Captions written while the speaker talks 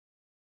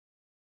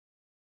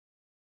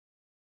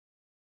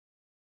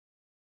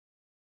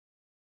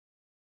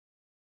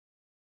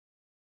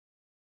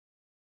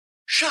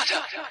Shut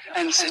up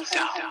and sit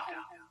down.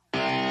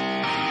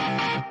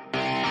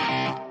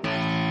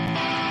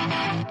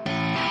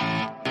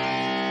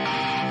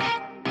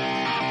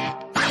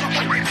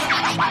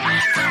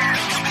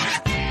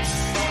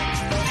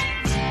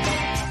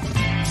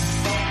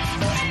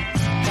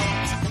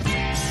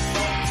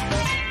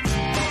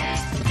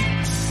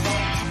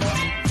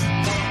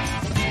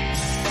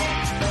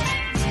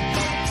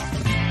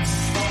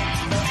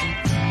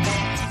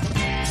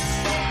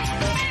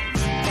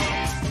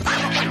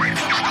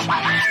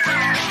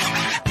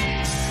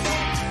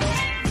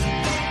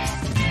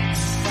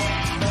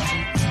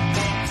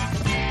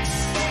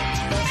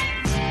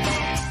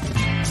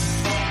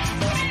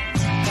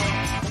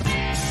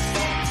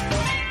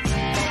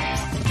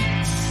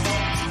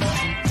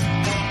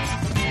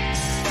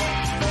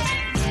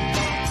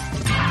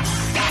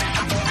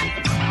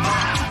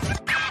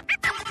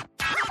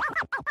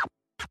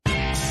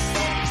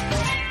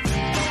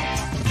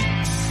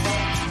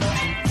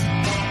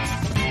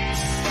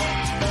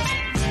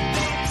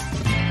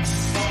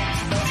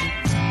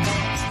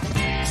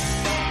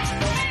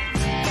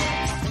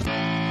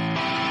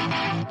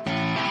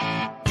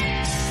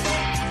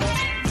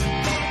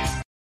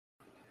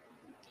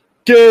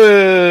 Good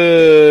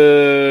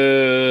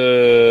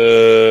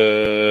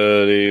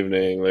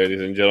evening, ladies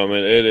and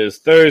gentlemen. It is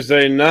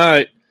Thursday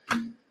night.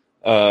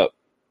 I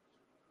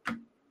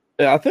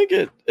think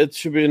it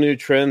should be a new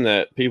trend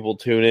that people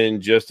tune in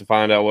just to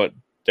find out what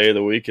day of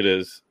the week it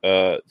is,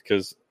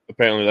 because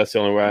apparently that's the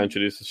only way I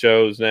introduce the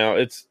shows now.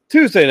 It's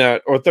Tuesday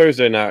night or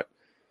Thursday night.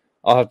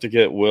 I'll have to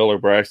get Will or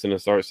Braxton to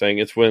start saying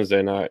it's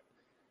Wednesday night,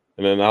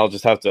 and then I'll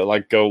just have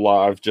to go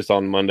live just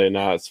on Monday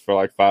nights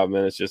for 5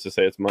 minutes just to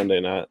say it's Monday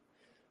night.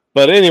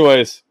 But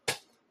anyways,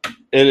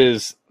 it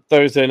is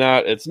Thursday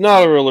night. It's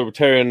not a real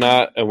libertarian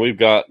night, and we've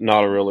got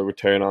not a real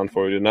libertarian on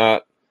for you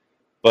tonight.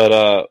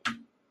 But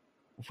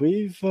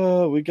we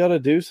got to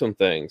do some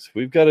things.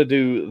 We've got to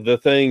do the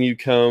thing you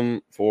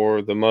come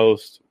for the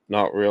most.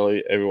 Not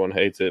really. Everyone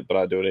hates it, but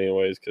I do it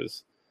anyways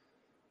because,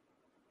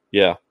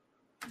 yeah.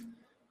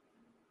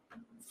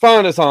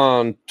 Find us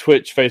on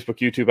Twitch, Facebook,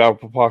 YouTube,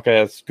 Apple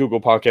Podcasts,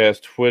 Google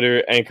Podcasts,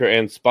 Twitter, Anchor,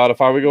 and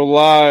Spotify. We go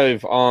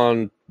live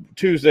on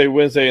Tuesday,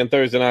 Wednesday, and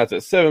Thursday nights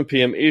at 7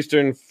 p.m.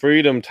 Eastern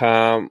Freedom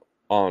Time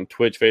on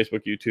Twitch,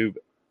 Facebook, YouTube,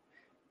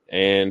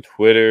 and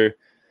Twitter.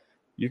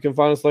 You can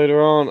find us later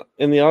on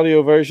in the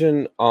audio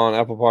version on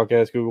Apple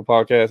Podcasts, Google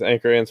Podcasts,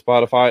 Anchor, and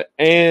Spotify.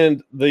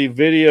 And the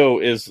video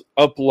is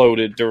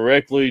uploaded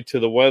directly to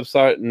the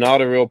website,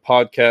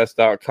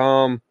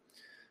 notarealpodcast.com.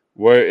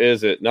 Where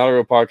is it?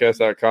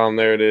 Notarealpodcast.com.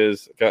 There it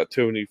is. Got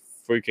too many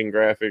freaking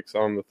graphics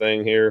on the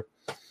thing here.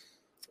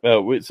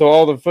 So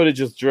all the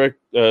footage is directly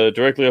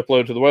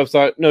uploaded to the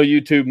website. No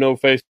YouTube, no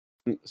Facebook,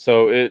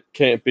 so it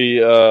can't be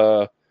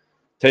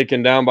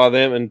taken down by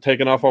them and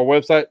taken off our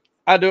website.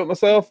 I do it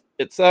myself.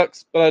 It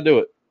sucks, but I do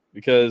it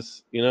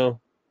because, I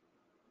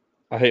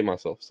hate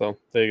myself. So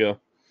there you go.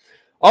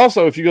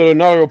 Also, if you go to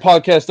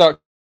notarealpodcast.com,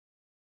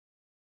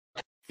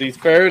 these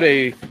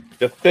Faraday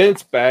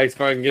defense bags,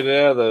 if I can get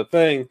it out of the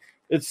thing,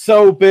 it's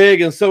so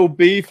big and so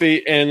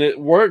beefy, and it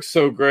works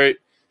so great.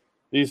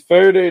 These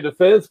Faraday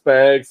defense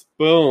bags,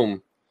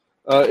 boom.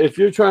 If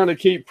you're trying to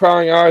keep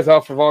prying eyes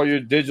off of all your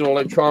digital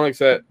electronics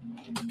that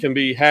can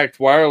be hacked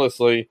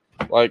wirelessly,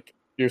 like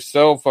your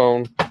cell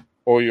phone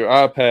or your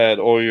iPad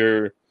or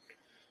your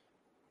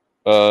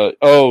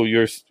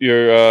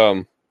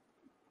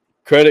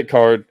credit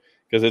card,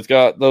 because it's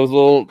got those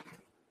little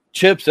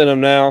chips in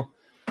them now.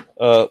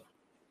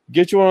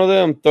 Get you one of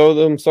them. Throw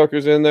them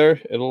suckers in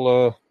there.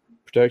 It'll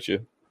protect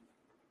you.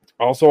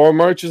 Also, our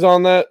merch is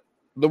on the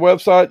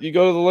website. You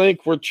go to the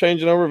link. We're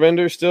changing over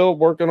vendors still,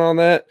 working on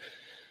that.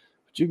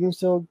 But you can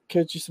still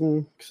catch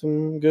you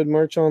some good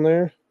merch on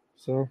there.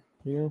 So,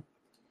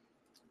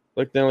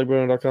 like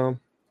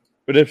NatalieBruno.com,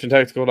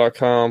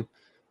 RedemptionTactical.com.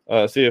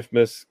 See if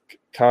Miss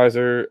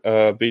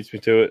Kaiser beats me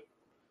to it.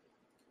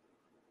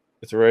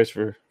 It's a race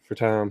for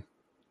time.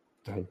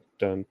 Dun,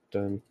 dun,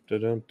 dun, dun,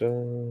 dun,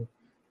 dun.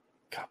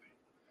 Copy.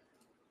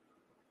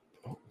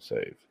 Oh,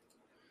 save.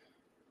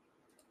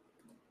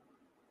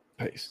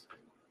 Paste.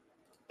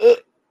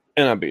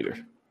 And I beat her.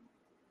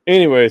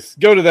 Anyways,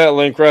 go to that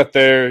link right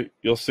there.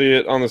 You'll see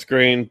it on the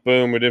screen.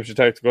 Boom,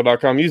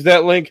 RedemptionTactical.com. Use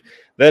that link.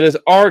 That is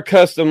our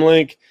custom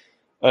link.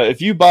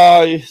 If you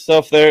buy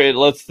stuff there, it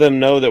lets them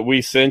know that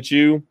we sent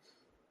you.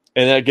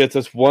 And that gets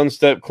us one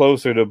step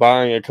closer to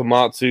buying a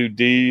Komatsu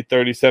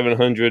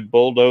D3700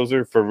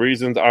 bulldozer for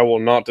reasons I will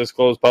not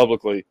disclose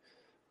publicly.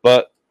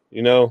 But,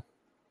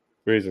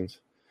 reasons.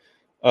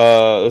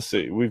 Let's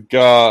see. We've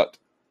got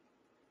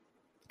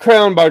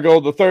Crowned by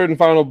Gold, the third and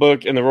final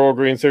book in the Royal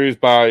Green series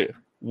by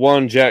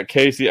one Jack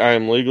Casey. I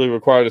am legally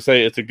required to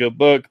say it's a good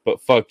book,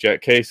 but fuck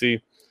Jack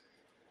Casey.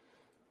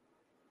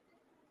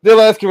 The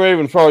Alaskan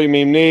Raven for all your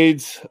meme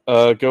needs.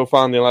 Go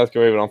find the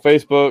Alaskan Raven on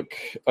Facebook.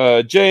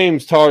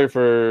 James Tollier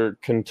for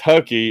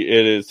Kentucky.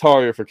 It is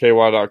Tollier for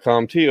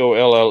KY.com.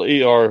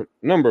 TOLLER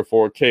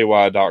 4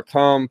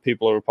 KY.com.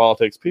 People over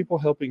politics. People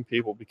helping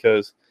people,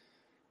 because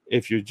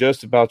if you're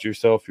just about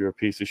yourself, you're a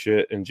piece of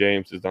shit. And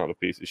James is not a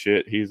piece of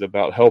shit. He's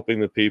about helping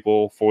the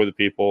people, for the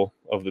people,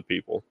 of the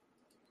people.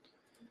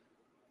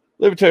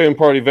 Libertarian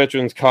Party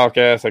Veterans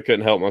Caucus. I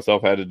couldn't help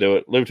myself. I had to do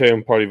it.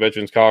 Libertarian Party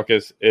Veterans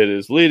Caucus. It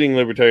is leading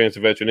libertarians to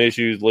veteran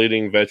issues,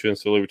 leading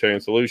veterans to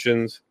libertarian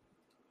solutions.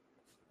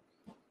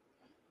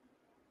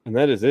 And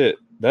that is it.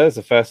 That is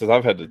the fastest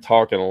I've had to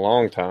talk in a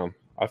long time.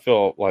 I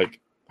feel like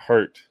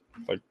hurt.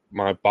 Like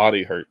my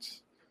body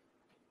hurts.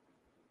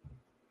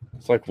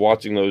 It's like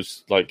watching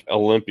those like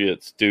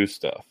Olympians do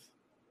stuff.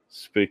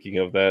 Speaking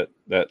of that,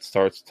 that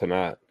starts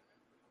tonight.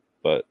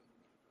 But,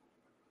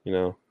 you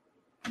know,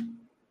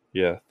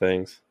 yeah,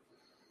 things.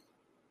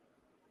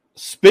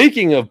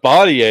 Speaking of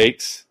body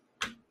aches,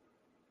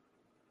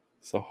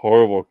 it's a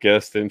horrible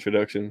guest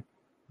introduction.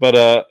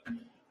 But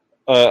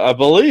I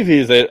believe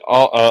he's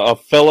a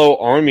fellow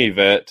Army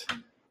vet.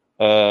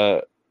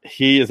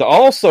 He is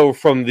also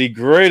from the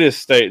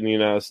greatest state in the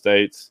United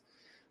States,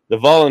 the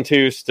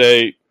volunteer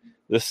state,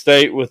 the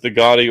state with the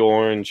gaudy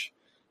orange,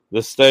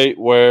 the state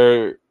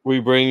where we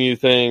bring you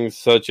things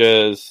such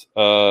as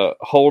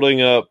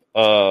holding up,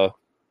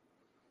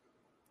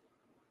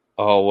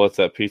 what's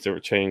that piece of a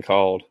chain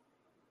called?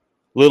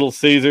 Little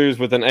Caesars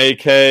with an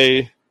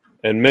AK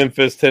in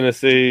Memphis,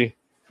 Tennessee,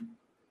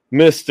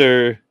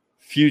 Mr.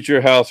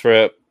 Future House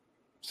Rep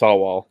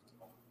Sawwall.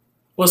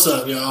 What's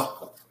up,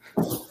 y'all?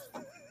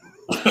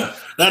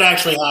 That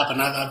actually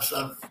happened.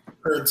 I've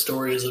heard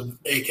stories of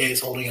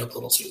AKs holding up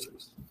Little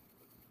Caesars.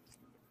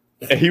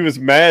 He was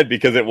mad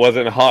because it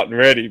wasn't hot and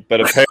ready, but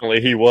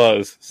apparently he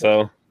was.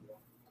 So,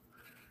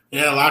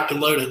 yeah, locked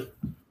and loaded.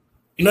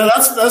 You know,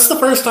 that's the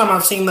first time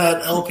I've seen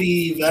that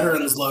LP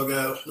Veterans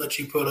logo that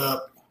you put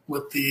up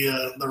with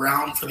the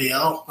round for the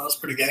L. That was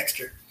pretty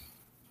gangster.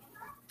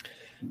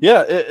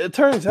 Yeah, it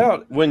turns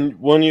out when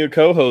one of your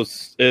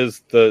co-hosts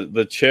is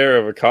the chair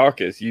of a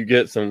caucus, you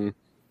get some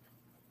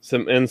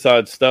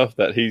inside stuff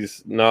that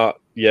he's not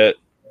yet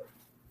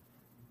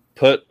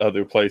put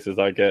other places,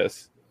 I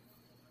guess.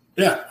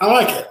 Yeah, I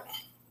like it.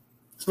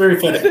 It's very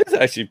fitting.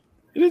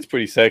 It is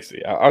pretty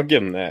sexy. I'll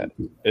give him that.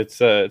 It's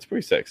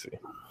pretty sexy.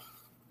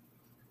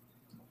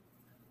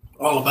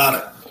 All about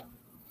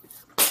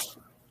it.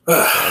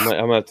 I'm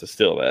gonna have to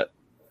steal that.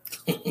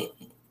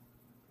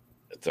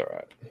 It's all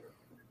right.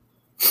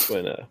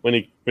 When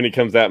he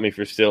comes at me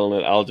for stealing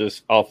it,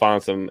 I'll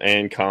find some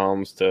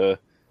ANCOMs to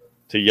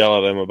yell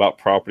at him about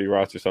property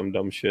rights or some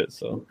dumb shit.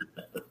 So,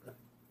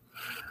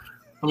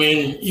 I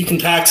mean, you can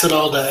tax it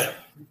all day.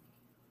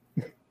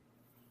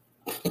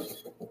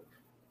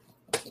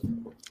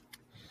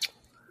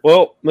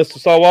 Well, Mr.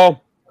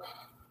 Sawwall,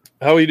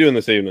 how are you doing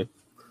this evening?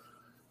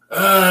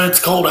 It's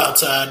cold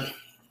outside.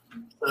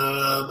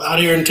 Out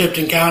here in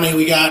Tipton County,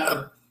 we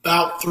got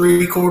about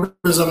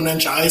 3/4 of an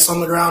inch of ice on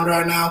the ground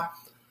right now.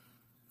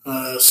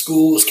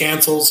 School was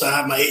canceled, so I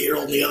have my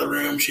 8-year-old in the other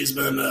room. She's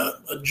been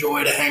a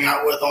joy to hang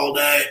out with all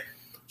day.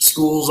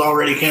 School's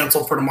already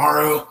canceled for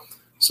tomorrow,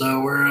 so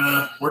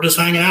we're just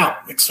hanging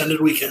out. Extended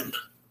weekend.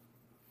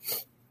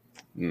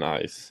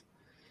 Nice.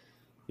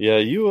 Yeah,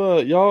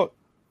 y'all.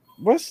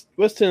 West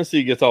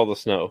Tennessee gets all the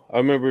snow. I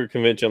remember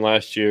convention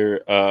last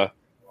year.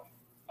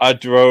 I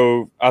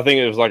drove. I think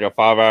it was like a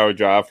 5-hour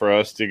drive for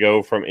us to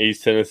go from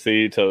East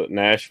Tennessee to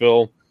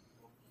Nashville,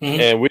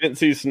 and we didn't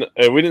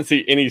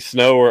see any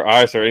snow or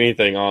ice or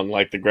anything on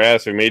like the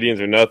grass or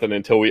medians or nothing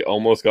until we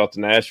almost got to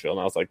Nashville,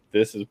 and I was like,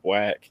 "This is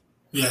whack."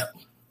 Yeah,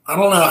 I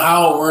don't know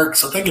how it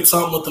works. I think it's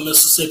something with the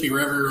Mississippi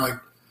River. Like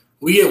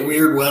we get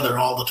weird weather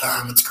all the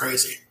time. It's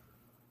crazy.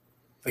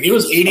 Like it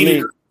was 80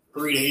 degrees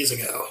 3 days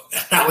ago,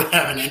 and now we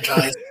have an inch of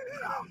ice.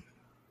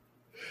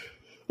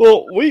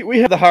 Well, we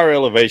have the higher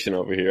elevation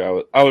over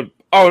here. I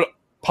would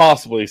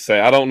possibly say.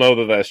 I don't know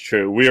that that's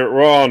true.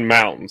 We're on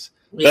mountains.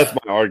 Yeah. That's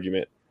my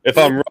argument. If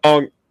I'm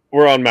wrong,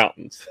 we're on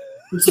mountains.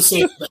 It's the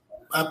same thing.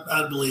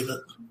 I believe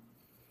it.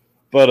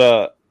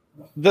 But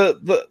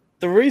the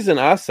reason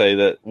I say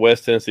that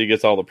West Tennessee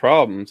gets all the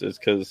problems is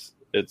because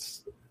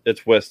it's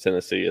West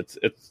Tennessee.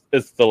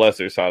 It's the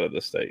lesser side of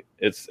the state.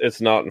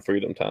 It's not in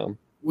Freedom Town.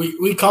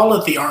 We call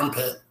it the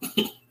armpit.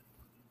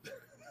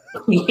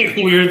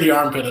 We're the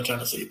armpit of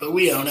Tennessee, but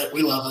we own it.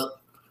 We love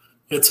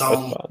it. It's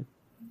home.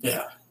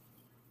 Yeah.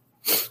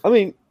 I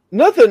mean,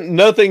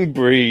 nothing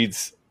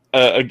breeds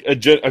a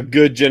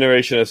good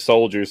generation of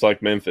soldiers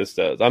like Memphis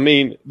does. I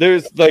mean,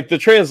 there's like the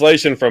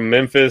translation from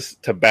Memphis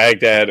to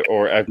Baghdad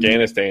or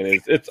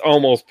Afghanistan it's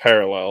almost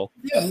parallel.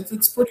 Yeah,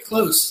 it's pretty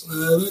close.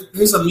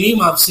 There's a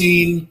meme I've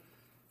seen.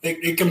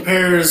 It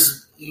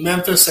compares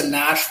Memphis and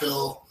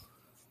Nashville.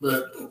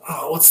 But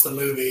what's the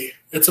movie?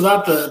 It's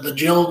about the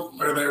jail,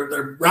 or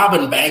they're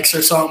robbing banks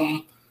or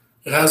something.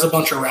 It has a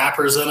bunch of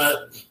rappers in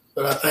it,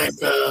 but I think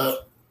I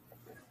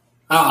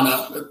don't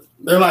know.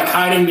 They're like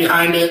hiding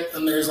behind it,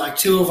 and there's like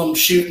 2 of them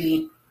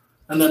shooting,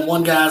 and then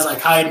one guy's like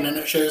hiding, and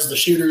it shows the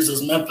shooters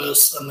is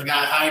Memphis, and the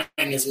guy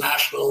hiding is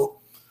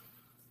Nashville.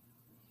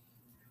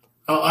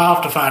 I'll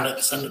have to find it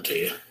and send it to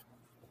you.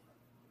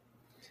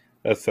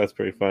 That's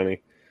pretty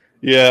funny.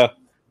 Yeah,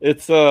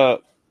 it's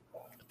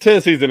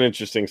Tennessee's an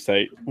interesting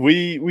state.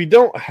 We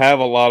don't have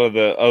a lot of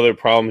the other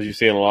problems you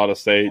see in a lot of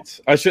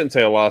states. I shouldn't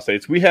say a lot of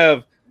states. We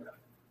have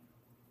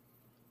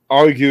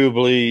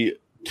arguably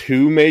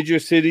 2 major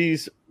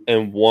cities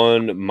and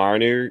 1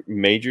 minor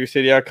major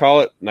city, I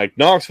call it. Like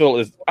Knoxville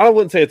is, I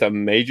wouldn't say it's a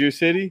major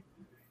city,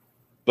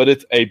 but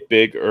it's a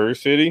bigger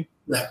city.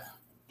 Yeah.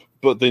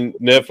 But then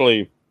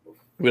definitely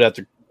we'd have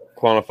to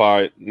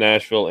quantify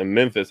Nashville and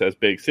Memphis as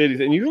big cities.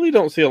 And you really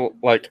don't see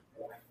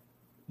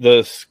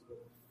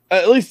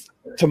at least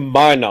to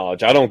my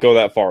knowledge, I don't go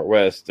that far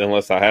west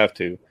unless I have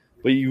to,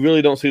 but you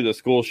really don't see the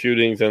school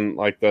shootings and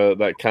like those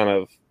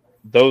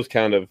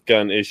kind of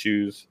gun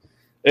issues.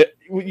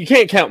 You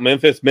can't count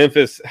Memphis.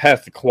 Memphis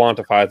has to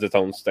quantify as its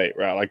own state,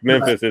 right? Like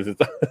Memphis is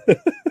its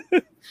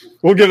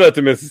we'll give that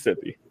to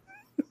Mississippi.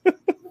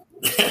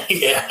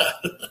 Yeah.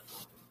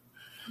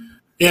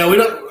 Yeah, we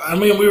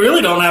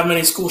really don't have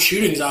many school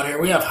shootings out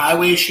here. We have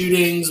highway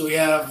shootings, we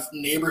have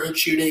neighborhood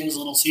shootings,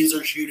 Little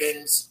Caesar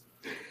shootings.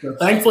 But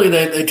thankfully,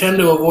 they tend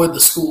to avoid the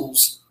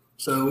schools.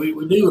 So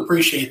we do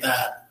appreciate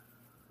that.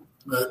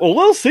 But, well,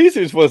 Little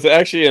Caesars was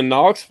actually in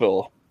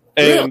Knoxville.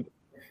 And really?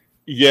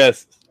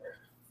 Yes.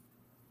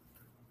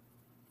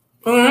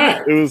 All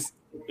right. It was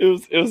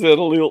at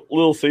a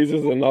Little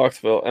Caesars in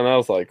Knoxville, and I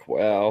was like,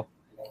 wow.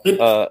 We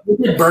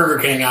did Burger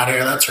King out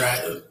here, that's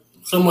right.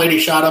 Some lady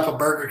shot up a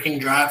Burger King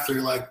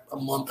drive-thru like a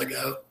month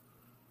ago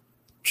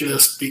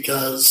just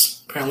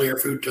because apparently her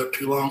food took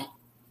too long.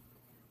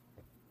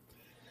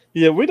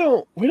 Yeah, we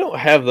don't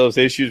have those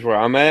issues where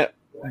I'm at.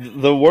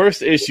 The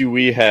worst issue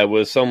we had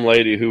was some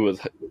lady who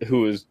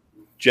was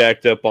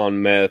jacked up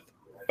on meth,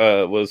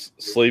 was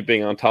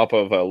sleeping on top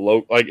of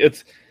a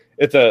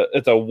it's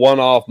a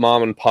one-off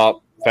mom and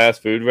pop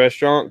fast food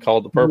restaurant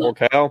called the Purple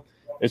Cow,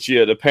 and she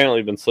had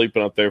apparently been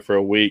sleeping up there for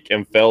a week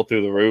and fell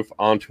through the roof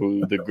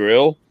onto the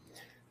grill,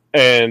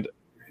 and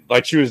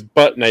like she was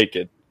butt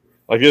naked.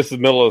 Like this is the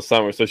middle of the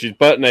summer, so she's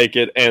butt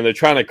naked, and they're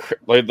trying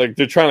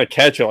to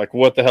catch her. Like,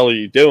 what the hell are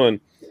you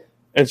doing?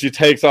 And she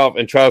takes off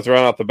and tries to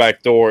run out the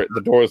back door.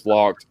 The door is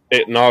locked.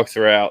 It knocks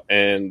her out,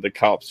 and the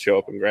cops show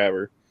up and grab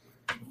her.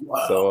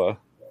 Wow. So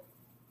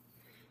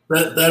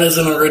that is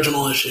an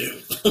original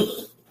issue.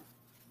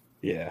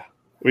 yeah,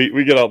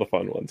 we get all the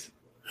fun ones.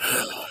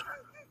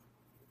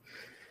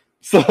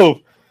 So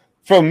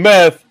from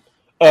meth,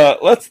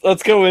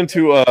 let's go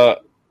into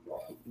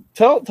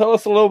tell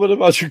us a little bit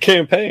about your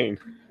campaign.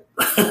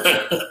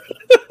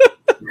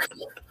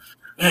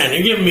 Man,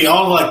 you're giving me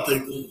all like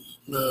the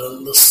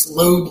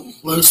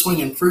low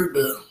swinging fruit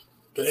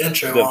to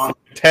intro on.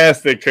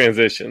 Fantastic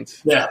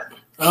transitions. Yeah.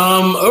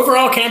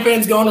 Overall,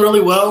 campaign's going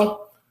really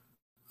well.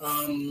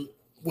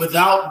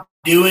 Without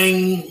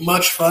doing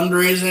much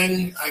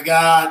fundraising,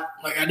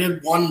 I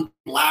did one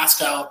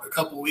blast out a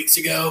couple weeks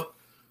ago,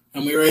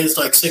 and we raised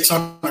like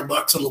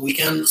 $600 on the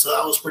weekend, so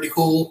that was pretty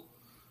cool.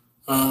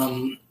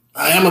 I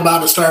am about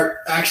to start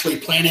actually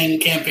planning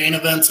campaign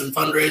events and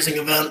fundraising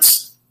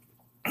events.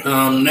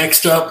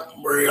 Next up,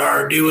 we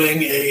are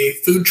doing a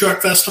food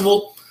truck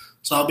festival.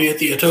 So I'll be at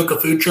the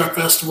Atoka Food Truck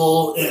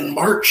Festival in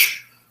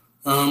March.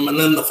 And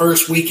then the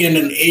first weekend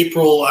in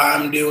April,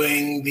 I'm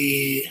doing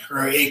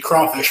a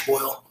crawfish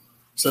boil.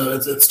 So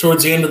it's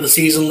towards the end of the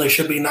season. They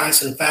should be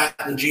nice and fat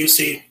and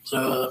juicy.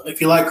 So if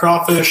you like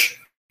crawfish,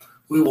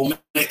 we will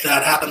make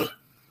that happen.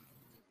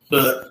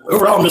 But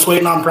overall, I'm just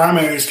waiting on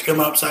primaries to come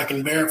up so I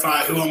can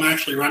verify who I'm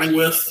actually running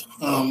with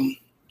or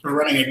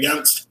running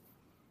against.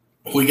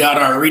 We got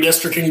our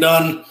redistricting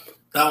done.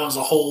 That was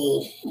a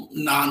whole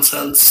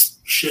nonsense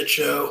shit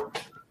show.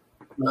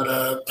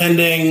 But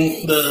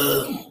pending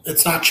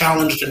it's not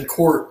challenged in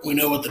court. We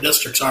know what the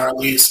districts are at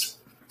least.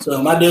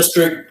 So my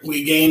district,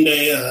 we gained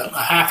a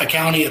half a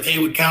county of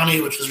Haywood County,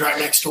 which is right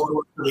next door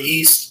to the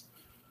east.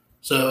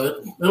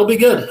 So it'll be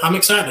good. I'm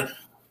excited.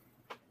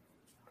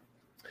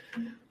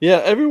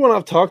 Yeah, everyone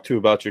I've talked to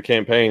about your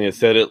campaign has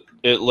said it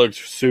looks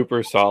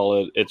super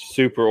solid. It's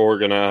super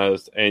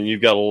organized, and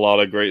you've got a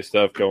lot of great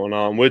stuff going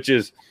on, which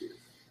is,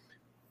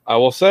 I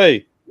will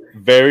say,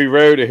 very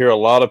rare to hear a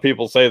lot of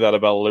people say that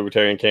about a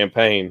libertarian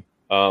campaign.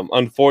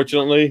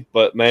 Unfortunately,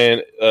 but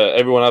man,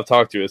 everyone I've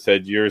talked to has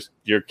said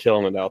you're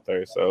killing it out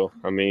there. So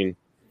I mean,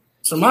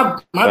 so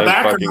my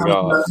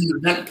background is in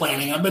event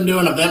planning. I've been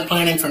doing event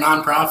planning for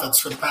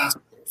nonprofits for the past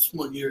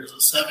 7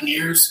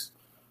 years.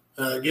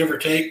 Give or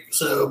take.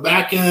 So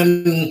back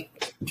in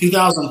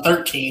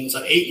 2013,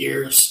 so 8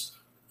 years,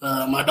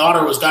 my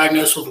daughter was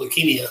diagnosed with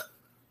leukemia.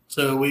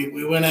 So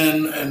we went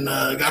in and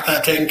got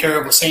that taken care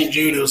of with St.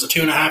 Jude. It was a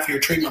 2.5-year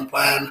treatment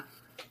plan,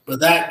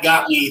 but that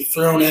got me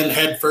thrown in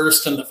head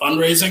first into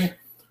fundraising.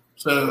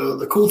 So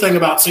the cool thing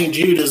about St.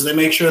 Jude is they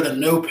make sure that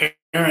no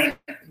parent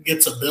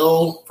gets a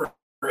bill for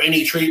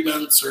any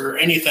treatments or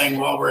anything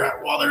while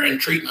they're in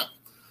treatment.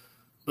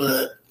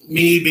 But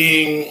me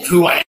being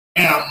who I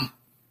am,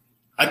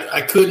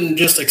 I couldn't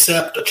just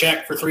accept a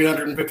check for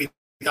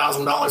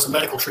 $350,000 in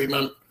medical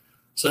treatment.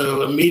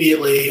 So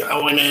immediately I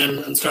went in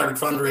and started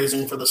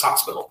fundraising for this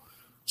hospital.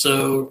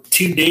 So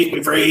to date,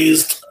 we've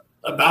raised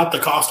about the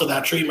cost of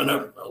that treatment,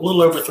 a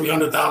little over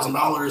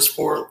 $300,000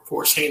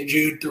 for St.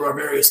 Jude through our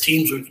various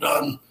teams we've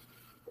done.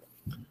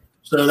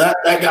 So that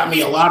got me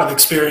a lot of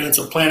experience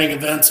of planning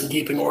events and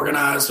keeping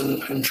organized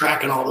and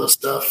tracking all this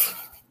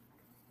stuff.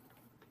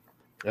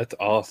 That's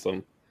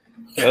awesome.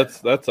 Yeah.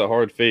 That's a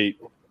hard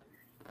feat.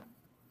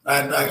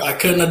 I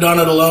couldn't have done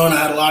it alone. I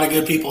had a lot of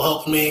good people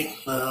helping me.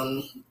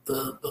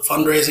 The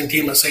fundraising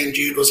team at St.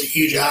 Jude was a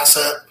huge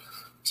asset.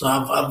 So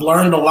I've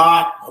learned a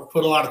lot. I've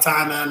put a lot of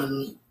time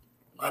in,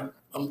 and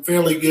I'm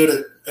fairly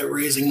good at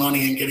raising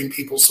money and getting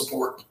people's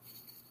support.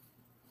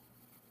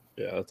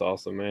 Yeah, that's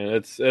awesome, man.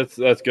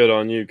 That's good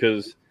on you,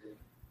 because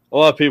a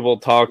lot of people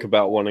talk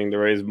about wanting to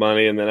raise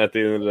money, and then at the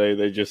end of the day,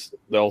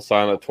 they'll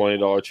sign a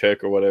 $20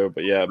 check or whatever.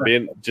 But yeah,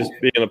 being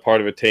a part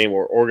of a team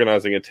or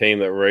organizing a team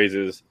that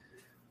raises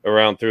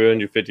around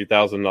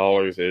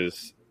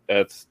 $350,000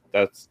 that's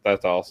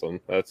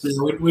awesome.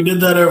 We did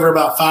that over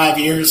about 5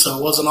 years, so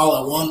it wasn't all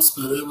at once,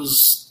 but it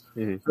was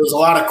There was a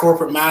lot of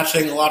corporate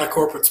matching, a lot of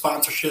corporate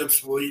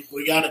sponsorships.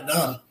 We got it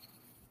done.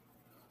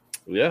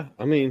 Yeah,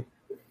 I mean,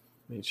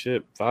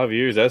 shit, 5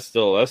 years, that's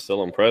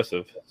still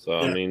impressive. So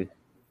yeah. I mean,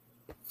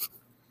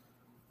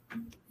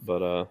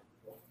 but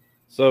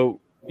so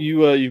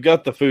you've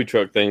got the food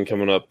truck thing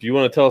coming up. Do you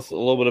want to tell us a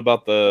little bit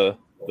about the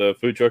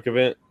food truck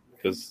event?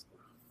 Because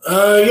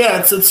yeah,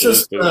 it's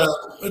just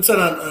it's an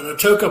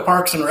Atoka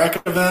Parks and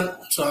Rec event.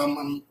 So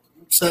I'm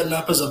setting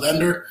up as a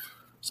vendor.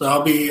 So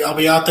I'll be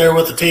out there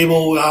with the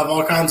table. We'll have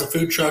all kinds of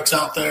food trucks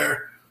out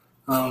there.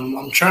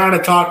 I'm trying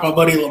to talk my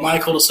buddy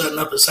LaMichael to setting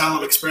up a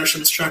Salad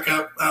Expressions truck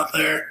out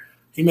there.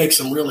 He makes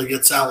some really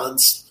good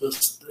salads.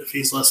 Just if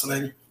he's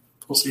listening,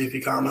 we'll see if he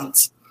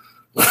comments.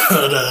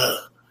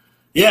 But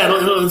yeah,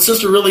 it's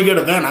just a really good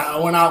event. I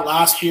went out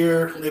last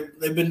year.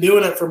 They've been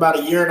doing it for about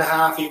a year and a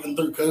half, even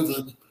through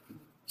COVID.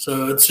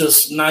 So it's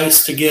just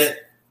nice to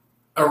get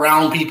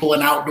around people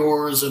and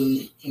outdoors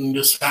and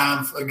just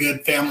have a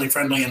good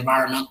family-friendly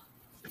environment.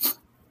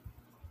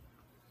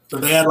 So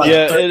they had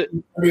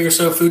 30 or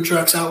so food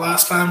trucks out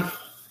last time.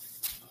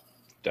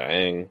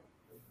 Dang.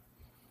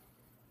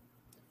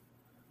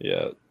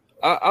 Yeah.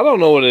 I don't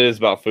know what it is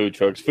about food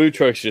trucks. Food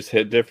trucks just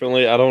hit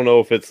differently. I don't know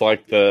if it's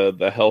like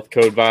the health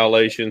code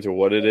violations or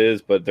what it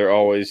is, but they're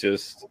always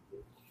just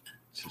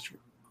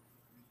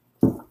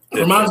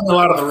reminds me a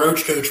lot of the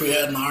roach coach we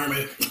had in the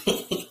Army.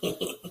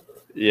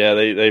 Yeah,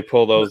 they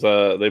pull those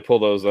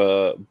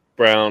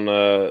brown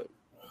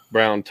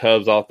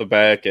tubs off the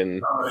back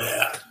and oh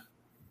yeah.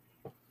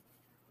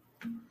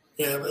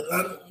 Yeah,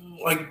 but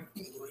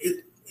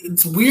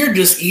it's weird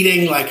just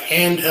eating like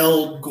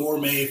handheld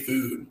gourmet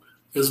food,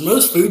 because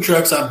most food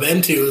trucks I've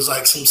been to is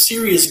like some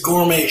serious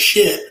gourmet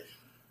shit,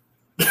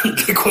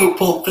 to quote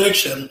Pulp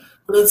Fiction.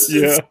 But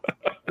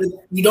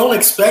you don't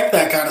expect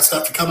that kind of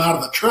stuff to come out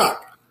of a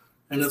truck,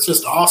 and it's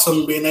just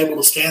awesome being able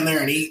to stand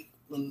there and eat.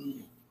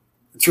 And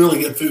it's really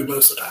good food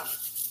most of the time.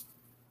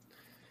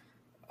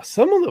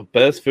 Some of the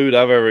best food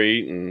I've ever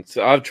eaten.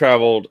 So I've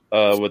traveled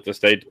with the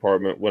State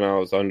Department when I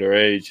was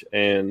underage,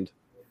 and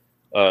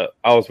I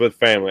was with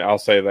family. I'll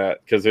say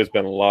that because there's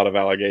been a lot of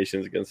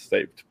allegations against the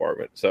State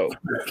Department. So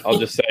I'll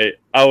just say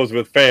I was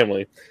with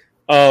family.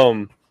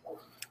 But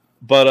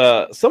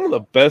some of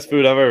the best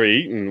food I've ever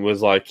eaten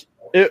was like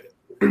it.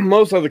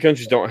 Most other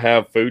countries don't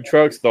have food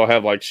trucks. They'll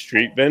have like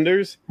street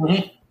vendors.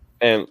 Mm-hmm.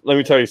 And let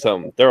me tell you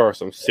something. There are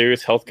some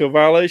serious health code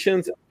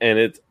violations, and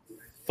it's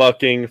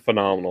fucking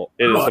phenomenal.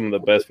 It is some of the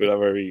best food I've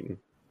ever eaten.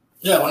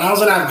 Yeah, when I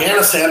was in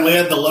Afghanistan, we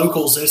had the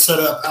locals. They set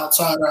up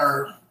outside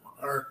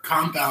our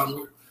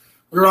compound.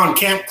 We were on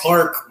Camp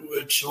Clark,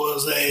 which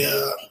was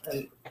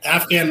an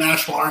Afghan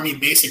National Army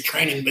basic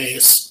training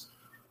base.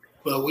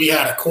 But we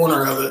had a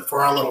corner of it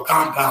for our little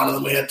compound, and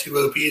then we had 2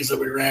 OPs that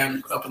we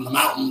ran up in the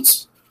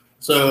mountains.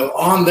 So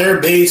on their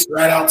base,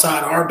 right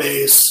outside our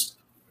base,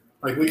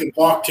 like we could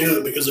walk to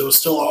it because it was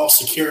still all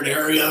secured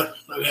area.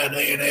 We had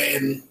A&A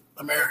and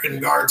American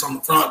guards on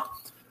the front,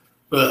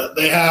 but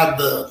they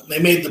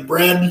made the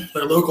bread,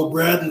 their local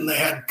bread, and they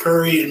had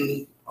curry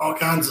and all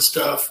kinds of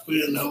stuff. We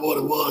didn't know what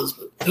it was,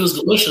 but it was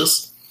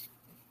delicious.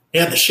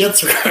 We had the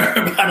shits for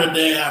about a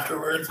day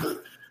afterwards,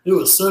 but it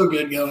was so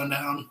good going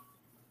down.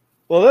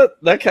 Well,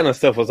 that kind of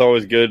stuff was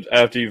always good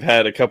after you've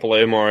had a couple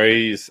of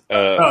MREs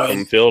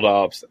from field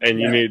ops,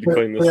 and you need to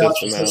clean the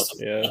system out.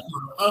 Yeah.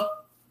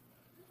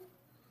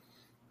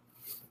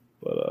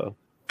 But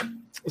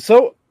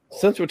so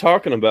since we're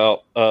talking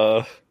about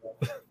that.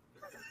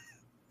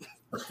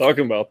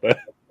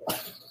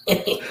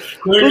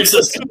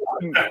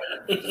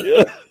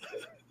 Yeah.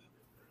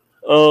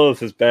 Oh,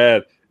 this is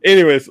bad.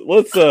 Anyways,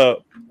 let's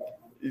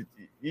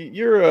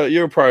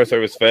you're a prior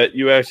service vet.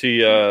 You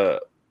actually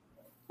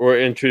were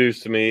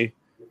introduced to me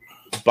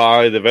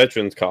by the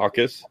Veterans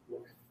Caucus.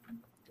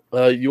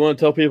 You want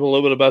to tell people a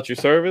little bit about your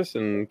service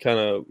and kind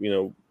of,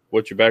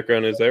 what your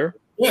background is there?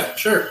 Yeah,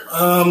 sure.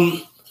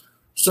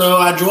 So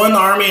I joined the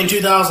Army in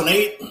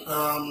 2008.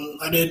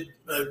 I did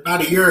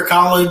about a year of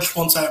college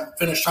once I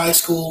finished high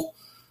school.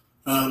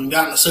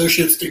 Got an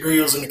associate's degree.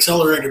 It was an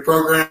accelerated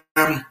program.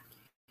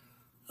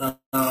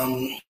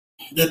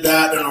 Did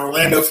that in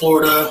Orlando,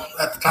 Florida.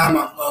 At the time,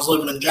 I was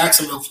living in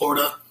Jacksonville,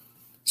 Florida.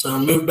 So I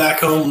moved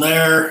back home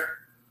there.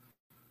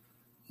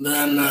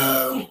 Then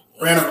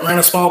ran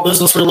a small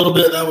business for a little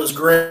bit. That was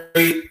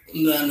great.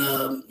 And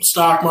then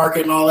stock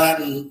market and all that,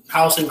 and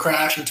housing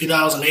crash in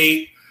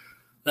 2008.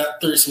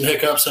 That threw some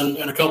hiccups in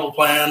a couple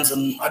plans.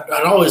 And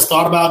I'd always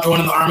thought about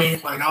joining the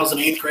Army. Like, I was in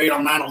 8th grade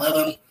on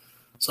 9/11.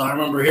 So I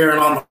remember hearing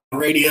on the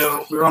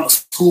radio, we were on the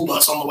school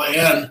bus on the way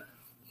in,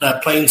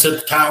 that planes hit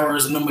the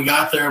towers, and then we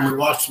got there and we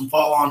watched them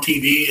fall on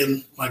TV,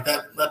 and like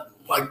that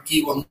like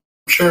you, I'm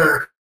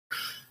sure,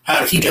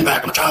 had a huge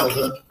impact on my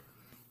childhood.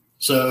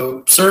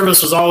 So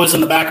service was always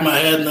in the back of my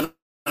head, and then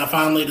I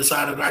finally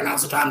decided right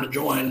now's the time to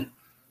join.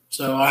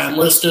 So I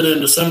enlisted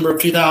in December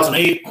of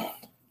 2008.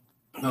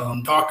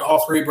 Talked to all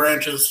three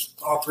branches.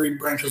 All three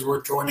branches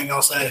were joining,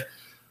 I'll say.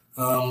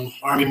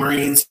 Army,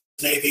 Marines,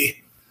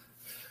 Navy.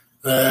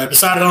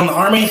 Decided on the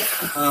Army.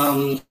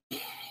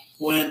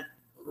 Went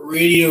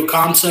radio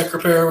ComSec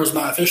repair was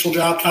my official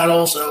job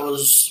title, so it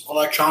was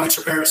electronics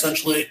repair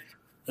essentially.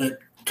 It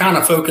kind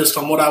of focused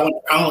on what I went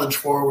to college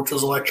for, which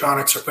was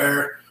electronics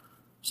repair.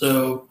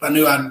 So I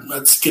knew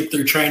I'd skip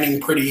through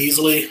training pretty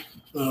easily.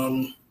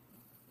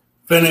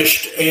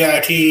 Finished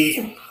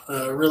AIT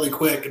really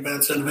quick,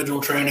 advanced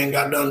individual training,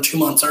 got done 2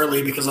 months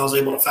early because I was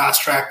able to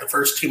fast track the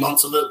first 2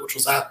 months of it, which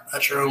was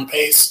at your own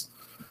pace.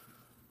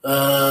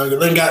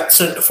 Then got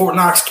sent to Fort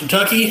Knox,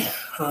 Kentucky,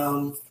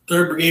 3rd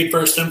Brigade,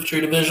 1st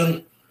Infantry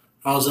Division.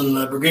 I was in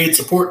the Brigade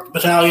Support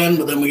Battalion,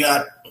 but then we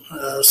got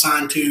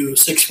assigned to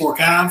 6-4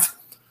 Cav.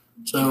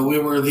 So we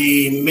were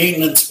the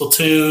maintenance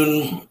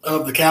platoon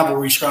of the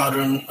cavalry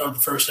squadron of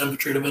the 1st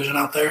Infantry Division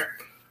out there.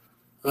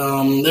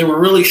 They were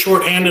really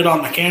short-handed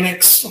on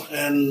mechanics,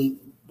 and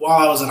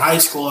while I was in high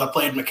school, I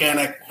played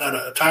mechanic at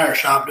a tire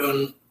shop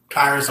doing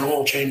tires and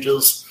oil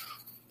changes.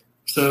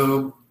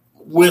 So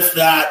with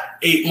that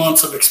 8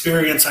 months of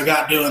experience I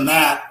got doing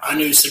that, I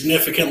knew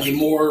significantly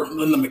more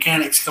than the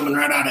mechanics coming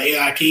right out of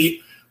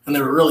AIT, and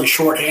they were really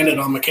short-handed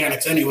on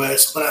mechanics anyway.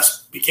 So then I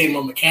became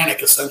a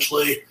mechanic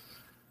essentially,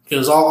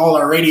 because all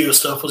our radio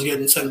stuff was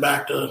getting sent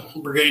back to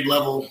brigade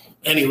level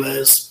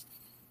anyways.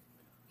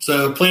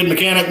 So played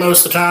mechanic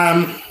most of the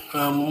time.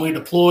 When we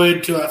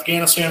deployed to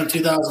Afghanistan in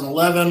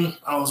 2011,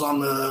 I was on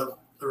the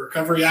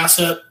recovery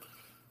asset.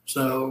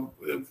 So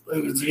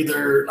it was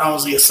either I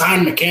was the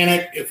assigned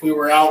mechanic if we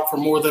were out for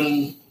more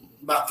than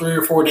about 3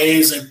 or 4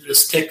 days, they'd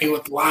just take me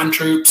with the line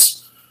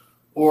troops,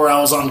 or I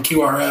was on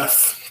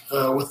QRF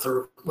with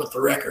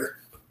the wrecker.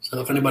 So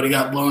if anybody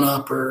got blown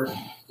up or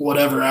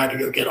whatever, I had to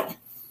go get them.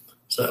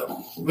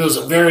 So it was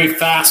a very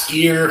fast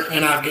year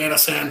in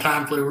Afghanistan.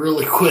 Time flew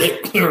really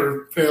quick. We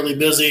were fairly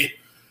busy.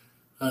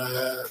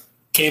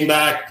 Came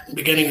back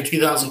beginning of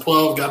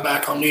 2012, got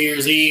back on New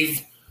Year's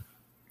Eve.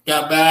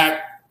 Got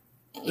back.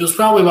 It was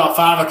probably about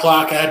 5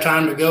 o'clock. I had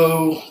time to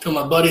go to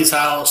my buddy's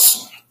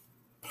house.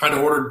 I'd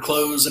ordered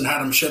clothes and had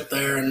them shipped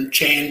there and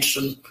changed,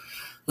 and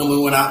then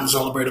we went out and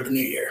celebrated the new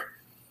year.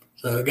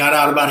 So got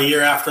out about a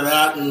year after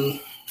that, and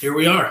here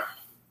we are.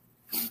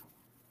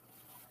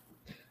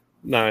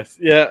 Nice.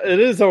 Yeah, it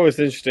is always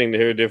interesting to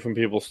hear different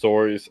people's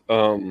stories.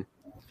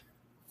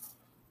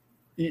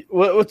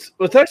 What's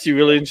actually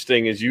really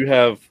interesting is you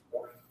have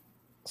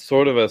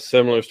sort of a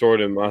similar story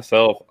to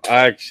myself.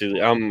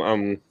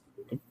 I'm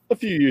a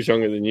few years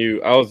younger than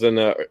you. I was in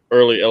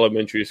early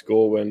elementary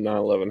school when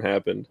 9/11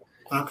 happened.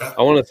 Okay.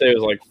 I want to say it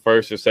was like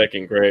 1st or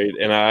 2nd grade,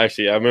 and I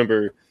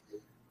remember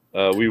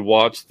we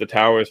watched the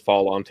towers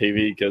fall on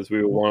TV because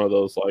we were one of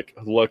those like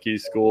lucky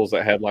schools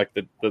that had like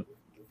the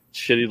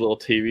shitty little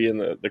TV in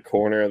the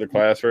corner of the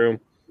classroom.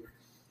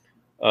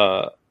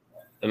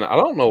 And I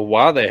don't know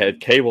why they had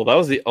cable. That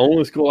was the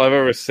only school I've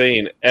ever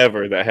seen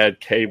ever that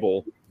had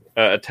cable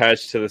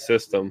attached to the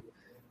system.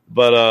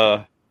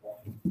 But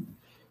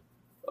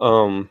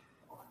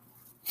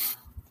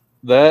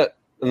that,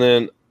 and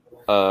then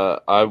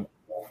I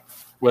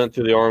went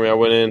to the Army. I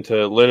went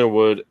into Leonard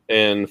Wood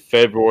in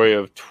February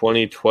of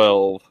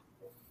 2012,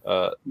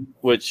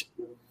 which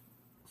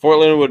Fort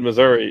Leonard Wood,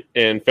 Missouri,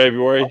 in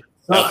February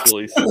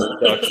absolutely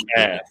sucks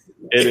ass.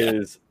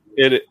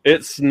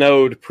 It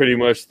snowed pretty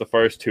much the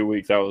first 2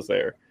 weeks I was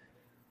there.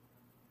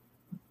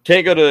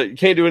 Can't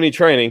do any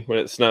training when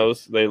it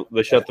snows. They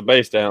shut the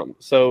base down.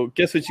 So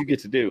guess what you get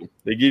to do?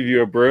 They give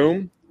you a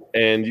broom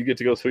and you get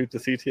to go sweep the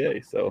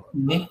CTA. So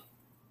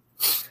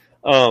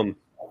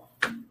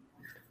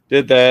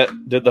did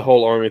the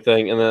whole Army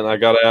thing, and then I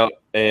got out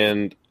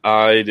and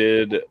I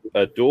did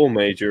a dual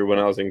major when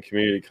I was in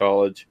community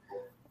college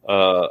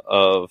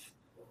of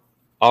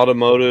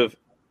automotive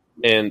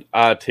and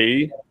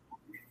IT.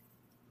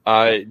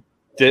 I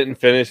didn't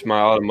finish my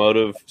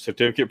automotive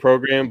certificate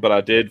program, but I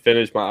did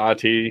finish my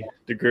IT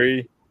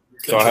degree.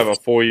 So I have a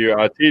 4-year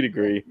IT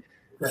degree.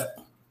 Yeah.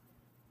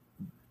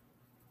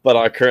 But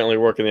I currently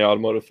work in the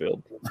automotive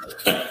field.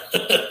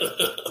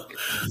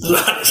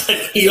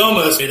 You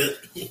almost hit it.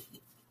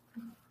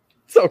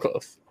 So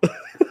close.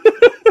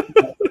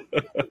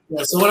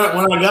 Yeah, so when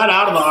I got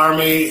out of the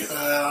Army,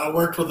 I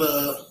worked with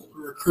a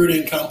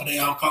recruiting company.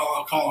 I'll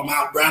call them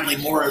out, Bradley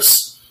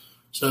Morris.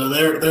 So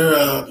they're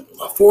a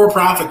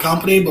for-profit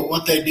company, but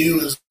what they do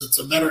is it's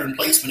a veteran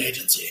placement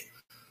agency.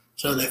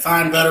 So they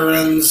find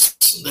veterans,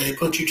 they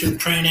put you to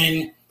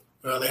training,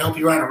 They help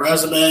you write a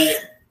resume,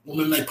 and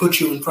then they put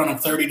you in front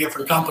of 30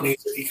 different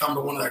companies if you come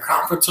to one of their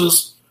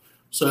conferences.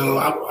 So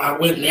I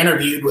went and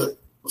interviewed with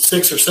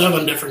 6 or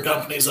 7 different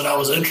companies that I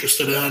was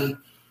interested in,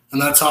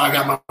 and that's how I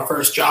got my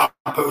first job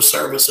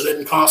post-service. It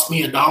didn't cost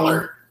me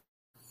 $1,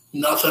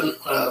 nothing.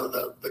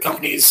 The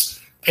companies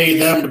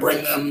paid them to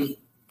bring them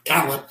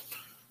talent,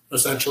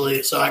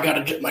 essentially. So I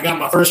got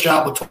my first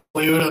job with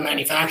Toyota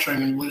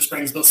Manufacturing in Blue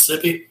Springs,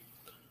 Mississippi,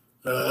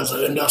 as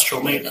an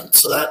industrial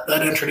maintenance. So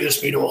that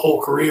introduced me to a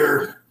whole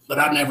career that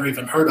I'd never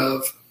even heard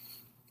of,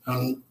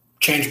 and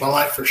changed my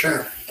life for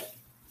sure.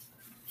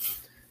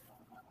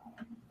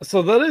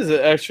 So that is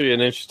actually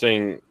an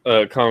interesting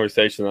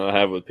conversation that I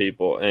have with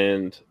people,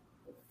 and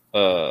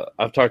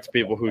I've talked to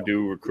people who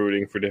do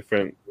recruiting for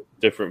different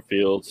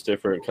fields,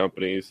 different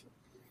companies.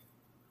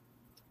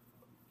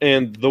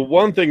 And the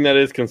one thing that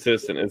is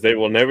consistent is they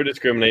will never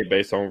discriminate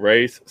based on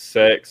race,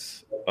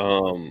 sex,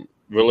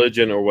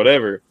 religion, or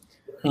whatever,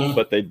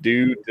 but they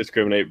do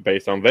discriminate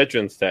based on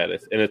veteran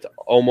status, and it's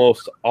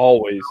almost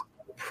always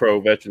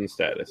pro-veteran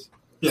status.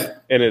 Yeah.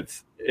 And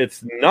it's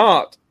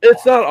not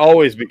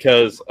always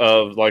because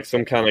of like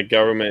some kind of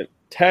government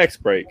tax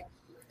break,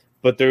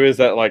 but there is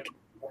that like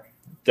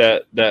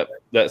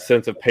that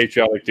sense of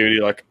patriotic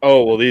duty, like,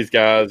 oh well, these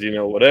guys,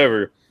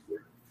 whatever.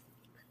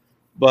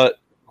 But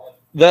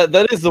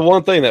that is the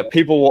one thing that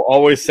people will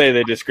always say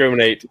they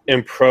discriminate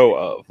in pro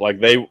of. Like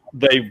they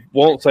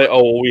won't say,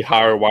 oh well, we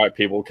hire white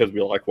people because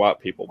we like white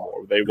people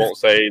more. They won't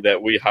say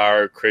that we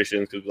hire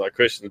Christians because we like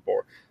Christians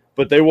more.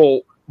 But they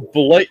will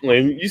blatantly,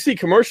 and you see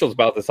commercials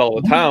about this all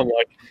the time,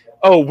 like,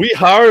 oh, we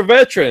hire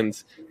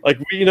veterans, like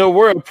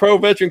we're a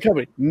pro-veteran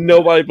company.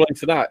 Nobody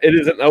blinks an eye. It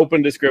is an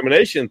open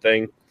discrimination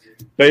thing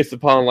based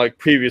upon like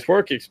previous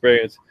work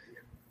experience.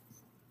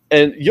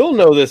 And you'll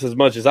know this as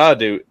much as I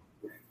do.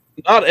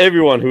 Not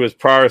everyone who is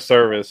prior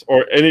service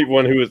or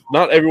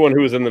not everyone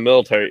who is in the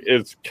military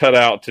is cut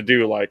out to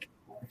do like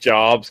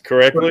jobs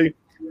correctly.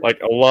 Like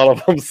a lot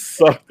of them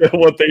sucked at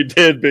what they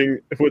did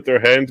with their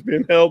hands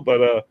being held,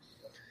 but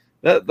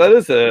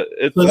it's a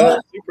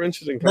super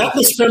interesting concept. That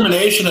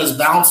discrimination has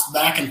bounced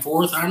back and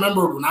forth. I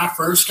remember when I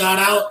first got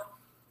out,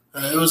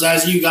 it was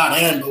as you got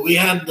in, but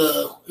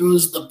it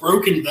was the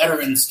broken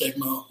veteran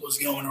stigma was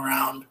going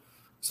around.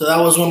 So that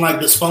was when like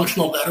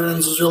dysfunctional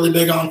veterans was really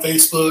big on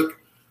Facebook,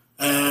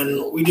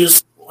 and we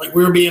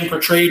were being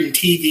portrayed in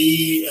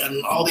TV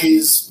and all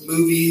these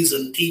movies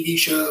and TV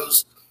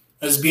shows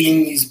as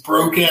being these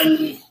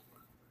broken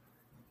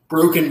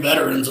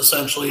veterans,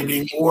 essentially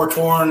being war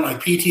torn.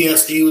 Like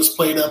PTSD was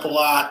played up a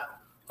lot,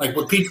 like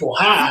what people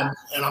had,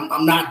 and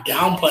I'm not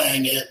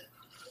downplaying it,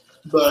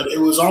 but it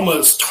was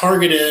almost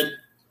targeted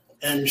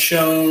and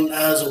shown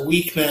as a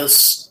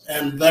weakness,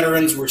 and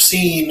veterans were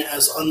seen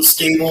as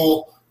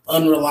unstable,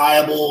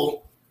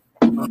 unreliable,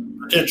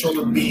 potential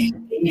to be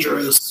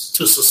dangerous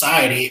to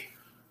society.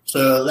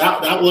 So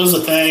that was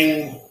a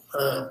thing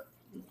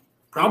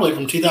probably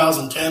from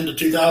 2010 to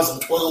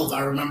 2012, I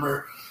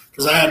remember,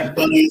 because I had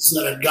buddies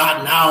that had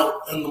gotten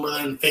out and were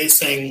then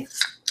facing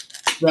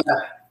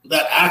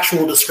that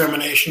actual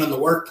discrimination in the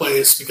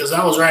workplace, because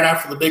that was right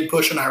after the big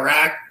push in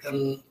Iraq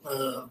and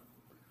what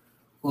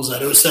was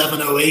that,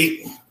 07,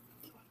 08?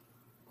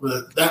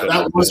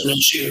 That was an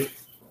issue.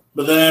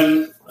 But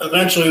then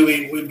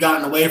eventually we've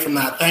gotten away from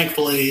that,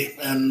 thankfully,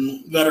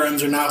 and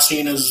veterans are now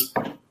seen as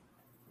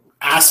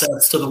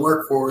assets to the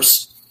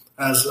workforce,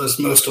 as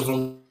most of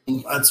them,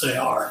 I'd say,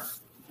 are.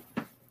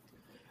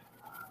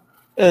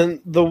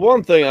 And the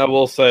one thing I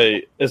will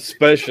say,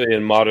 especially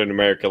in modern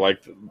America,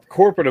 like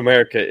corporate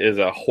America is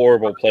a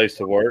horrible place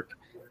to work.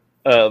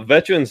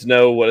 Veterans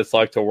know what it's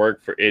like to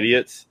work for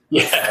idiots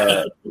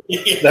that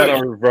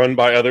are run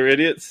by other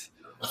idiots.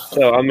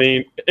 So, I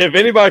mean, if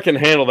anybody can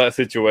handle that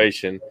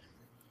situation,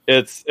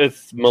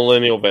 it's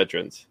millennial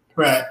veterans.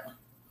 Right.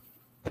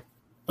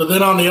 But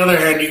then on the other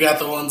hand, you got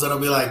the ones that'll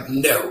be like,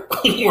 no,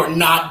 we're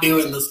not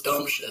doing this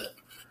dumb shit.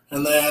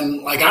 And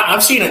then, like,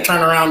 I've seen it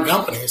turn around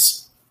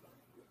companies.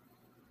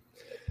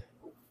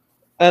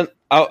 And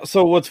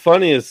so what's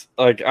funny is,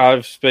 like,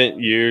 I've spent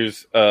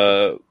years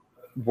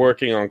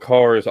working on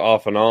cars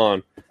off and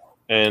on,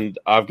 and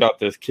I've got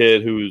this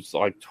kid who's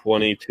like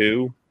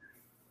 22.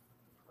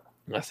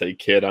 I say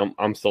kid,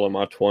 I'm still in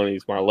my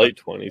 20s, my late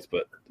 20s,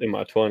 but in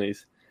my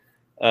 20s.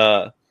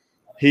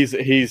 He's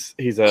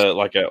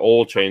like an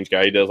oil change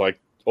guy. He does like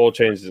oil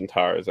changes and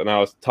tires. And I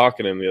was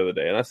talking to him the other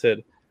day, and I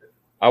said,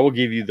 I will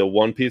give you the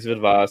one piece of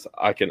advice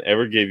I can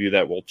ever give you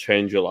that will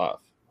change your life.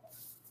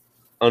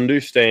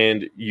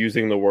 Understand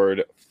using the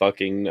word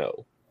fucking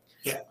no.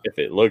 Yeah. If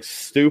it looks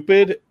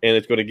stupid and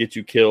it's going to get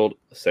you killed,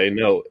 say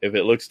no. If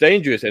it looks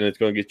dangerous and it's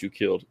going to get you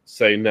killed,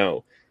 say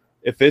no.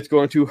 If it's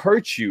going to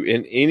hurt you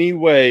in any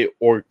way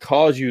or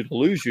cause you to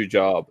lose your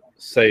job,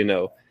 say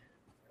no.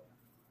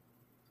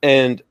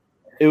 And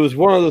it was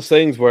one of those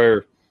things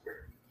where,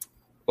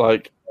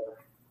 like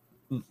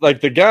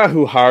the guy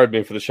who hired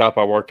me for the shop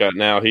I work at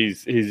now,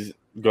 he's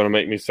going to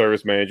make me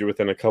service manager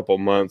within a couple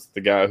months.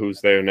 The guy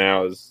who's there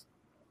now is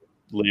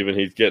leaving.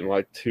 He's getting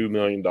like $2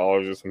 million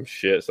or some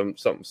shit,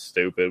 something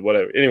stupid,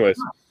 whatever.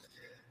 Anyways,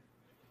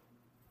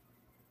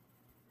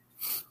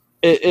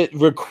 it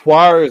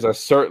requires a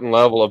certain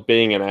level of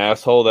being an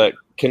asshole that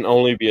can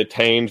only be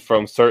attained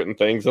from certain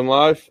things in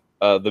life.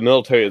 The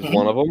military is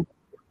one of them.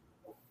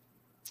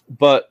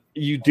 But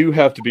you do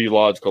have to be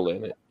logical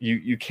in it.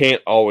 You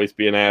can't always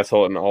be an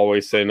asshole and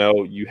always say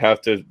no. You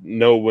have to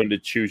know when to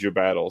choose your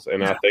battles,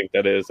 and I think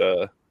that's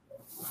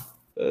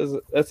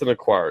an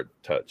acquired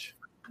touch.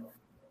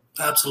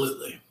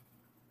 Absolutely.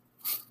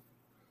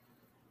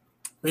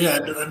 Yeah,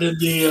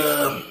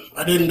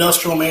 I did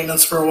industrial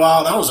maintenance for a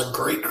while. That was a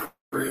great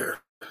career.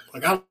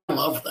 Like, I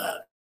loved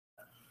that.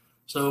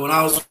 So when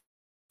I was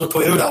with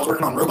Toyota, I was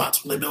working on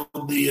robots. They built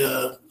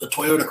the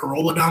Toyota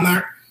Corolla down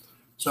there.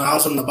 So I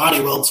was in the body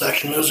weld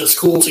section. It was just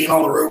cool seeing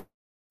all the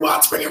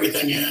robots bring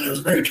everything in. It was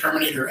very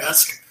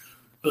Terminator-esque,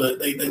 but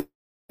they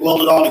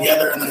weld it all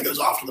together, and then it goes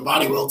off to the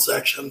body weld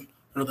section,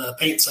 or the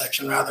paint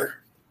section, rather.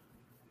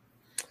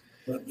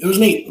 But it was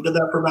neat. We did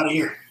that for about a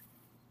year.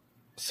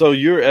 So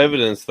you're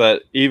evidence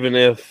that even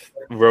if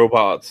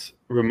robots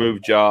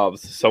remove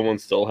jobs, someone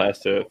still has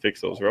to fix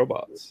those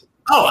robots.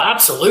 Oh,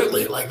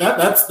 absolutely. Like that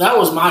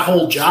was my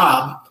whole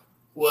job,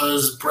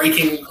 was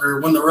breaking, or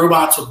when the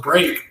robots would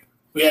break,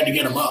 we had to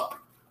get them up.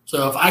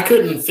 So if I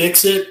couldn't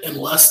fix it in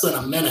less than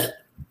a minute,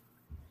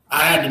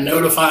 I had to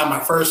notify my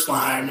first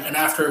line. And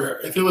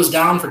if it was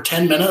down for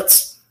 10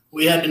 minutes,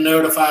 we had to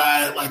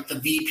notify like the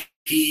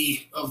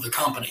VP of the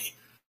company.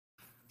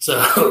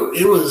 So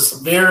it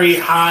was very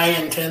high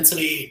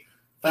intensity,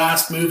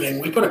 fast moving.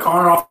 We put a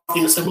car off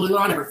the assembly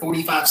line every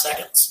 45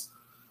 seconds.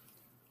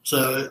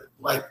 So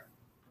like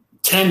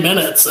 10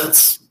 minutes,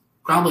 that's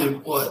probably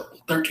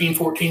 13,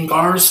 14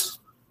 cars.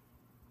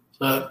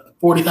 So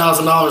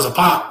 $40,000 a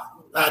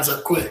pop adds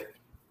up quick.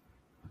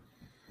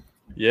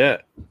 Yeah.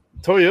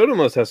 Toyota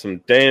must have some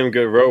damn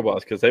good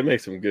robots because they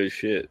make some good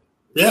shit.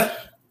 Yeah.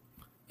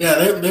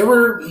 Yeah, they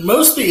were,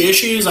 most of the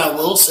issues, I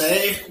will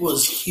say,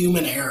 was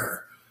human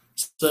error.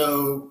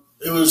 So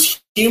it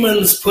was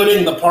humans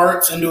putting the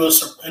parts into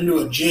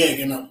a jig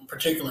in a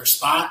particular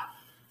spot,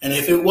 and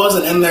if it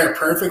wasn't in there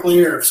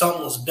perfectly, or if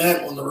something was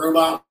bent, when the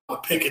robot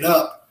would pick it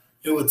up,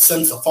 it would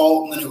sense a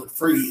fault and then it would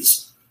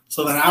freeze.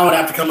 So then I would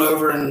have to come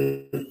over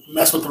and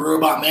mess with the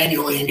robot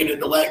manually and get it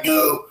to let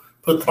go,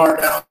 put the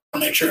part down,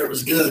 and make sure it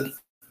was good.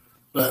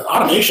 But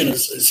automation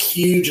is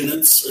huge, and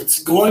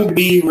it's going to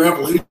be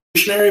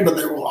revolutionary, but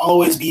there will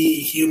always be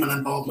human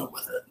involvement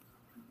with it.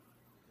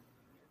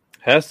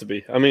 Has to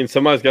be. I mean,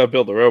 somebody's got to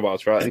build the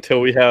robots, right? Until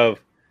we have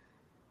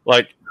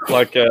like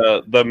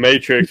the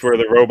Matrix, where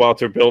the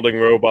robots are building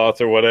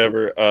robots or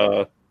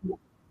whatever.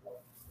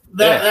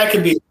 That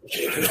could be.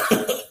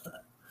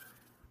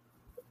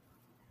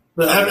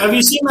 But have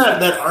you seen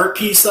that art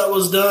piece that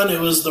was done? It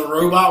was the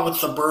robot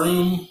with the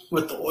broom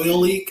with the oil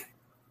leak.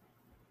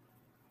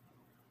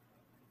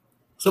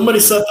 Somebody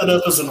set that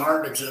up as an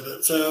art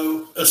exhibit.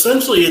 So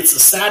essentially, it's the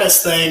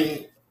saddest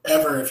thing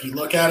ever if you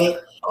look at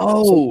it.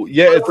 Oh,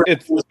 yeah,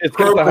 it's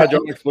got the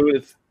hydraulic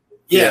fluids.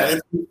 Yeah,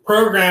 it's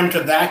programmed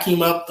to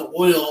vacuum up the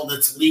oil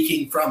that's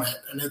leaking from it,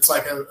 and it's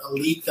like a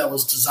leak that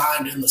was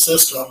designed in the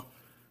system.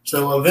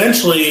 So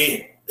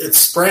eventually, it's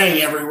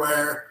spraying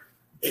everywhere.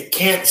 It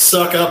can't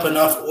suck up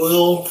enough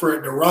oil for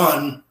it to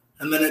run,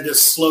 and then it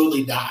just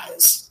slowly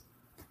dies.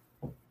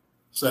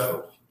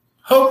 So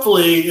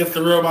hopefully, if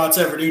the robots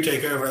ever do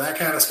take over, that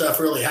kind of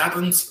stuff really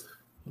happens.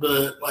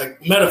 But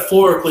like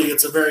metaphorically,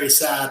 it's a very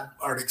sad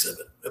art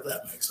exhibit, if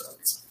that makes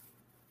sense.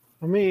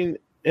 I mean,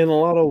 in a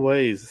lot of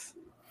ways,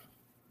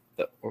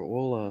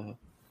 we'll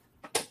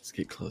let's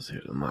get closer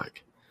to the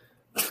mic.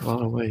 In a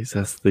lot of ways,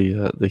 that's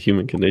the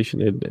human condition,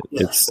 isn't it?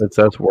 Yes. It's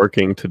us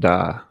working to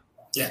die.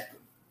 Yeah.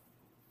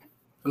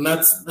 And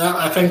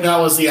I think that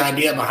was the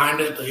idea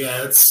behind it. But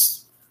yeah,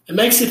 it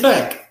makes you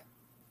think.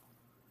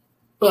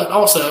 But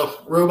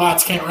also,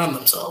 robots can't run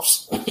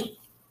themselves.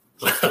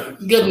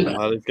 Good enough.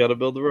 Somebody's got to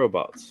build the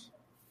robots.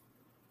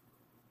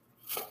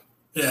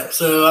 Yeah,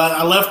 so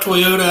I left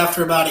Toyota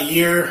after about a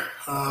year.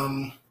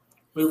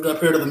 Moved up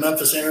here to the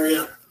Memphis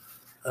area.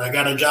 I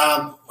got a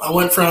job. I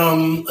went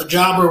from a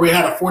job where we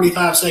had a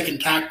 45-second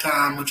tack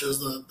time, which is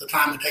the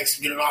time it takes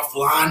to get it off the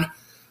line,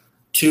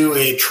 to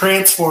a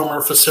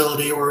transformer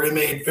facility where we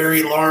made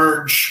very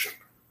large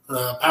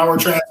power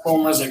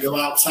transformers that go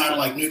outside of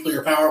like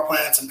nuclear power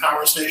plants and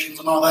power stations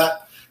and all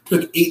that.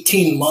 It took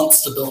 18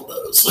 months to build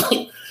those.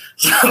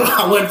 So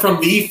I went from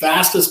the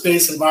fastest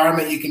paced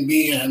environment you can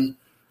be in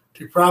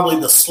to probably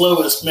the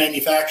slowest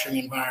manufacturing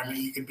environment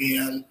you could be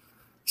in.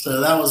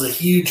 So that was a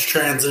huge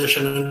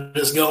transition, and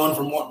just going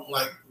from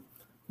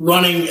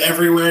running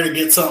everywhere to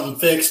get something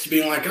fixed to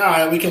being like, all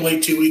right, we can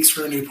wait 2 weeks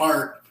for a new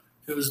part.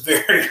 It was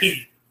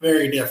very,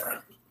 very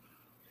different.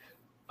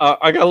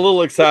 I got a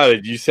little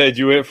excited. You said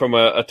you went from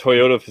a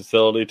Toyota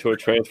facility to a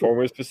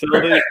Transformers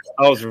facility.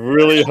 I was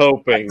really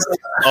hoping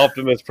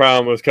Optimus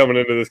Prime was coming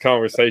into this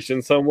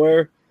conversation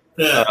somewhere.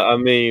 Yeah. I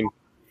mean,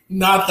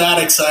 not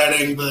that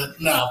exciting,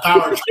 but no,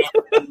 power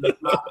transformers,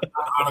 not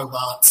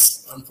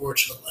Autobots,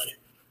 unfortunately.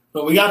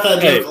 But we got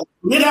that.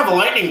 We did have a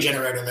lightning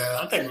generator there.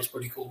 That thing was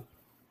pretty cool.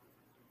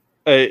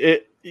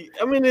 Hey,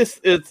 I mean,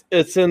 it's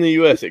in the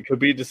U.S. It could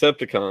be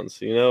Decepticons.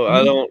 You know,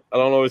 I don't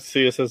always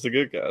see us as the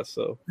good guys.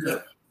 So yeah,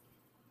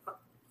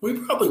 we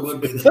probably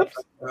would be the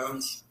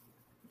Decepticons.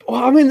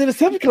 Well, I mean, the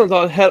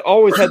Decepticons had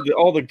always had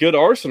all the good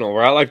arsenal,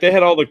 right? Like they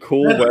had all the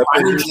cool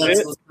weapons and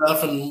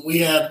stuff, and we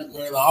had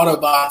the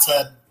Autobots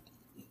had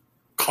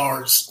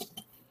cars,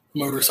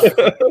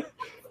 motorcycles.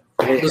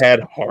 They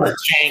had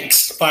hearts,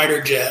 tanks,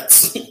 fighter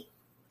jets,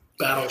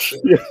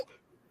 battleships.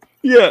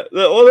 Yeah.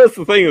 Well, that's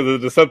the thing of the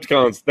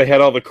Decepticons. They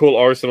had all the cool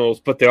arsenals,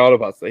 but the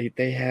Autobots,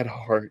 they had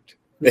heart.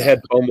 They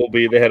had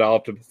Bumblebee. They had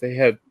Optimus. They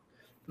had.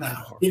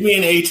 No, give me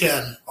an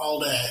A10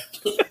 all day.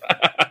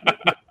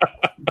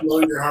 Blow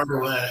your heart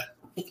away.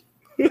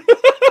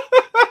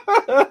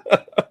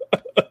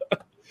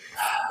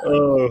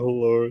 Oh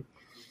Lord!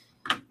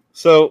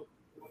 So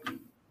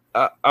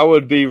I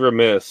would be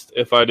remiss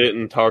if I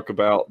didn't talk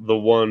about the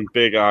one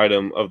big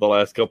item of the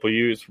last couple of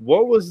years.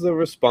 What was the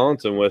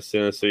response in West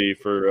Tennessee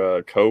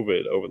for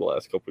COVID over the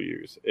last couple of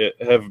years?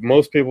 Have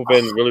most people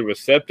been really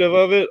receptive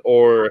of it,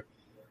 or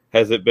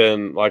has it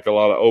been like a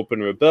lot of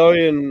open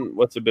rebellion?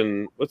 What's it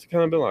kind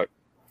of been like?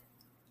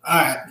 All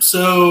right,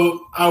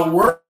 so I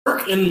work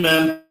in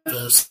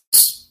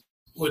Memphis,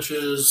 which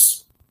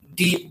is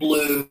deep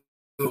blue,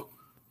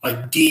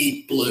 like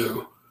deep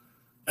blue.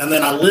 And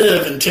then I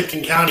live in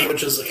Tipton County,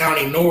 which is the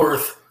county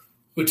north,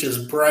 which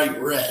is bright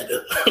red.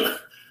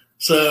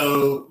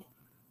 So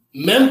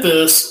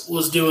Memphis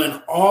was doing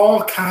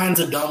all kinds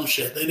of dumb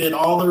shit. They did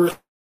all the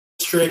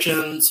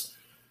restrictions.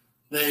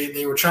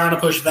 They were trying to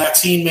push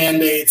vaccine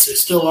mandates. They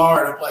still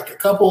are. Like a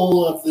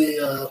couple of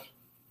the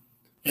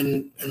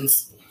in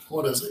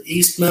what is it,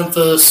 East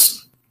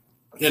Memphis,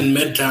 in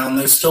Midtown,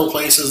 there's still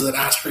places that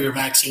ask for your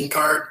vaccine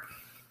card.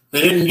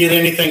 They didn't get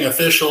anything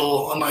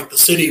official, unlike the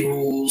city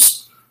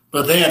rules,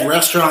 but they had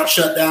restaurants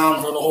shut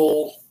down for the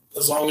whole,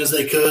 as long as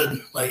they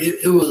could. Like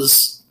it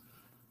was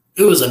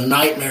a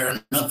nightmare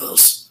in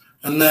Memphis.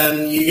 And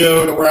then you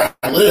go to where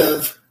I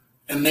live,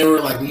 and they were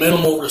like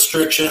minimal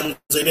restrictions.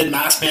 They did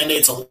mask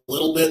mandates a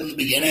little bit in the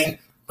beginning,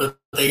 but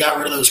they got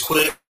rid of those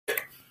quick.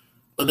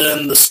 But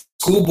then the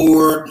school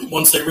board,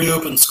 once they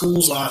reopened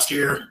schools last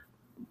year,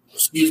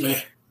 they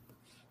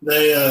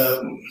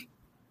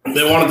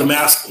wanted the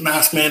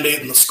mask mandate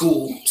in the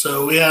school.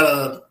 So we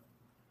had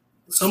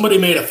somebody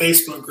made a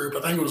Facebook group.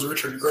 I think it was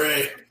Richard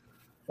Gray,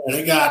 and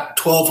it got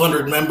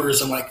 1,200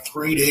 members in like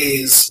 3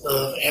 days.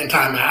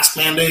 Anti-mask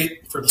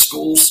mandate for the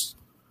schools.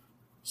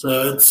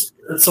 So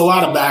it's a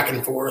lot of back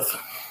and forth.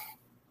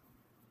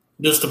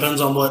 Just depends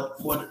on what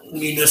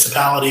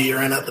municipality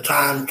you're in at the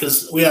time,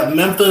 because we have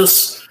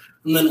Memphis.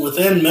 And then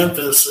within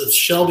Memphis, it's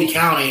Shelby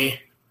County.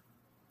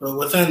 But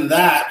within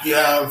that, you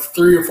have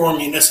 3 or 4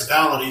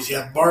 municipalities. You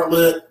have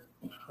Bartlett,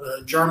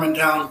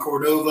 Germantown,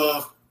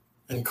 Cordova,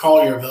 and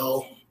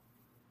Collierville.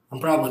 I'm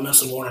probably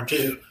missing 1 or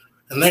 2.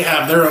 And they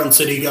have their own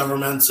city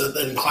governments that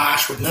then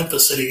clash with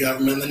Memphis city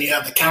government. And then you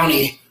have the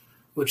county,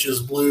 which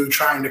is blue,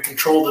 trying to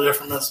control the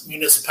different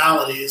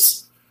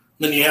municipalities.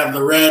 And then you have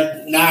the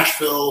red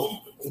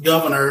Nashville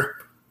governor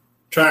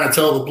trying to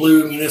tell the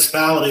blue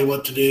municipality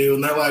what to do.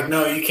 And they're like,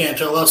 no, you can't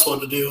tell us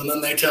what to do. And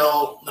then they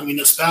tell the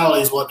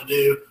municipalities what to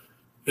do.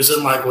 Because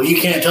then like, well,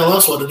 you can't tell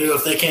us what to do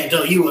if they can't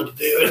tell you what to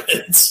do.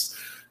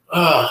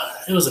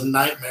 It was a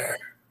nightmare.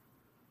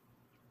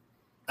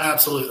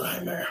 Absolute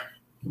nightmare.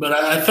 But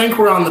I think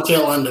we're on the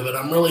tail end of it.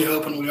 I'm really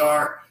hoping we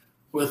are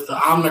with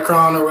the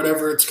Omicron or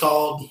whatever it's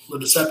called, the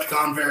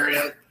Decepticon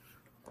variant.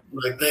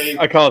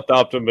 I call it the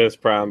Optimus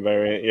Prime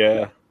variant,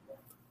 yeah.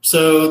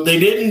 So they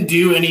didn't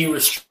do any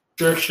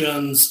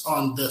restrictions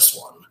on this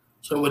one.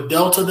 So with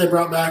Delta, they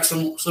brought back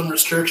some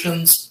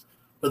restrictions.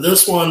 But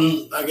this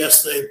one, I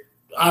guess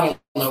I don't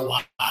know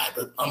why,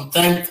 but I'm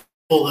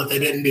thankful that they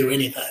didn't do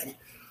anything.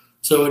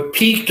 So it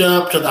peaked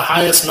up to the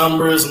highest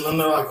numbers, and then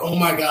they're like, oh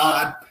my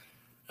God.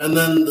 And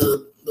then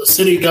the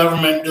city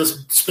government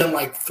just spent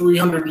like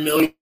 $300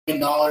 million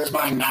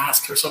buying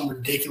masks or some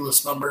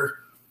ridiculous number.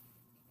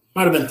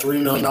 Might have been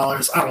 $3 million.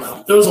 I don't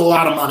know. It was a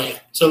lot of money.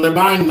 So they're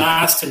buying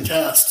masks and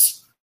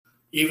tests,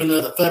 even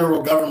though the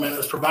federal government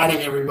is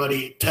providing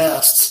everybody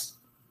tests.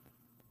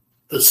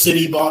 The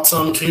city bought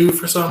some too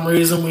for some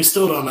reason. We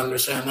still don't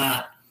understand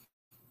that.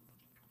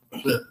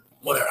 But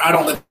whatever. I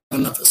don't live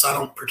in Memphis. I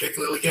don't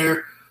particularly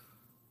care.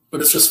 But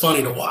it's just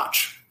funny to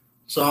watch.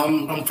 So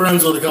I'm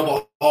friends with a couple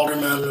of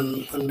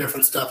aldermen and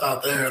different stuff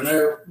out there, and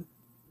they're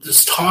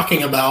just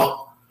talking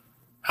about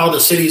how the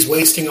city's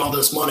wasting all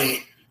this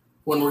money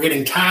when we're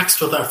getting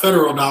taxed with our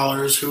federal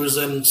dollars, who is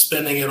then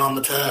spending it on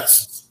the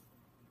tests.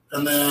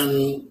 And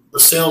then the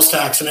sales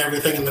tax and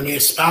everything in the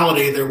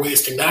municipality, they're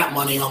wasting that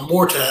money on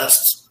more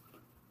tests.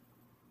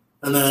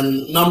 And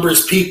then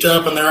numbers peaked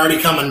up and they're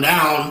already coming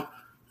down.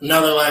 And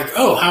now they're like,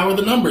 oh, how are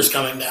the numbers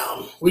coming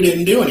down? We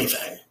didn't do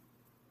anything.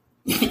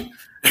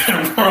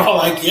 And we're all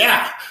like,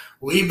 yeah,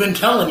 we've been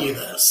telling you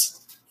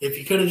this. If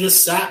you could have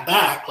just sat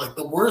back, like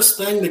the worst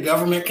thing the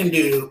government can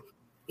do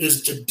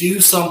is to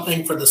do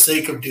something for the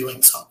sake of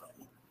doing something.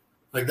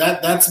 Like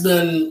that's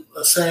been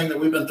a saying that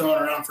we've been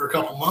throwing around for a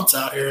couple months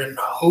out here, and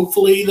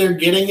hopefully they're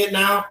getting it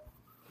now.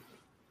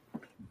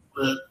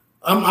 But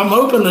I'm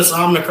hoping this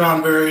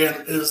Omicron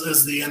variant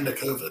is the end of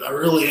COVID. I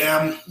really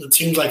am. It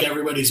seems like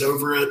everybody's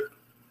over it.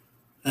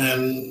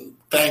 And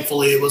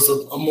thankfully it was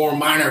a more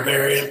minor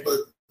variant, but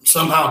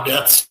somehow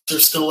deaths are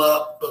still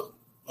up. But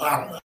I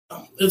don't know.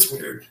 It's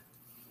weird.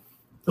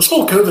 This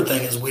whole COVID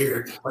thing is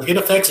weird. Like, it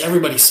affects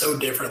everybody so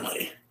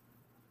differently.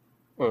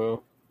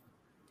 Well,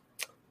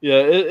 yeah,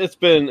 it's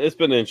been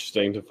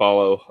interesting to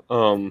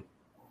follow.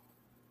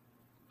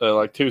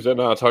 Like Tuesday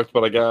night, I talked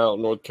about a guy out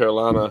in North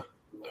Carolina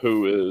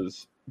who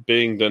is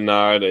being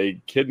denied a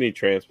kidney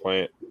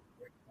transplant,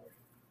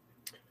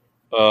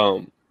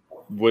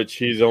 which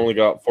he's only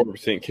got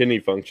 4% kidney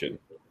function,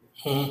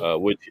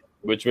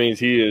 which means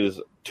he is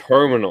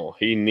terminal.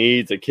 He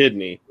needs a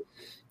kidney,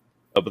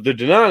 but they're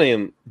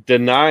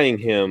denying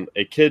him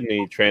a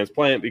kidney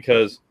transplant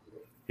because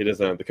he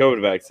doesn't have the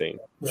COVID vaccine.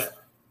 Yeah.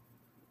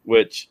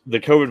 Which the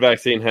COVID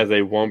vaccine has a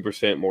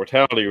 1%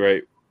 mortality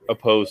rate,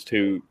 opposed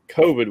to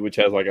COVID, which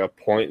has like a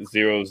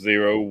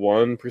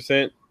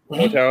 0.001%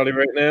 mortality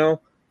rate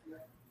now.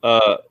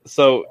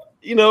 So,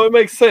 it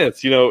makes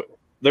sense.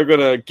 They're going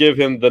to give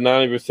him the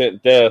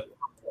 90% death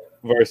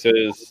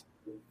versus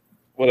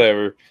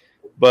whatever.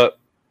 But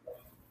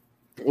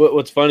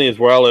what's funny is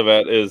where I live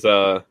at is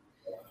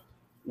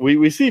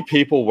we see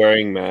people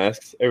wearing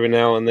masks every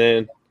now and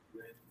then.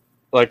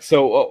 Like,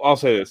 so I'll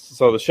say this.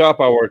 So the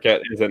shop I work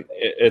at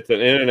it's an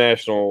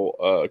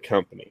international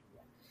company.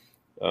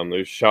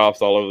 There's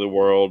shops all over the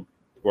world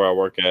where I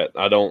work at.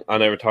 I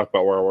never talk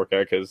about where I work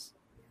at because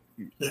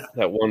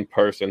that one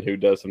person who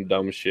does some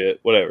dumb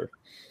shit, whatever.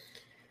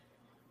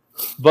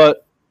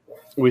 But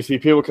we see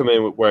people come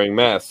in wearing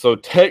masks. So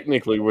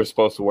technically we're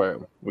supposed to wear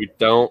them. We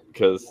don't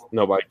because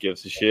nobody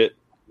gives a shit.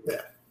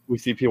 Yeah. We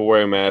see people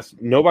wearing masks.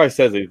 Nobody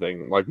says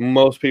anything. Like,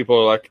 most people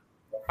are like,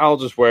 I'll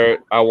just wear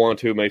it. I want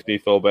to. It makes me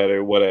feel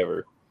better.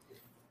 Whatever.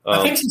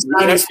 I think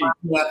society's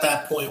at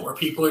that point where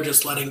people are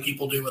just letting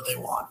people do what they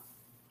want.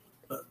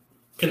 But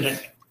continue.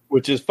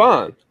 Which is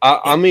fine.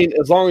 I mean,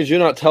 as long as you're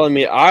not telling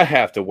me I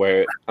have to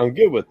wear it, I'm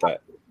good with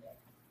that.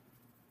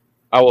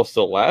 I will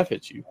still laugh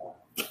at you.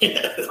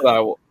 But I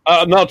will,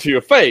 not to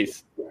your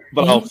face,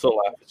 but I'll still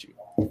laugh at you.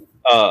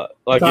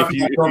 Like if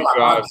you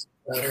drive.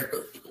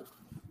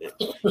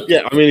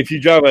 Yeah, I mean, if you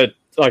drive a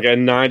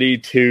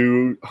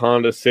 92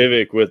 Honda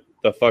Civic with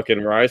the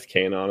fucking rice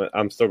can on it,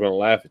 I'm still going to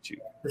laugh at you.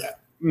 Yeah.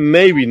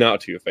 Maybe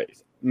not to your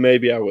face.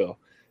 Maybe I will.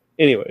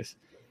 Anyways,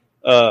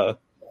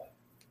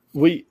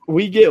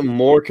 we get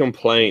more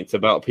complaints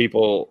about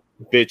people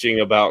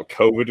bitching about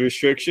COVID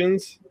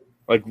restrictions.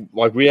 Like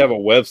we have a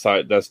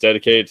website that's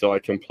dedicated to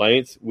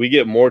complaints. We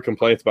get more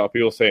complaints about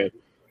people saying,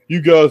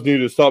 "You guys need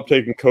to stop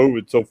taking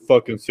COVID so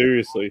fucking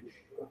seriously."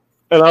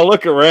 And I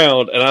look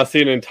around and I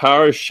see an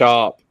entire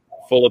shop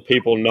full of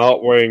people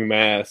not wearing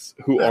masks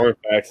who aren't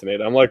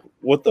vaccinated. I'm like,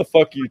 what the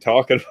fuck are you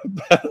talking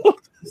about?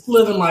 Just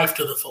living life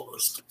to the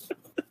fullest.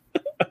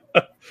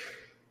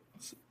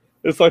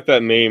 It's like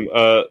that meme.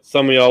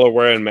 Some of y'all are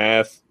wearing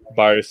masks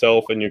by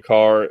yourself in your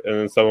car, and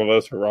then some of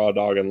us are raw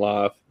dogging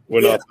life.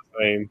 We're not the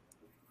same.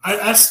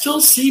 I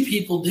still see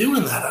people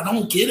doing that. I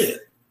don't get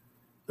it.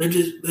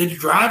 They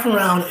drive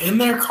around in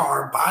their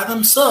car by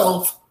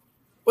themselves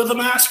with a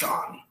mask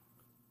on.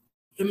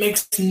 It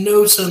makes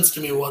no sense to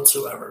me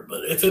whatsoever.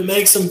 But if it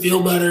makes them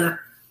feel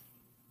better,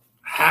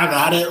 have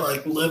at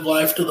it. Live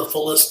life to the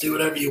fullest. Do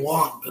whatever you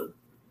want. But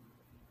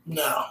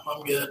no,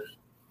 I'm good.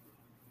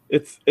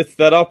 It's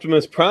that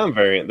Optimus Prime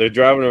variant. They're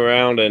driving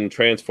around in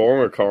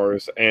Transformer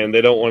cars, and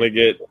they don't want to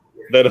get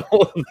the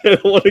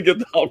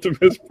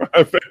Optimus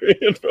Prime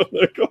variant from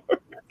their car.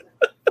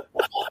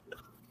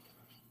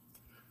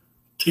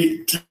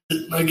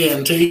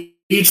 Again, to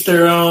each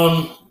their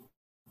own.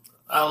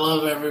 I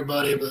love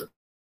everybody, but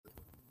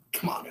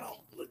come on, y'all.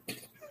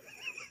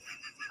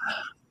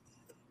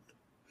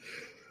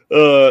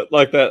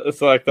 Like that.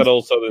 It's like that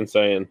old Southern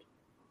saying,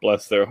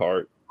 "Bless their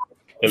heart,"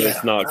 and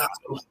it's not.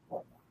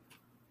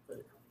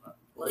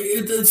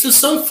 It's just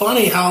so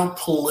funny how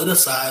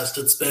politicized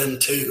it's been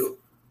too.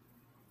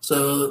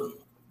 So,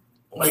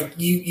 I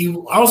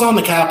was on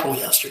the Capitol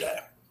yesterday.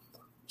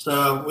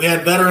 So we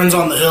had Veterans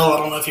on the Hill. I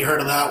don't know if you heard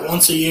of that.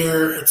 Once a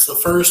year, it's the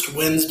first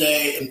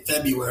Wednesday in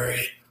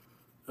February.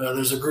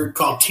 There's a group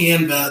called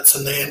TN Vets,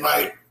 and they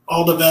invite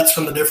all the vets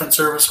from the different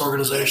service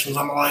organizations.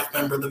 I'm a life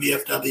member of the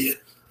VFW.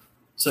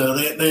 So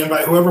they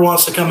invite whoever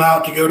wants to come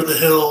out to go to the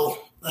Hill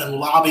and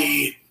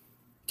lobby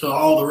to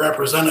all the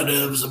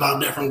representatives about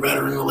different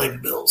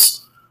veteran-related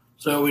bills.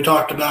 So we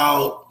talked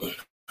about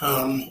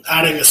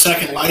adding a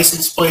second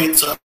license plate.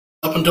 So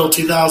up until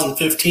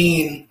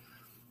 2015,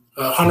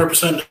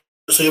 100%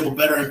 disabled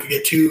veteran could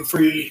get 2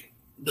 free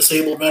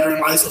disabled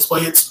veteran license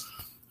plates.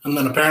 And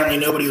then apparently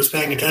nobody was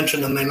paying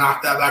attention, and they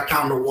knocked that back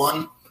down to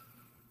 1.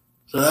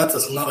 So that's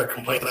just another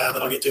complaint that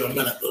I'll get to in a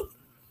minute.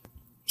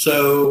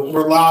 So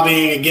we're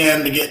lobbying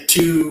again to get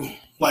 2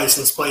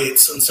 license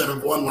plates instead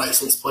of 1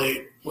 license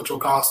plate, which will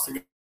cost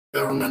the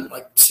government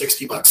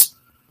 $60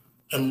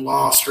 and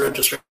lost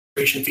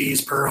registration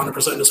fees per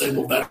 100%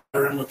 disabled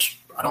veteran, which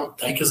I don't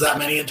think is that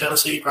many in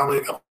Tennessee, probably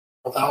a couple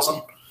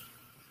thousand.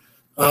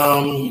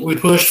 We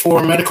pushed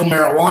for medical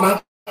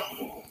marijuana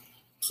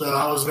So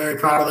I was very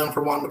proud of them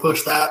for wanting to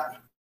push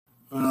that.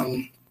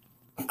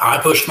 I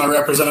pushed my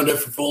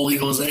representative for full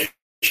legalization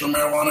of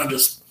marijuana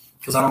just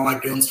because I don't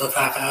like doing stuff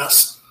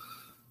half-ass.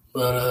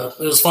 But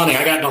it was funny.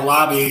 I got in a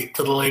lobby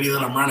to the lady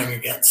that I'm running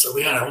against. So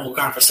we had a whole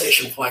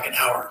conversation for like an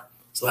hour.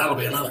 So that'll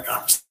be another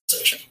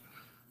conversation.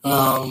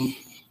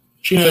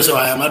 She knows who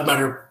I am. I'd met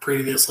her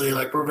previously.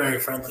 Like, we're very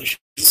friendly. She's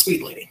a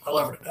sweet lady. I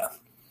love her to death.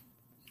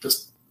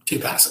 Just too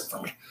passive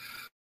for me.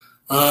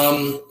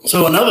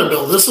 So another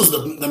bill, this is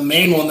the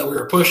main one that we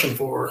were pushing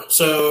for.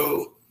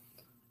 So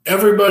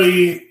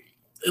everybody,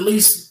 at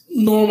least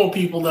normal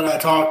people that I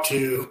talk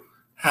to,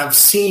 have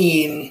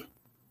seen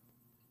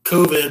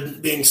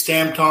COVID being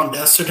stamped on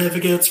death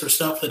certificates for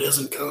stuff that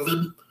isn't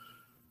COVID.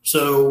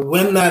 So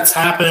when that's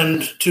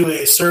happened to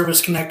a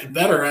service-connected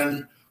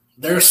veteran,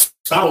 their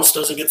spouse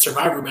doesn't get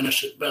survivor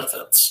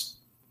benefits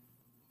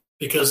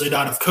because they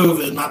died of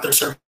COVID, not their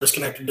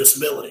service-connected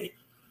disability.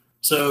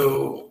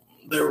 So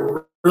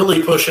they're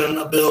really pushing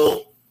a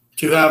bill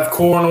to have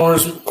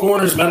coroners,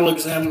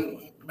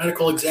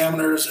 medical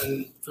examiners,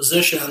 and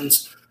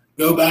physicians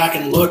go back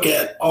and look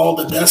at all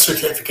the death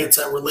certificates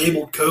that were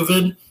labeled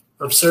COVID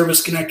of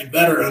service-connected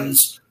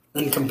veterans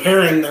and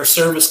comparing their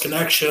service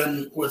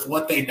connection with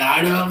what they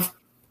died of,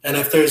 and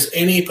if there's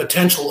any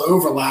potential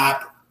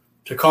overlap,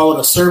 to call it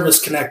a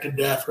service-connected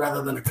death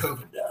rather than a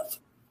COVID death.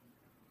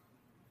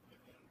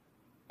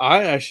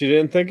 I actually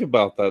didn't think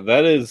about that.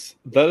 That is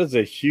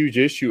a huge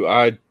issue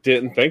I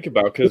didn't think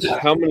about, because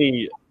how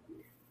many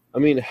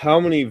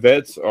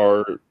vets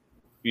are,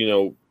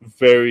 that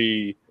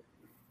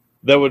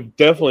would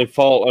definitely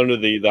fall under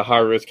the high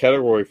risk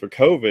category for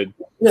COVID.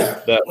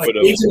 Yeah, that like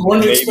Agent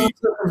Orange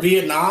exposure from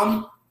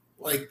Vietnam,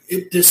 like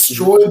it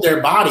destroyed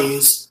their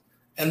bodies,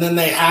 and then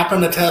they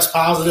happen to test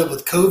positive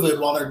with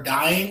COVID while they're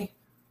dying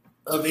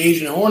of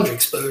Agent Orange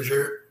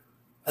exposure,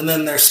 and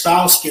then their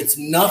spouse gets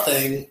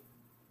nothing.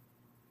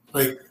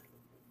 Like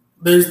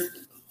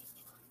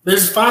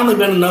there's finally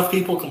been enough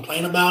people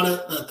complain about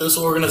it that this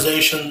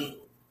organization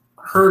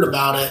heard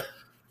about it,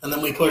 and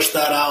then we pushed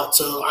that out.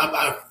 So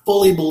I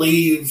fully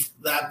believe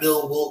that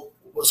bill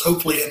was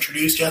hopefully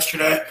introduced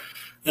yesterday.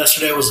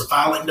 Yesterday was the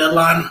filing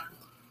deadline.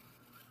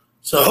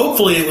 So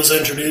hopefully it was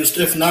introduced.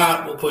 If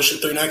not, we'll push it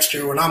through next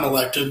year when I'm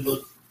elected,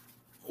 but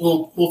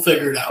we'll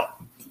figure it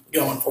out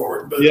going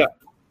forward. But yeah,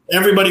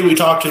 everybody we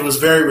talked to was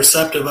very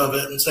receptive of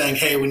it and saying,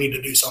 hey, we need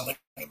to do something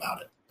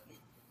about it.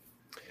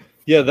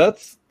 Yeah,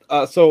 that's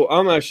so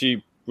I'm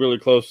actually really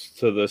close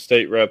to the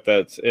state rep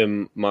that's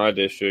in my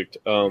district.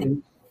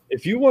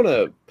 If you want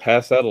to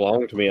pass that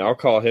along to me, I'll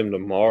call him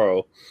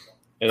tomorrow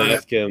and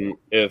ask him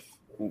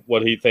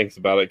what he thinks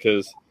about it,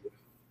 because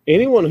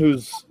anyone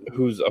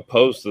who's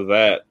opposed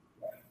to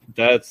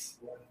that's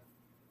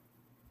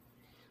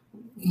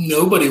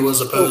nobody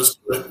was opposed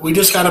to it. We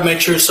just got to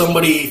make sure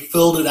somebody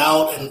filled it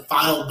out and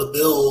filed the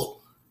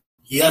bill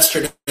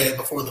yesterday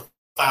before the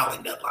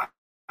filing deadline.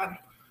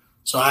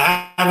 So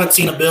I haven't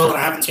seen a bill and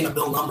I haven't seen a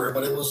bill number,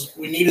 but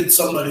we needed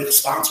somebody to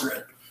sponsor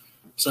it.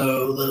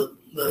 So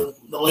the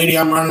lady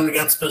I'm running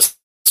against, Miss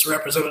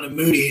Representative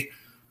Moody,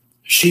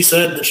 she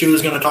said that she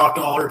was going to talk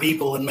to all her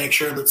people and make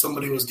sure that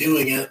somebody was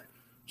doing it.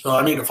 So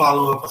I need to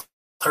follow up with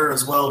her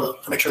as well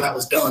to make sure that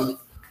was done.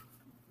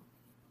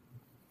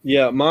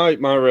 Yeah, my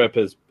rep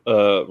is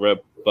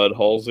Rep Bud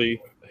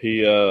Halsey.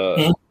 He's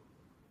the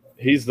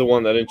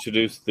one that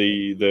introduced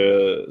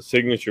the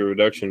signature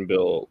reduction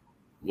bill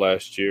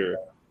last year.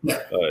 Yeah.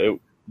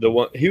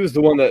 He was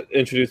the one that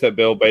introduced that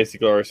bill.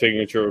 Basically, our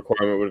signature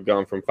requirement would have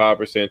gone from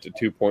 5% to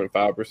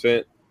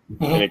 2.5%,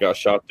 and it got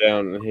shot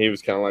down. And he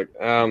was kind of like,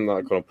 "I'm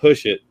not going to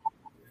push it."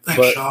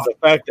 Thanks, but the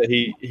fact that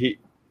he,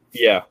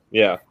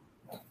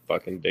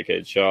 fucking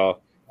dickhead Shaw.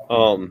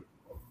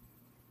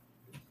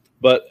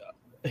 But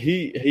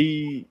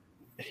he's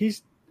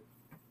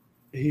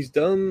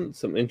done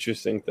some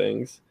interesting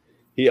things.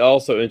 He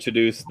also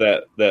introduced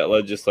that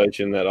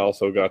legislation that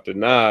also got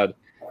denied,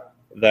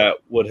 that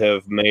would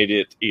have made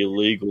it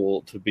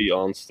illegal to be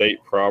on state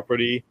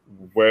property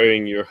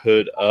wearing your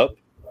hood up.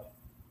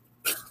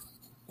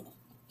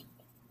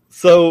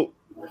 So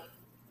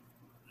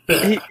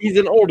he's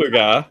an older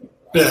guy.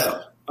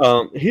 Yeah.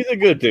 He's a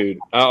good dude.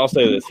 I'll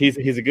say this. He's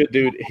a good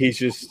dude. He's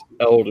just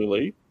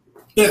elderly.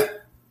 Yeah.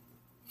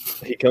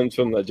 He comes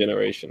from that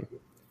generation.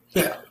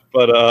 Yeah.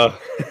 But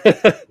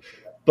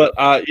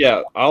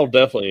I'll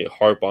definitely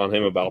harp on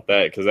him about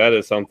that, because that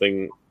is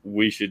something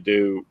we should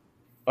do.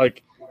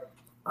 Like,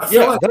 I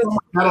feel like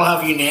that'll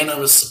have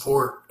unanimous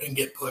support and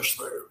get pushed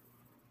through.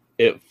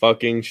 It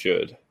fucking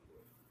should.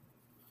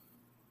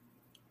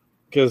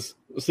 Because,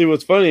 see,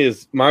 what's funny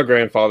is my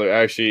grandfather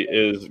actually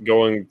is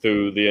going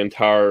through the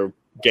entire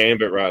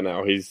gambit right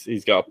now.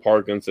 He's got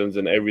Parkinson's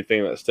and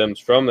everything that stems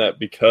from that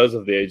because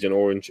of the Agent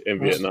Orange in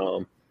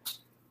Vietnam.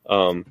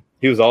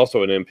 He was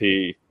also an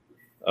MP.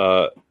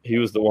 He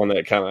was the one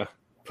that kind of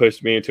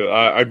pushed me into it.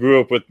 I grew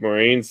up with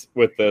Marines,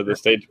 with the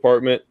State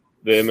Department,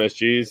 the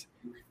MSGs,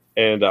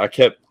 and I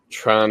kept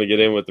trying to get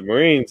in with the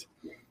Marines.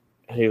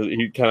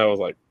 He kind of was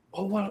like,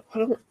 "Oh, why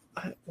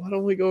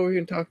don't we go over here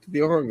and talk to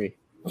the Army?"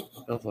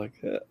 I was like,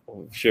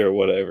 oh, sure,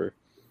 whatever.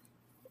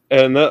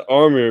 And that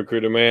Army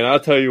recruiter, man, I'll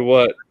tell you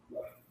what,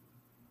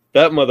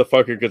 that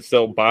motherfucker could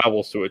sell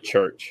Bibles to a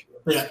church.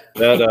 Yeah.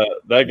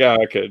 That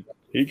guy could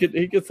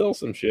sell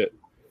some shit.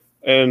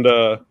 And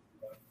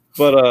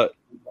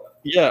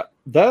yeah,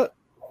 that,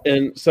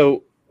 and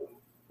so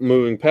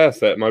moving past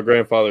that, my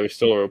grandfather is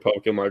still a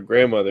Republican. My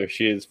grandmother,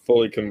 she is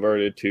fully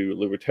converted to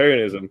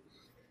libertarianism.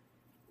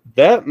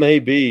 That may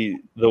be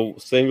the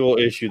single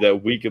issue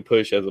that we could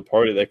push as a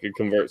party that could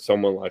convert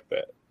someone like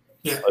that.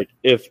 Yeah. Like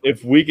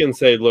if we can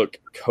say, look,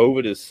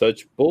 COVID is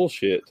such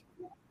bullshit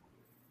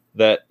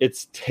that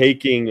it's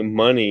taking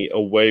money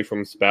away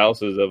from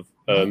spouses of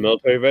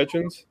military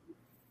veterans.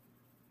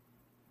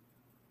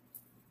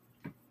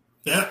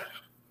 Yeah.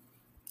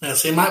 Yeah.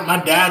 See,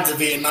 my dad's a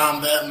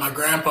Vietnam vet, and my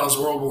grandpa's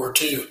World War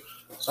II.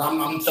 So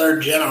I'm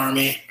third gen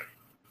Army.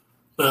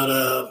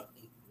 But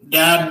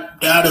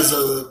Dad is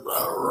a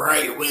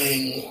right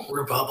wing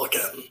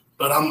Republican.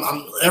 But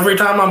I'm every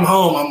time I'm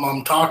home,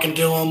 I'm talking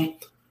to him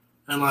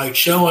and like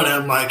showing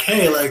him like,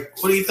 hey, like,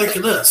 what do you think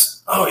of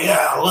this? Oh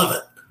yeah, I love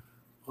it.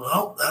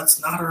 Well,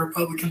 that's not a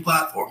Republican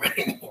platform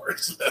anymore.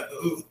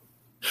 So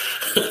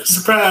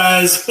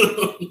surprise.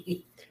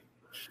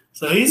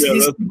 So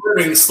he's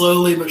converting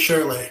slowly but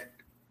surely.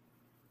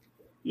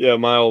 Yeah,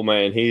 my old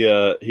man,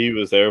 he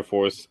was Air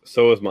Force.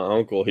 So was my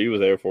uncle. He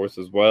was Air Force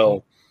as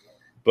well.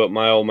 But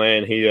my old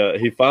man,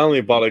 he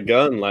finally bought a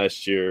gun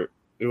last year.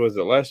 Was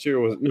it last year?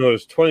 It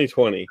was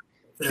 2020.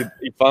 Yeah.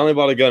 He finally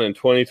bought a gun in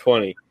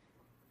 2020.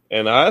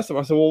 And I asked him,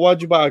 I said, well,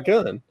 why'd you buy a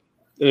gun? And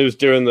it was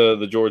during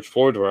the George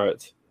Floyd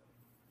riots.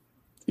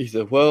 He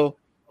said, well,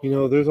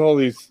 there's all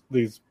these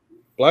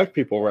black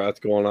people riots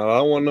going on. I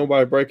don't want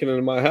nobody breaking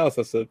into my house.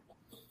 I said,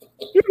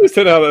 you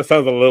understand how that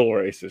sounds a little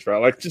racist,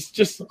 right? Like just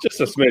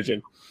a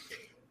smidgen.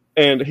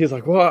 And he's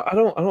like, well, I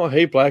don't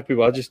hate black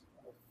people. I just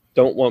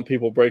don't want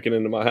people breaking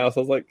into my house.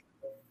 I was like,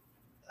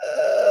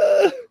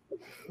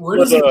 where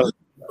does he live?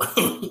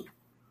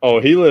 Oh,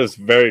 he lives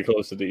very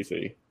close to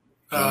DC.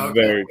 Okay.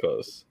 Very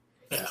close.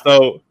 Yeah.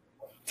 So,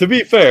 to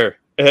be fair,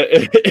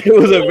 it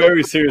was a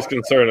very serious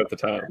concern at the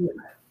time.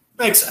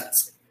 Makes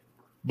sense.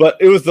 But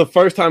it was the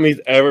first time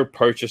he's ever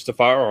purchased a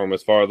firearm,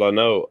 as far as I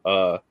know.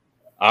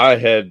 I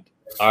had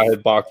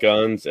bought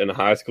guns in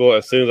high school.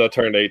 As soon as I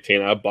turned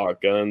 18, I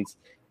bought guns.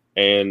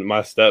 And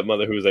my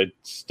stepmother, who was a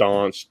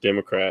staunch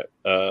Democrat,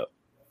 it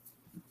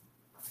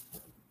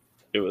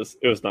was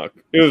not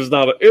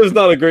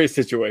a great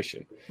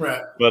situation.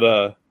 Right.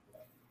 But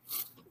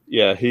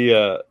yeah, he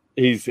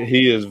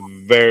is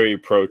very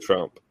pro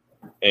Trump,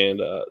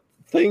 and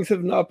things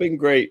have not been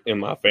great in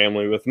my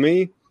family with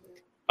me.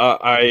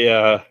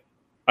 I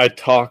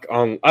talk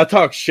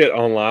shit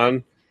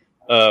online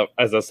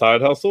as a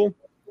side hustle.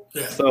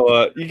 Yeah.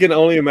 So you can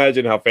only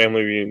imagine how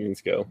family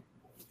reunions go.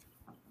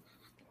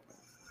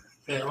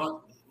 Yeah,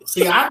 well,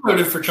 see, I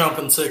voted for Trump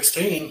in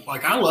 2016.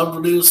 Like, I loved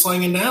what he was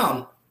slinging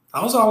down.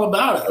 I was all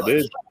about it. I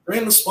did. We're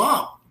in the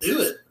swamp. Do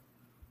it.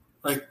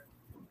 Like,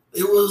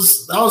 that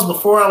was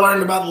before I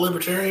learned about the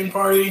Libertarian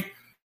Party.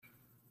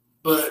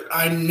 But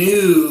I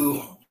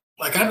knew,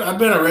 like, I've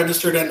been a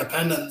registered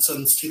independent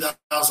since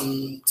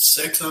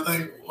 2006, I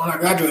think, when I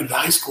graduated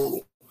high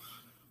school.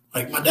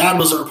 Like, my dad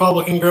was a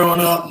Republican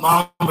growing up.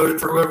 Mom voted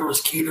for whoever was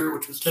cuter,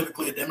 which was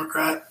typically a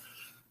Democrat.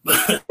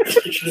 But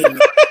she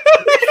didn't.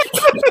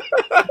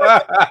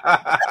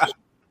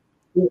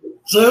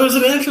 So it was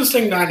an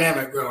interesting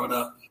dynamic growing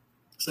up.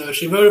 So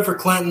she voted for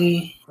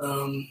Clinton.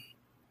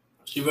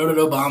 She voted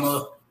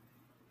Obama.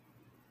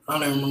 I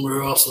don't even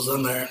remember who else was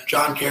in there.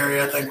 John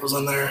Kerry, I think, was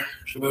in there.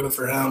 She voted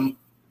for him.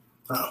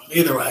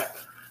 Either way.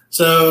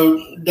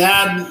 So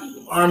dad,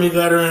 Army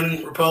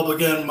veteran,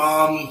 Republican.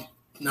 Mom,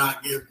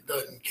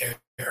 doesn't care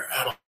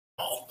at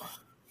all.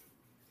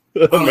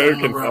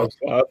 American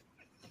housewife.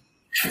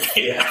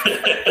 Yeah.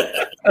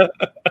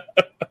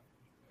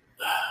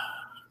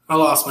 I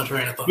lost my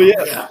train of thought.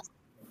 Yeah.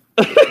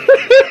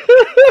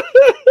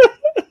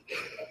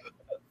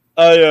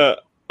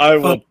 I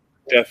will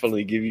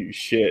definitely give you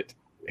shit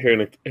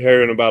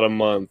here in about a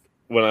month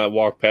when I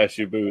walk past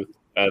your booth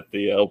at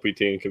the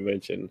LPTN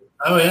convention.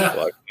 Oh yeah.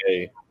 Like,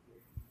 hey,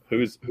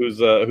 who's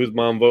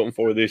mom voting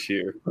for this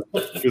year?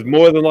 Because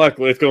more than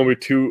likely it's going to be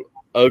two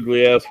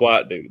ugly ass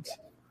white dudes.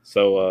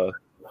 So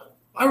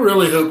I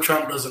really hope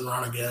Trump doesn't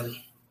run again.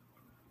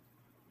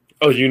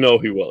 Oh, he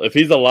will. If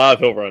he's alive,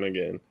 he'll run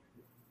again.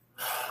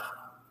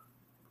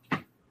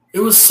 It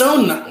was so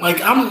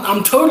like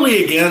I'm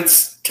totally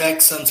against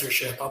tech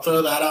censorship. I'll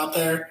throw that out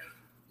there.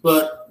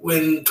 But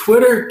when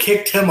Twitter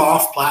kicked him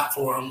off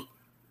platform,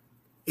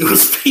 it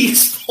was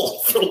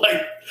peaceful for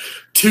like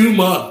 2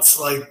 months.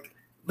 Like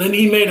then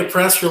he made a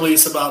press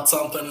release about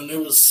something, and it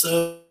was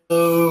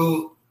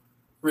so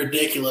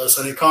ridiculous.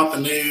 And it caught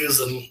the news,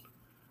 and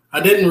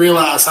I didn't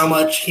realize how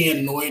much he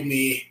annoyed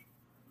me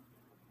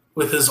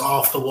with his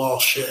off the wall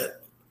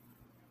shit.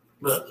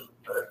 But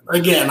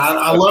again,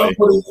 I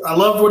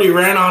loved what he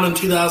ran on in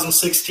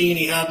 2016.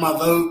 He had my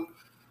vote.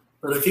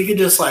 But if he could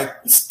just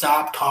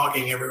stop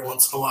talking every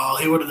once in a while,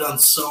 he would have done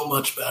so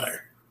much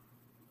better.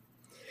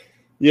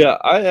 Yeah,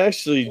 I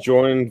actually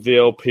joined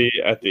VLP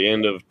at the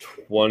end of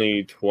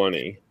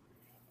 2020,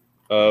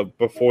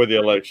 before the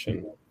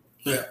election.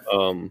 Yeah.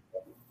 I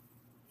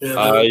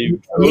The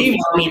meme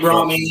army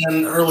brought me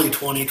in early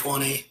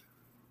 2020.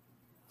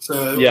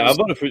 So yeah, I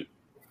voted for.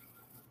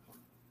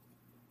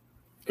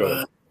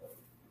 Go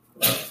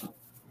ahead.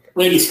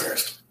 Ladies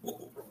first.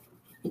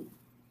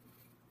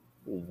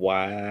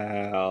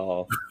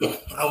 Wow.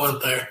 I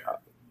went there.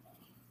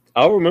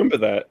 I'll remember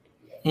that.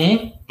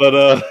 Hmm?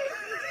 But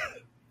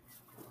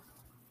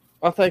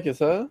I think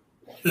it's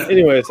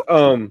Anyways,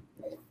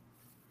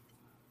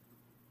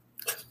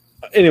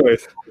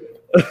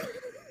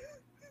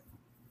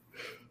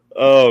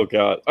 oh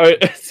god. All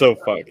right, so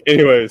fuck.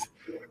 Anyways,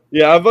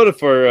 yeah, I voted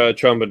for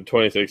Trump in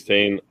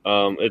 2016.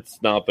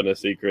 It's not been a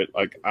secret.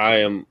 Like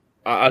I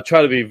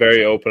try to be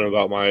very open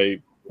about my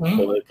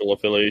political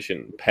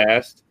affiliation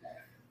past.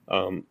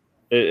 I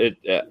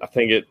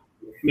think it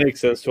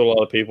makes sense to a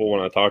lot of people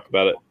when I talk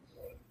about it.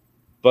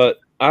 But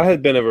I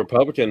had been a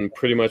Republican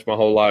pretty much my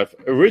whole life.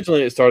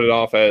 Originally, it started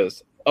off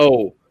as,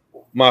 oh,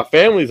 my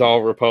family's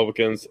all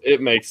Republicans.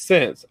 It makes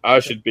sense.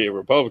 I should be a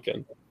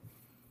Republican.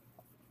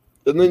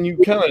 And then you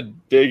kind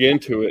of dig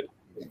into it,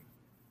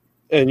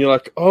 and you're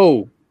like,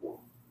 oh,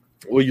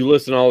 well, you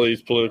listen to all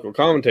these political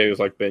commentators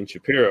like Ben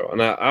Shapiro.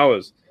 And I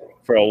was,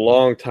 for a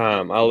long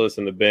time, I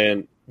listened to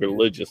Ben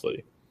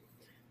religiously.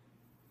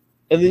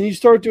 And then you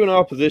start doing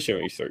opposition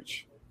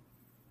research.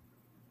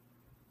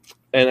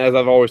 And as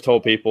I've always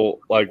told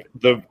people, like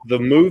the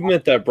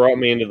movement that brought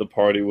me into the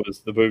party was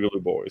the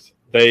Boogaloo Boys.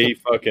 They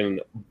fucking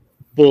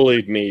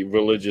bullied me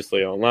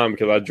religiously online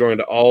because I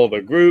joined all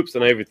the groups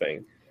and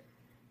everything.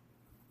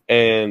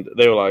 And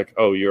they were like,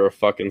 oh, you're a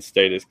fucking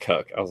status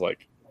cuck. I was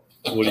like,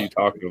 what are you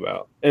talking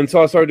about? And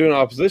so I started doing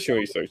opposition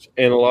research.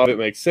 And a lot of it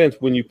makes sense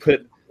when you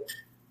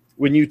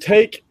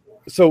take,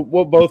 so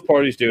what both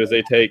parties do is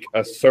they take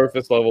a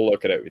surface level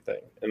look at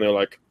everything. And they're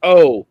like,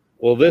 oh,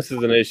 well, this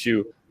is an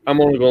issue. I'm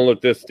only going to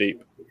look this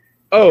deep.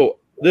 Oh,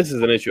 this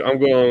is an issue. I'm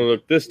going to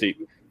look this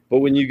deep. But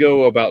when you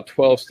go about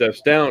 12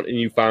 steps down and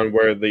you find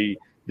where the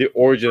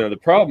origin of the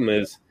problem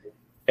is,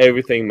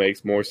 everything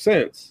makes more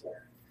sense.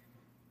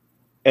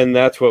 And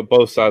that's what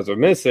both sides are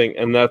missing.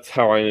 And that's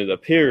how I ended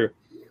up here.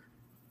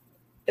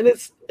 And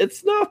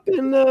it's not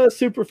been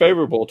super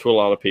favorable to a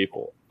lot of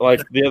people.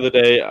 Like the other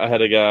day, I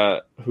had a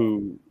guy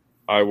who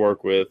I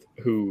work with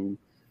who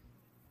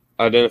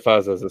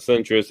identifies as a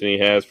centrist, and he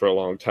has for a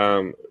long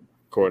time,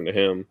 according to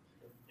him.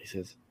 He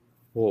says,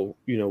 well,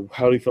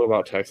 how do you feel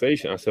about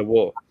taxation? I said,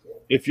 well,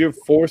 if you're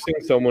forcing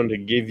someone to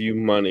give you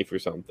money for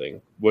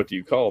something, what do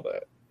you call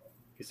that?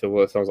 He said,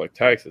 well, it sounds like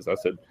taxes. I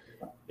said,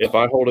 if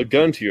I hold a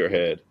gun to your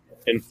head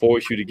and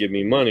force you to give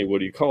me money, what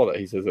do you call that?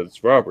 He says,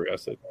 it's robbery. I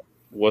said,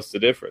 what's the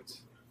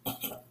difference?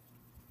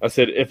 I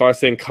said, if I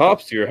send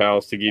cops to your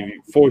house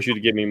to force you to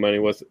give me money,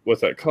 what's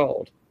that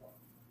called?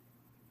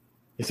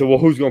 He said, well,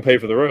 who's going to pay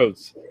for the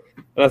roads?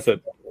 And I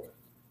said,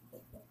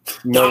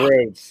 my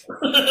roads.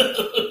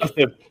 I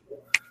said,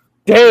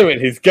 damn it,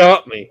 he's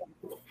got me.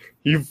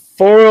 You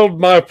foiled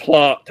my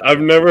plot. I've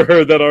never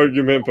heard that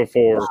argument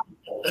before.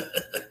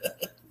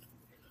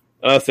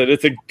 I said,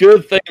 it's a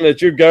good thing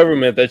that your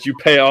government that you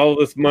pay all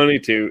this money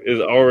to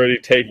is already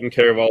taking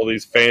care of all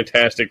these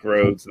fantastic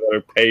roads that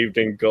are paved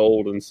in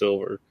gold and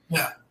silver.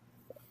 Yeah.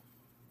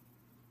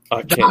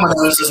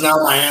 Domino's is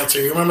now my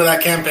answer. You remember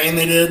that campaign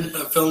they did,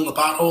 filling the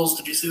potholes?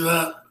 Did you see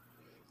that?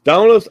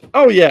 Domino's?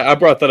 Oh, yeah, I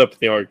brought that up in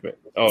the argument.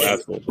 Oh,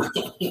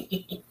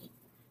 absolutely.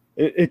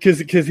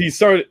 Because he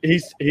said,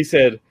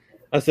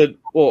 I said,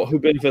 well, who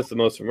benefits the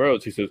most from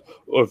roads? He says,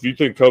 well, if you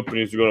think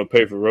companies are going to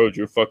pay for roads,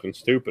 you're fucking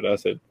stupid. I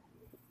said,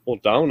 well,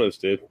 Domino's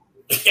did.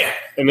 Yeah.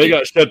 And they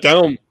got shut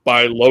down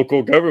by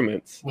local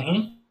governments.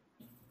 Mm-hmm.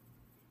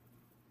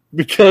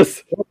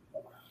 Because,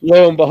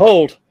 lo and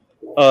behold,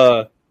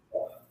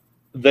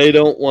 they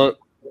don't want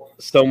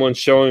someone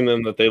showing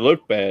them that they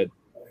look bad.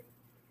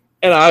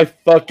 And I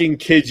fucking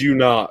kid you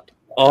not.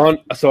 I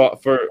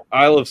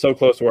live so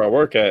close to where I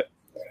work at,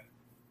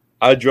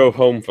 I drove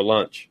home for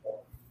lunch.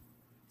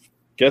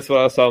 Guess what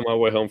I saw on my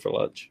way home for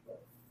lunch?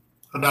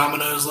 A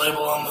Domino's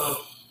label on the...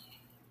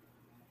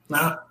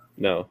 No?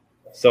 No.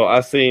 So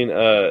I seen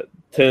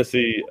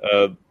Tennessee,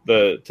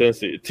 the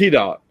Tennessee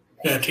T-Dot.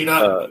 Yeah,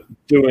 T-Dot.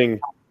 Doing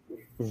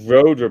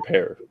road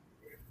repair.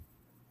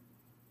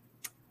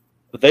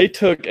 They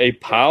took a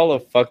pile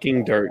of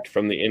fucking dirt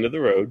from the end of the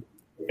road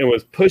and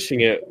was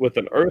pushing it with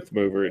an earth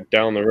mover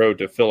down the road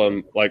to fill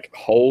in like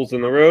holes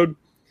in the road.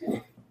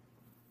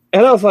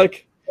 And I was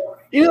like,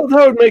 that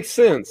would make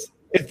sense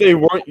if they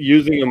weren't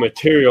using a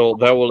material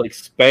that will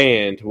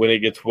expand when it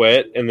gets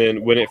wet, and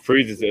then when it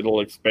freezes,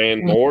 it'll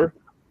expand more.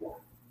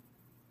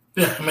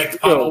 Yeah, make the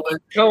pothole big.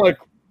 Kind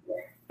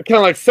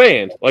of like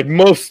sand. Like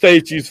most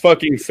states use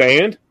fucking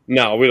sand.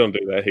 No, we don't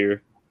do that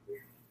here.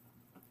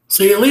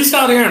 See, at least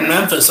out here in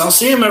Memphis, I'll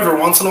see them every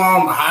once in a while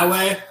on the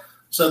highway.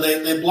 So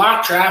they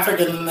block traffic,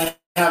 and then they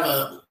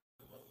have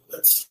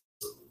it's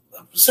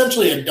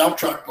essentially a dump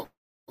truck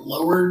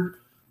lowered,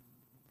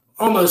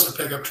 almost a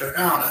pickup truck.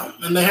 I don't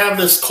know. And they have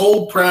this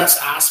cold press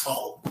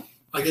asphalt.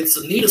 Like, it's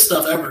the neatest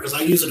stuff ever because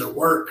I use it at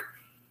work,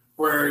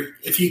 where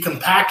if you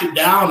compact it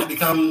down, it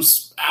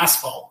becomes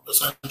asphalt,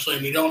 essentially,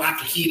 and you don't have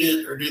to heat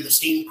it or do the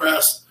steam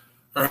press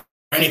or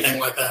anything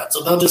like that.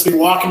 So they'll just be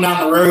walking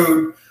down the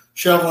road,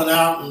 shoveling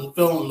out and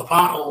filling the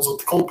potholes with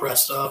the cold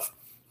press stuff.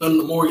 Then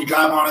the more you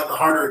drive on it, the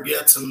harder it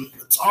gets, and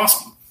it's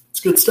awesome. It's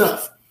good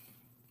stuff.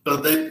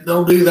 But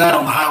they'll do that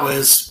on the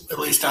highways, at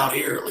least out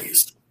here, at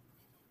least.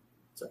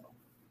 So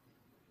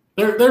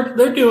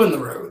they're doing the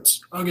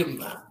roads. I'll give them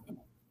that.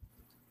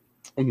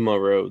 My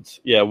roads,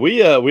 yeah. We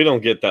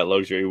don't get that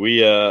luxury.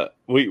 We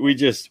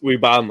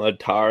buy mud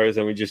tires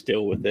and we just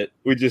deal with it.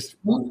 We just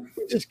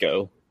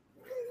go.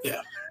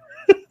 Yeah.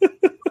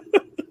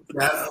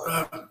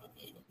 Yeah.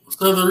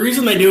 So the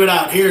reason they do it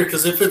out here,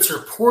 because if it's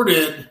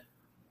reported,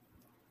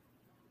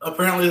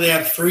 apparently they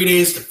have 3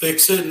 days to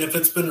fix it, and if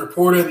it's been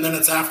reported and then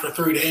it's after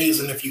 3 days,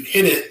 and if you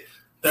hit it,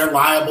 they're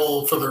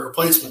liable for the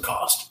replacement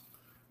cost.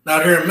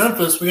 Now here in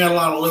Memphis, we got a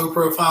lot of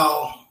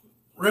low-profile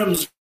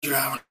rims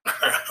driving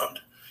around.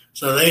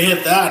 So they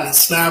hit that and it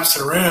snaps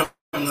the rim,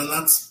 and then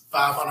that's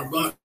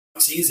 $500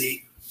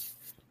 easy.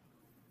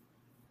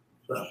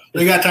 So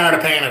they got tired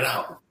of paying it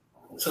out.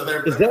 So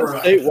is that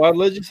statewide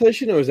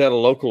legislation or is that a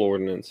local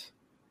ordinance?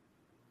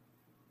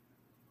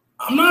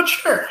 I'm not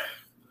sure.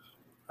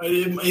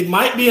 It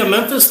might be a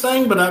Memphis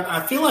thing, but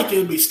I feel like it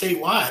would be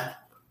statewide.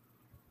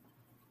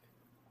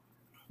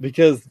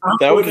 Because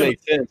that would make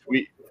sense.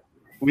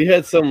 We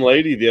had some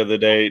lady the other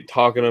day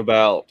talking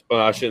about,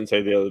 well, I shouldn't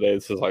say the other day,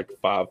 this was like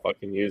 5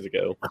 fucking years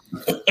ago.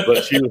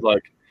 But she was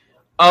like,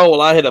 oh,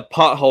 well, I hit a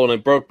pothole and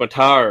it broke my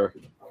tire.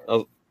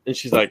 And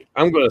she's like,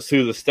 I'm going to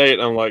sue the state.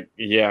 And I'm like,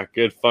 yeah,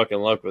 good fucking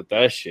luck with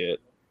that shit.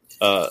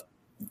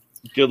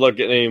 Good luck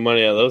getting any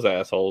money out of those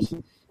assholes.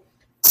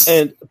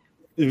 And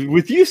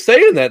with you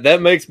saying that,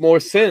 that makes more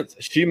sense.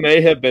 She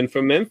may have been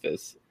from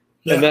Memphis.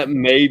 Yeah. And that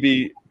may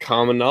be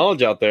common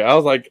knowledge out there. I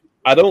was like,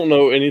 I don't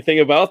know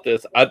anything about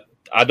this.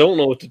 I don't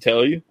know what to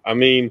tell you. I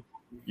mean,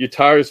 your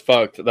tire's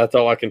fucked. That's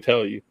all I can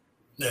tell you.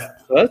 Yeah.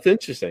 So that's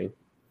interesting.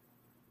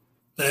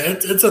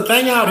 It's a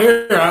thing out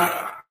here.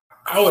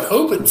 I would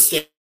hope it's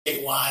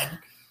statewide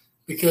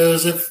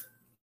because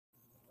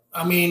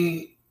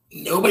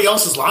nobody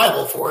else is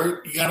liable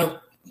for it.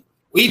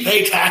 We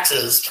pay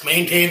taxes to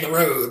maintain the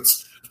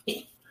roads.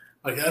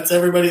 Like, that's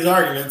everybody's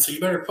argument, so you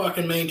better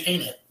fucking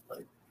maintain it.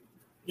 Like,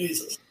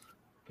 Jesus.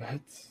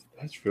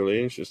 That's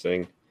really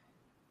interesting.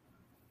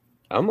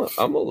 I'm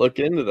gonna look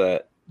into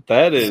that.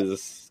 That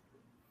is,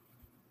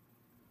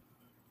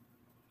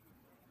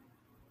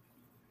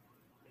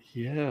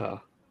 yeah.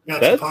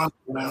 That's,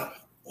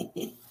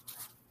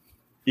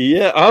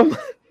 yeah.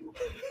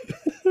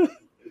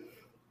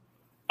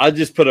 I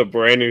just put a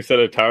brand new set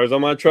of tires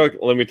on my truck.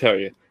 Let me tell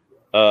you,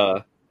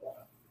 the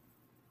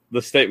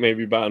state may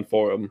be buying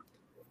 4 of them,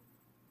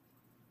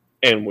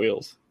 and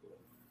wheels,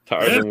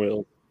 tires and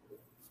wheels,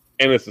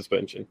 and a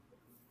suspension.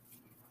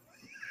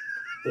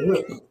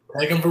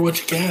 Take them for what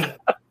you can.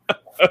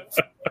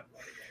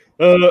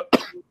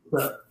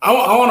 But I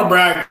want to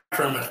brag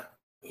for a minute.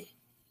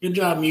 Good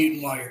job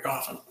muting while you're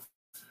coughing.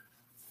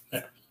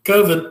 Yeah.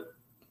 COVID.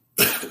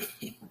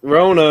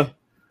 Rona.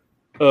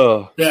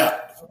 Yeah.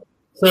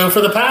 So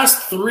for the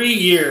past 3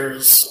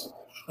 years,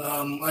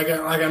 like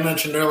I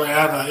mentioned earlier, I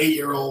have an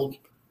 8-year-old.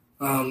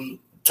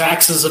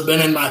 Taxes have been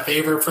in my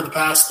favor for the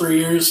past 3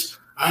 years.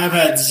 I have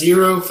had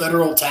 0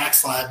 federal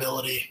tax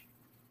liability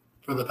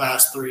for the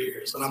past 3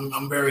 years, and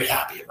I'm very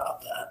happy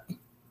about that.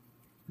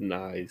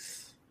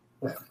 Nice.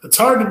 Yeah, it's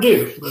hard to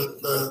do,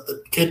 but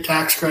the kid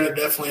tax credit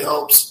definitely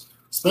helps,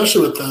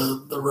 especially with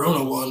the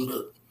Rona one.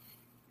 But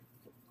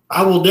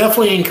I will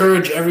definitely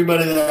encourage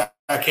everybody that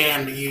I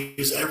can to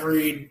use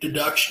every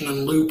deduction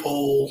and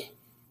loophole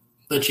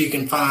that you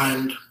can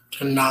find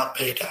to not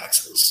pay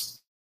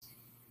taxes.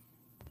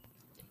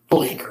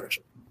 Fully encourage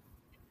it.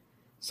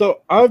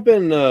 So I've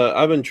been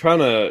trying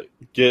to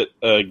get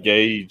a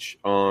gauge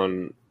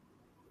on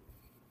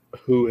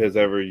who has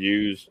ever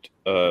used.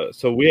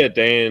 So we had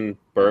Dan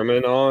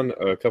Berman on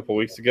a couple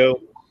weeks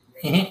ago,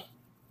 and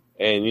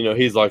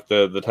he's like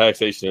the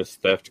taxation is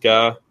theft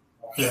guy.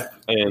 Yeah.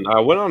 And I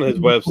went on his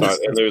website,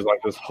 and there's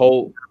like this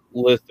whole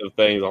list of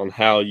things on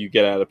how you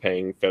get out of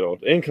paying federal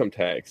income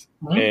tax.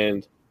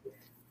 And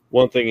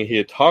one thing he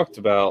had talked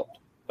about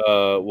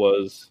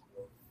was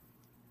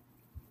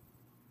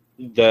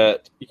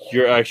that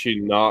you're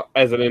actually not,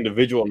 as an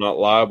individual, not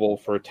liable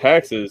for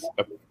taxes.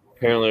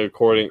 Apparently,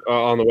 according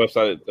on the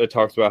website, it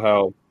talks about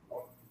how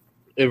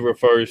it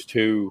refers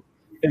to,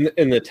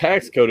 in the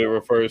tax code, it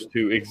refers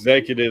to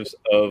executives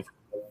of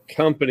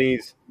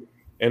companies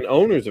and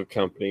owners of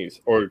companies,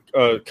 or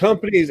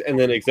companies and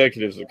then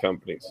executives of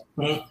companies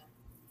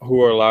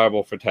who are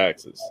liable for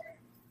taxes,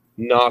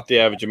 not the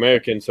average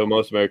American. So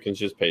most Americans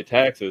just pay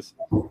taxes.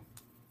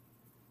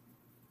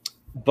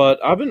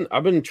 But I've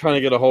been trying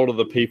to get a hold of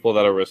the people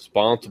that are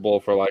responsible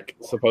for, like,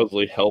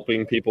 supposedly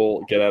helping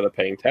people get out of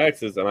paying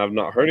taxes, and I've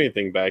not heard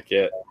anything back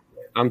yet.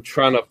 I'm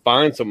trying to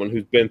find someone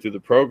who's been through the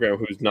program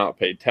who's not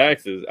paid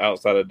taxes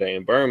outside of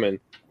Dan Berman,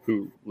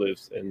 who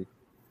lives in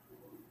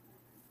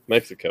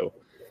Mexico.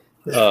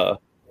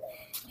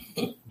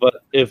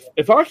 But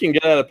if I can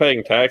get out of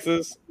paying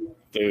taxes,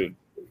 dude,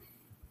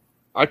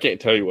 I can't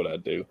tell you what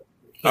I'd do.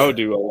 I would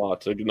do a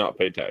lot to not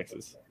pay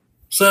taxes.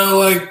 So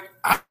like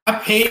I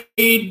paid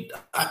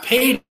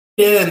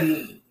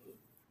in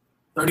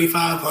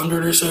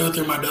 $3,500 or so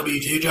through my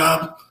W-2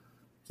 job.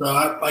 So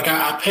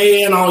I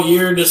pay in all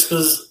year just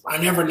because I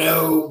never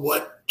know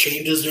what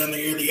changes during the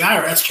year. The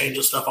IRS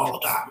changes stuff all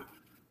the time.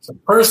 So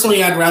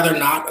personally, I'd rather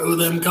not owe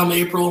them come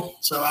April.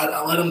 So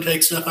I let them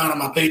take stuff out of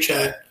my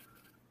paycheck.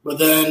 But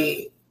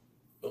then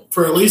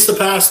for at least the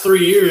past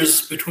 3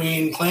 years,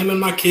 between claiming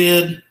my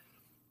kid,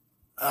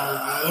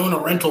 I own a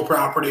rental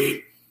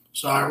property.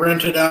 So I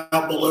rented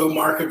out below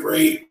market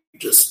rate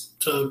just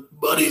to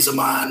buddies of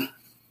mine.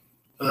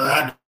 I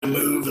had to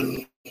move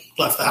and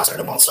left the house. I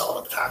didn't want to sell it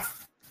at the time.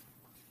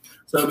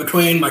 So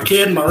between my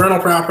kid and my rental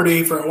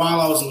property, for a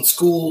while I was in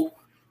school.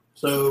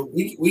 So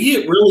we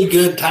get really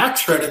good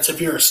tax credits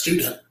if you're a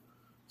student.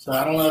 So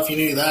I don't know if you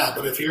knew that,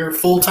 but if you're a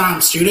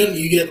full-time student,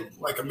 you get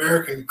like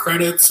American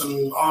credits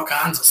and all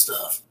kinds of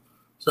stuff.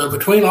 So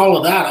between all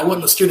of that, I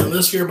wasn't a student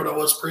this year, but I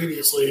was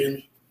previously.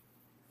 And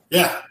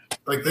yeah,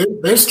 like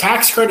there's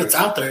tax credits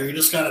out there. You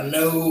just got to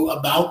know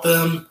about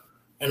them.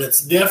 And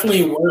it's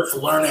definitely worth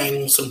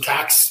learning some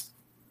tax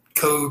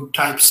code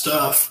type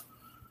stuff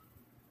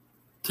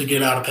to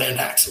get out of paying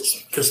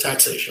taxes, because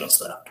taxation is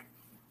that.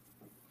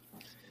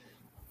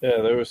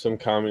 Yeah, there was some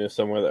communist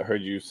somewhere that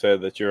heard you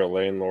said that you're a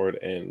landlord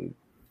and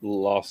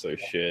lost their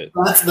shit.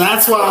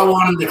 That's why I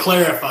wanted to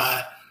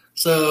clarify.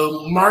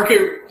 So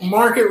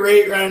market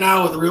rate right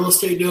now with real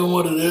estate doing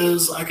what it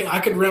is, I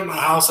could rent my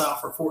house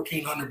out for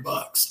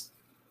 $1,400,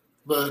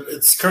 but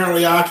it's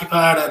currently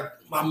occupied.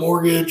 My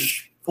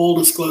mortgage, full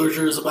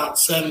disclosure, is about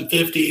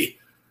 $750.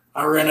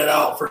 I rent it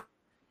out for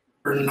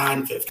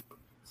 $950.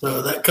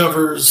 So that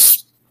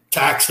covers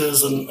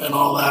taxes and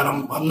all that.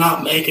 I'm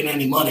not making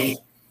any money,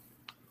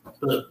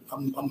 but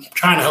I'm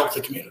trying to help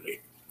the community.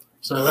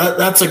 So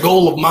that's a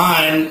goal of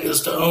mine,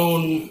 is to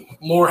own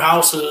more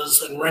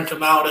houses and rent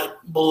them out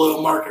at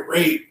below market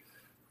rate,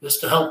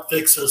 just to help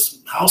fix this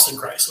housing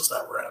crisis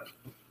that we're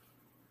in.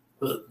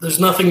 But there's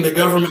nothing the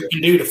government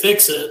can do to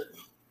fix it.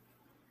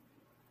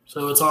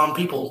 So it's on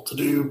people to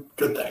do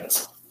good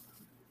things.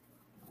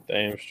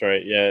 Damn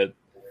straight. Yeah.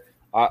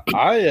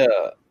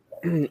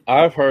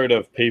 I've heard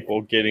of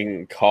people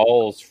getting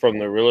calls from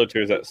the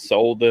realtors that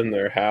sold them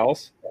their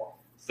house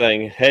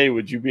saying, "Hey,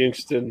 would you be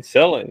interested in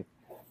selling?"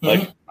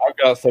 Like, I've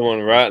got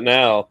someone right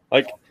now.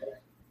 Like,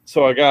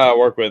 so a guy I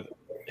work with,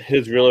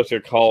 his realtor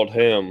called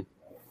him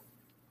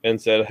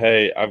and said,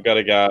 "Hey, I've got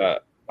a guy."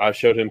 I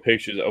showed him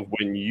pictures of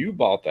when you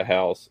bought the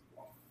house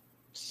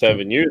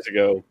 7 years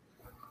ago,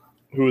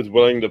 who was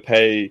willing to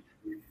pay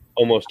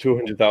almost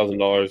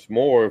 $200,000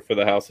 more for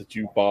the house that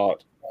you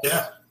bought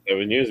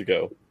 7 years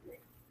ago.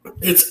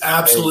 It's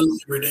absolutely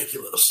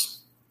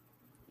ridiculous.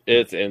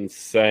 It's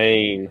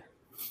insane.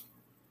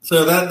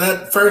 So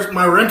that first,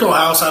 my rental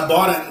house, I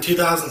bought it in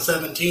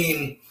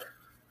 2017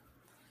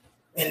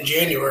 in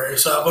January.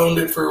 So I've owned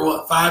it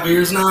for 5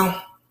 years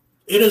now.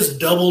 It has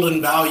doubled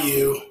in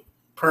value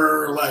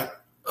per like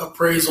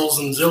appraisals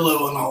and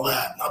Zillow and all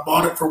that. I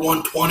bought it for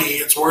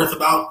 $120. It's worth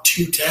about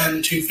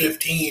 $210,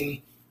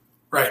 $215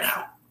 right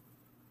now.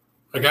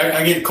 Like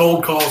I get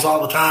cold calls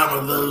all the time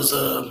of those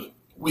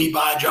we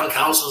buy junk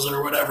houses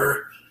or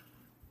whatever,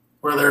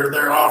 where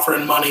they're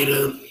offering money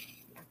to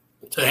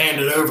hand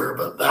it over.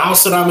 But the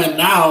house that I'm in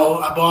now,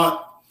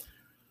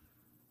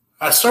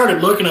 I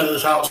started looking at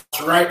this house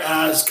right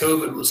as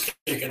COVID was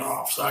kicking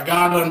off. So I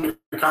got under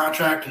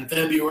contract in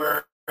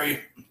February,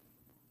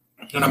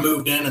 and I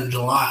moved in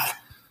July.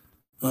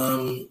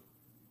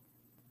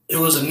 It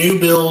was a new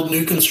build,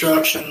 new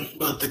construction,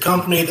 but the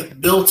company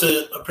that built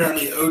it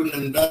apparently owed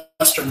an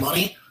investor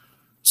money.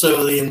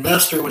 So the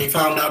investor, when he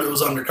found out it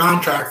was under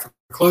contract,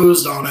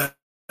 closed on it.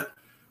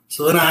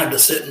 So then I had to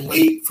sit and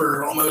wait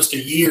for almost a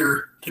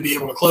year to be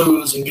able to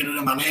close and get it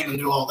in my name and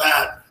do all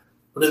that.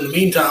 But in the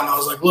meantime, I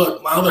was like,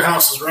 look, my other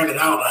house is rented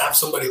out. I have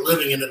somebody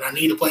living in it. I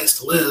need a place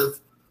to live.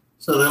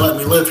 So they let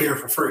me live here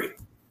for free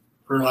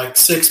for like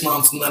 6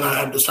 months. And then I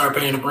had to start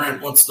paying a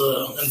rent once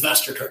the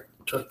investor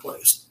took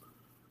place.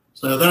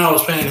 So then I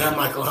was paying him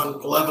like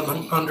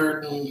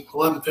 $1,100 and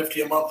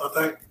 $1,150 a month, I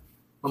think.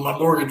 But my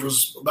mortgage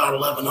was about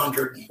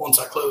 $1,100 once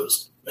I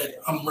closed.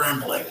 I'm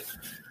rambling.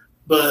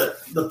 But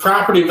the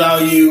property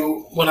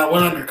value, when I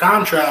went under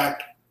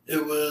contract,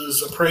 it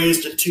was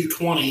appraised at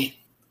 $220.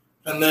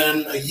 And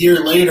then a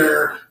year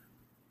later,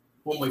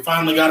 when we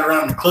finally got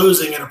around to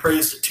closing, it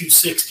appraised at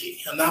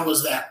 $260. And that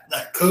was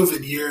that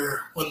COVID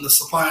year when the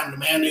supply and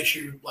demand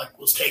issue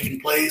was taking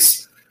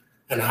place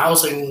and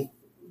housing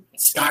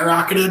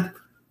skyrocketed.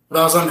 But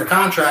I was under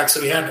contract,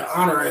 so we had to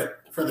honor it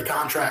for the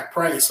contract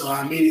price. So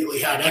I immediately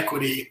had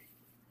equity.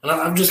 And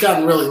I've just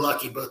gotten really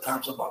lucky both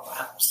times I bought my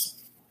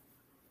house.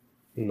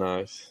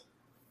 Nice.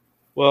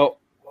 Well,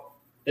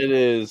 it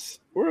is.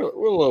 We're a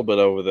little bit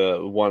over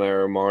the 1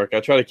 hour mark. I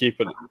try to keep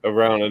it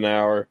around an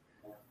hour.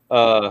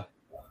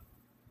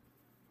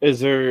 Is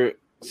there?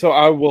 So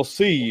I will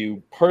see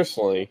you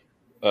personally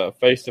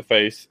face to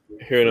face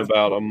here in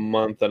about a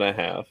month and a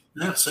half.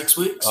 Yeah, 6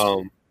 weeks.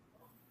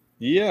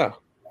 Yeah.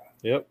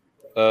 Yep.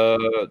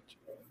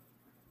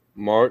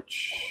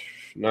 March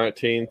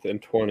 19th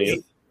and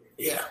 20th.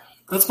 Yeah.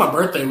 That's my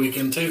birthday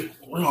weekend, too.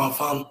 We're going to have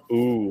fun.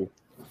 Ooh.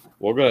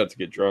 We're going to have to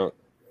get drunk.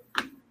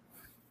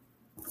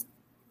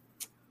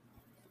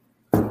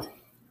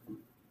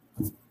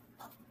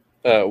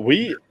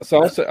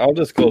 I'll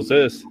disclose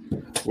this.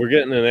 We're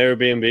getting an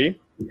Airbnb.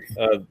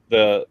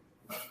 The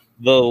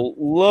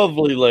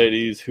lovely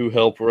ladies who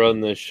help run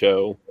this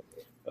show,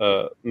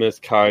 Miss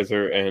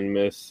Kaiser and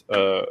Miss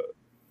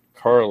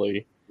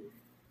Carly,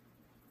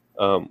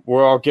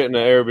 we're all getting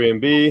an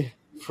Airbnb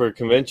for a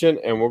convention,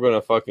 and we're going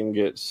to fucking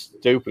get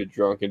stupid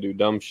drunk and do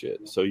dumb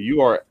shit. So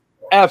you are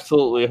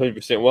absolutely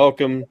 100%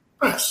 welcome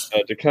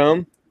to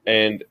come.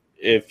 And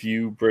if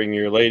you bring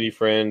your lady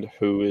friend,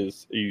 who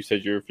is, you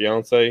said your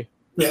fiance?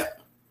 Yeah.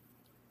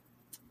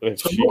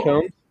 If she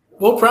comes?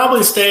 We'll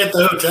probably stay at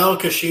the hotel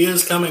because she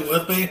is coming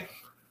with me.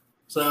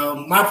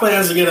 So my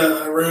plan is to get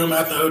a room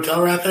at the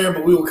hotel right there,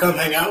 but we will come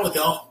hang out with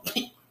y'all.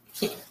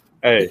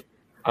 Hey,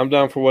 I'm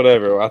down for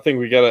whatever. I think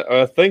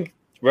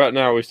right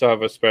now we still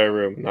have a spare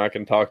room, and I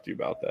can talk to you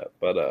about that.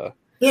 But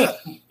yeah,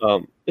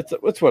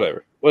 it's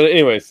whatever. Well,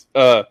 anyways,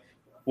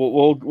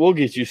 we'll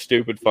get you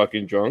stupid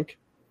fucking drunk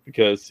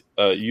because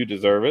you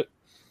deserve it.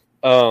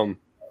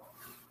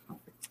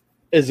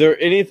 Is there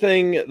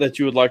anything that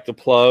you would like to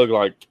plug,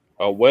 like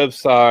a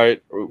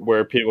website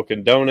where people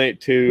can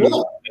donate to?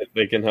 That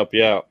they can help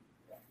you out?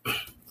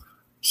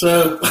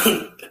 So,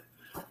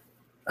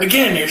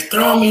 again, you're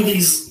throwing me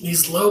these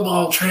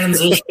lowball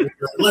transitions.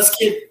 let's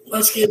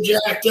get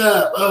jacked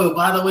up. Oh,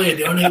 by the way,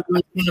 donate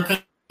to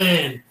the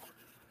campaign.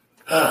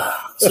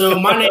 So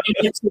my name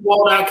is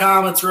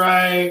nicksawall.com. It's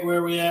right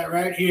where we at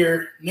right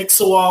here.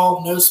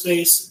 nicksawall, no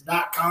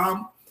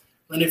space.com.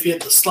 And if you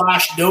hit the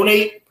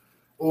 /donate,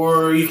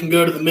 or you can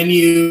go to the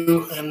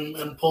menu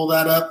and pull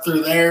that up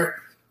through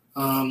there.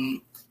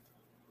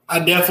 I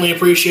definitely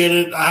appreciate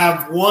it. I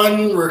have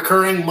one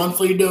recurring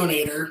monthly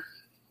donator.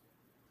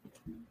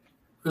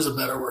 There's a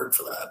better word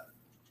for that.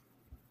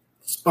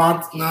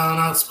 No,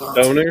 not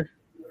sponsor.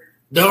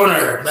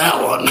 Donor,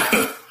 that one.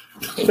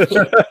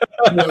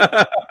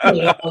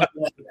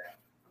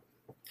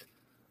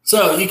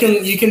 So you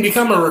can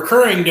become a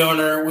recurring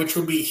donor, which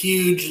would be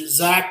huge.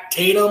 Zach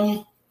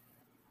Tatum,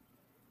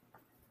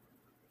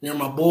 you're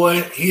my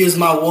boy. He is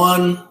my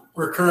one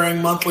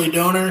recurring monthly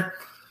donor.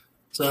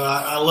 So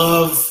I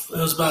love, it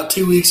was about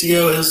 2 weeks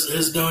ago,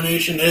 his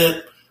donation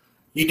hit.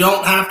 You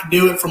don't have to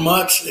do it for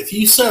much. If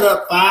you set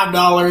up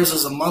 $5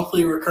 as a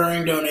monthly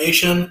recurring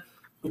donation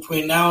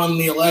between now and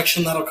the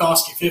election, that'll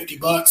cost you $50,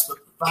 but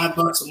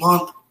 $5 a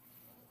month,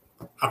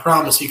 I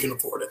promise you can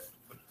afford it.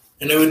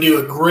 And it would do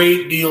a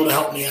great deal to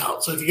help me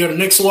out. So if you go to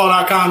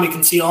nicksawall.com, you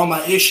can see all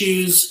my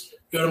issues.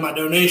 Go to my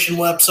donation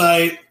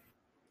website.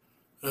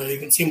 You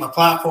can see my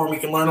platform. You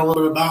can learn a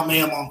little bit about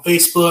me. I'm on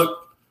Facebook,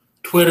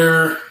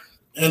 Twitter,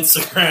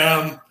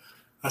 Instagram.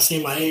 I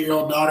see my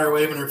 8-year-old daughter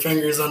waving her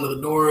fingers under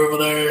the door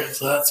over there,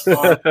 so that's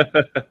fun.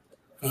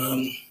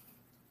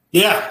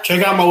 Yeah,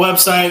 check out my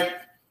website.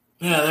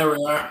 Yeah, there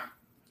we are.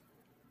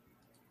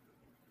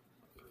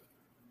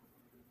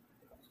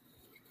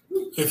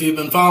 If you've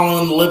been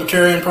following the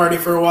Libertarian Party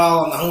for a while,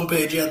 on the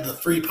homepage you have the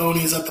 3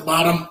 ponies at the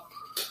bottom.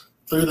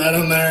 Threw that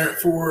in there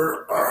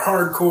for our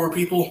hardcore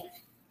people.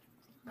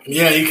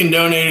 Yeah, you can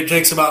donate. It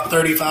takes about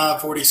 35,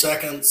 40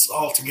 seconds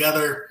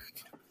altogether.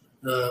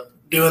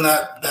 Doing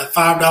that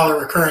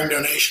 $5 recurring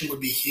donation would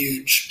be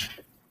huge.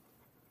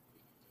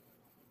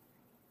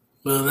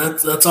 But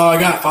that's all I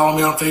got. Follow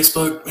me on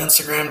Facebook,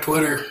 Instagram,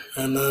 Twitter,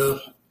 and we're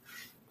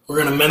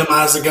going to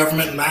minimize the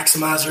government and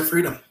maximize your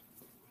freedom.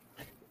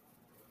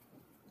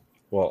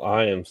 Well,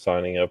 I am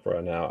signing up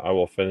right now. I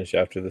will finish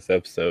after this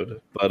episode,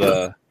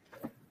 but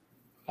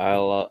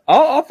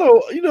I'll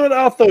throw, you know what?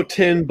 I'll throw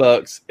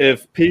 $10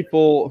 if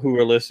people who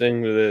are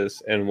listening to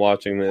this and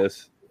watching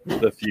this,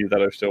 the few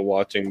that are still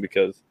watching,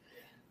 because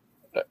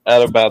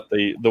at about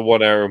the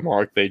 1 hour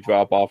mark, they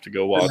drop off to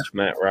go watch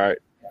Matt Wright.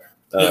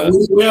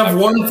 We have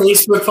one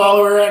Facebook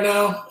follower right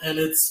now, and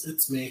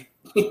it's me.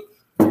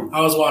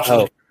 I was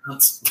watching.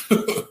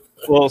 Oh.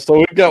 Well, so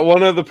we've got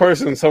one other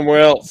person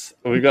somewhere else.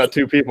 We've got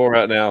 2 people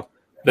right now.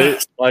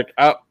 Let's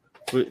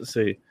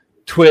see,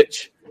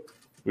 Twitch.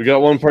 We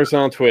got one person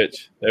on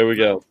Twitch. There we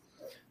go.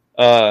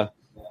 I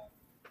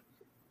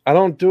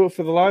don't do it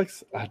for the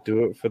likes. I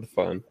do it for the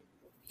fun.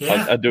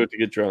 Yeah. I do it to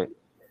get drunk.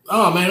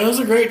 Oh, man, it was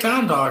a great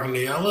time talking to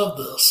you. I love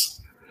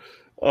this.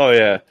 Oh,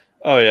 yeah.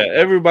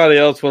 Everybody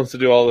else wants to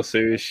do all the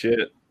serious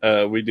shit.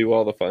 We do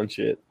all the fun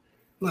shit.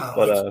 No,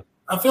 but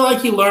I feel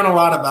like you learn a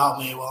lot about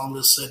me while I'm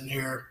just sitting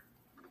here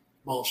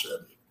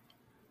bullshit.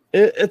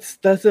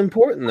 That's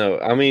important, though.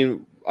 I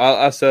mean,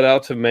 I set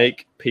out to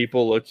make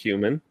people look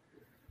human.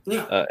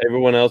 Yeah.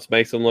 Everyone else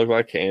makes them look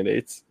like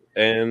candidates,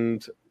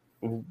 and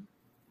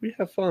we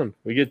have fun.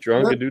 We get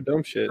drunk and do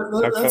dumb shit.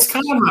 That's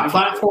kind of my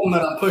platform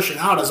that I'm pushing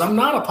out. Is I'm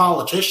not a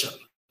politician.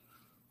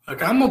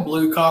 Like, I'm a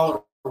blue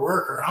collar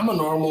worker. I'm a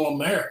normal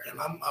American.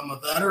 I'm a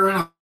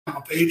veteran. I'm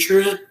a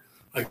patriot.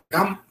 Like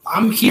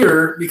I'm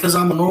here because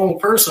I'm a normal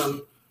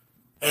person,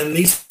 and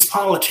these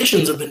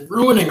politicians have been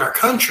ruining our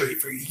country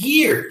for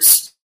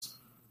years.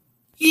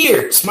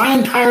 Years. My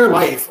entire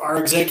life, our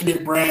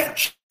executive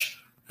branch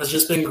has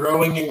just been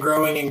growing and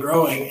growing and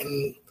growing,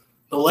 and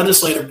the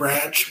legislative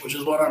branch, which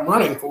is what I'm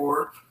running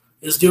for,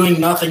 is doing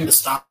nothing to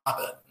stop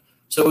it.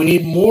 So we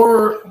need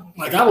more.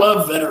 Like, I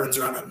love veterans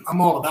running.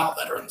 I'm all about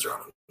veterans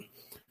running.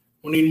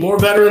 We need more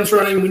veterans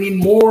running. We need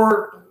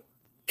more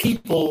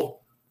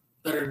people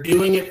that are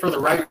doing it for the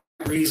right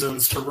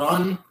reasons to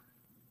run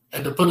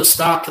and to put a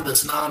stop to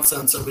this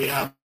nonsense that we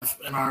have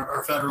in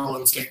our federal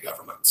and state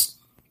governments.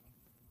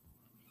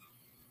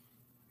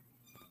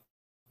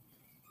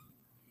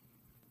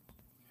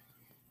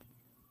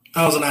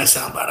 That was a nice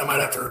soundbite. I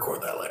might have to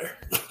record that later.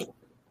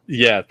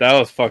 Yeah, that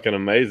was fucking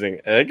amazing.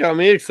 It got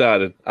me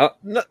excited.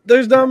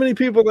 There's not many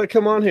people that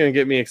come on here and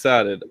get me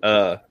excited.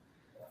 That's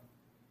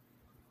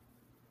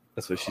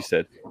what she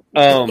said.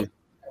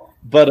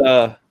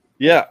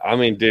 Yeah, I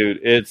mean, dude,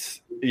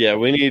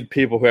 we need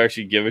people who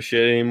actually give a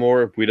shit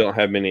anymore. We don't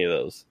have many of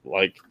those.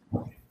 Like,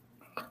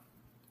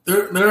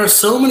 there are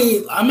so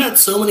many. I met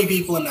so many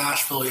people in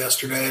Nashville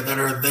yesterday that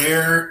are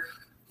there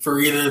for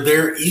either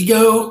their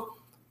ego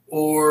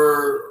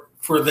or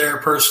for their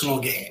personal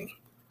gain.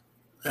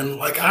 And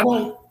like,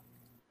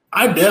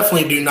 I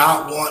definitely do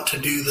not want to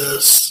do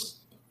this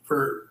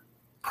for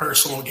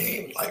personal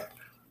gain. Like,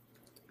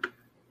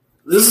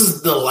 this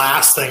is the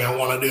last thing I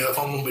want to do, if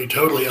I'm going to be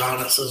totally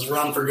honest, is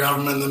run for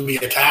government and then be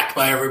attacked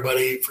by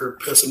everybody for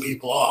pissing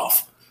people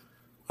off.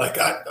 Like,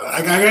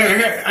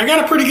 I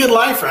got a pretty good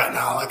life right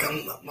now. Like,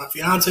 my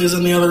fiance is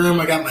in the other room.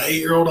 I got my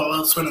 8-year-old I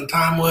love spending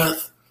time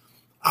with.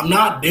 I'm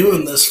not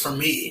doing this for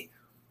me.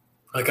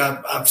 Like,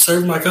 I've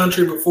served my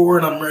country before,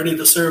 and I'm ready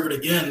to serve it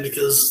again,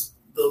 because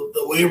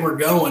the way we're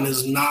going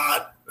is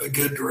not a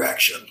good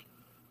direction.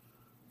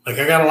 Like,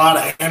 I got a lot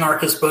of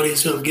anarchist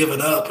buddies who have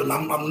given up, and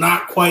I'm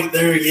not quite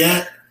there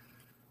yet,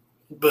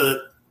 but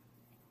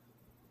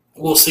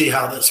we'll see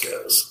how this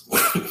goes.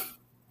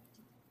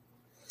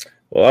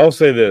 Well, I'll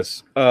say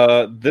this.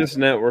 This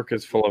network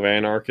is full of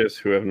anarchists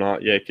who have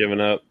not yet given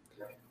up.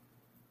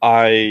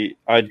 I'll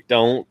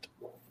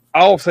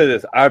say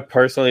this. I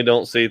personally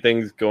don't see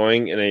things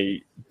going in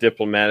a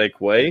diplomatic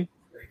way,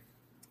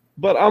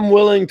 but I'm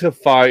willing to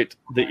fight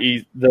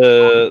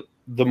the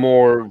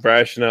more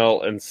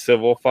rational and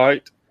civil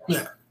fight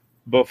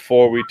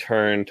before we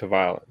turn to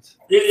violence.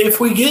 If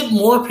we get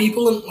more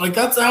people, like,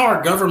 that's how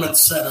our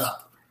government's set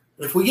up.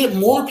 If we get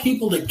more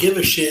people that give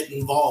a shit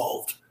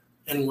involved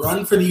and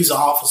run for these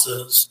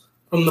offices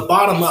from the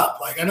bottom up,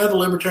 like, I know the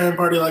Libertarian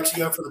Party likes to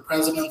go for the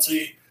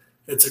presidency.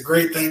 It's a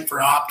great thing for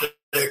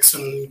optics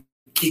and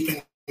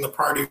keeping the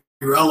party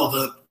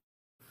relevant.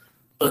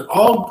 But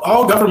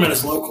all government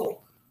is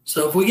local.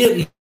 So if we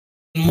get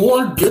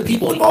more good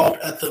people involved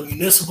at the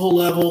municipal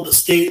level, the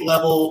state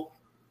level,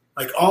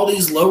 like all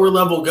these lower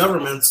level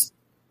governments,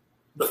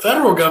 the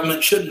federal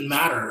government shouldn't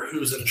matter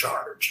who's in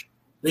charge.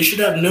 They should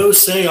have no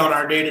say on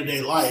our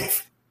day-to-day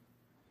life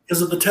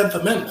because of the 10th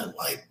Amendment.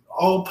 Like,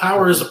 all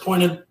power is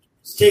appointed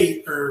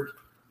state, or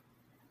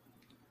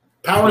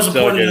power is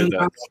appointed in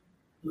the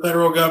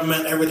federal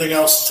government, everything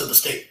else to the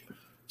state.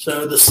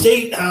 So the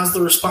state has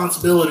the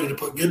responsibility to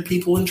put good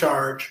people in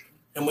charge,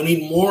 and we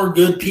need more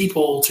good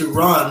people to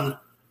run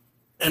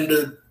and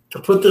to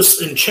put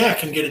this in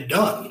check and get it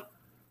done.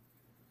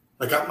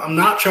 Like, I'm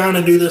not trying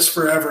to do this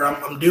forever.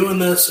 I'm doing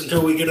this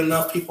until we get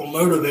enough people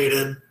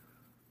motivated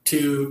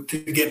to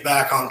get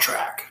back on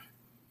track.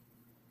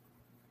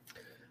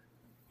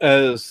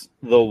 As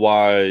the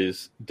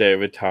wise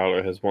David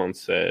Tyler has once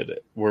said,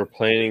 we're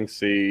planting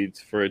seeds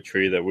for a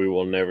tree that we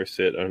will never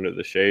sit under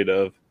the shade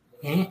of,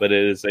 but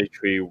it is a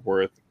tree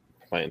worth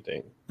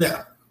planting.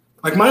 Yeah.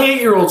 Like, my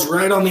 8-year-old's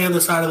right on the other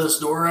side of this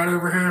door right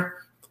over here.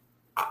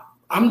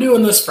 I'm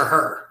doing this for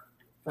her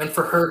and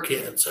for her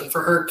kids and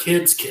for her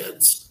kids'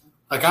 kids.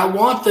 Like, I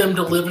want them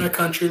to live in a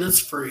country that's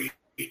free.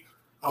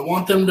 I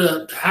want them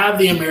to have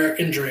the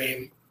American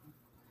dream.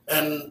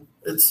 And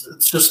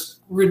it's just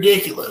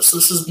ridiculous.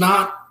 This is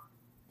not,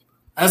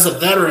 as a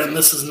veteran,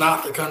 this is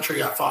not the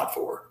country I fought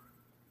for.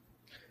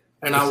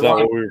 And it's not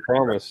what we were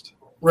promised.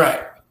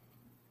 Right.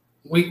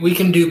 We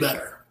can do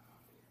better.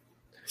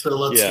 So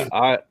let's do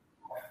that.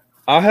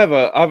 I have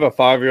a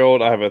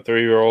 5-year-old. I have a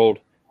 3-year-old.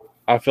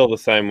 I feel the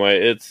same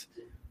way.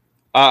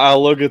 I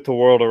look at the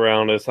world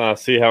around us and I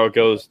see how it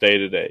goes day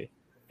to day.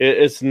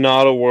 It's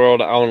not a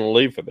world I want to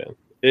leave for them.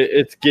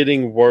 It's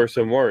getting worse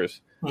and worse.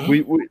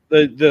 Mm-hmm.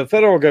 The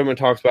federal government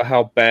talks about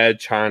how bad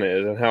China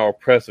is and how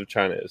oppressive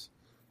China is.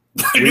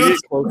 We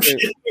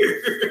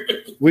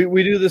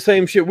do the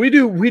same shit. We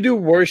do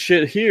worse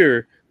shit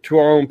here to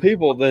our own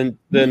people than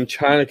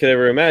China could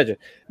ever imagine.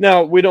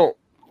 Now, we don't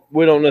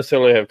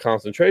necessarily have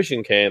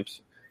concentration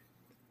camps,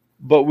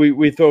 but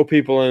we throw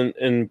people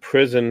in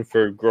prison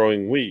for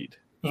growing weed.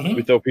 Mm-hmm.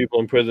 We throw people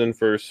in prison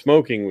for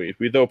smoking weed.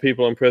 We throw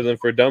people in prison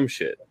for dumb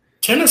shit.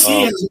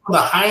 Tennessee has one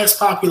of the highest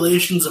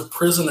populations of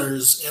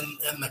prisoners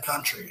in the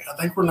country.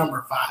 I think we're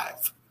number 5.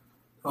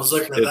 I was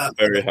looking at that. It's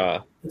very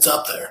high. It's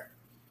up there.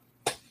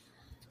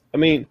 I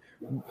mean,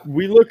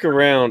 we look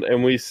around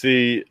and we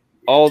see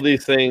all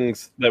these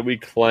things that we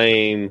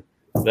claim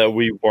that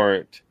we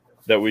weren't,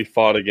 that we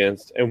fought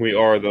against, and we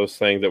are those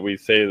things that we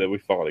say that we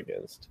fought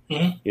against.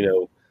 Mm-hmm. You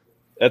know,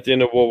 at the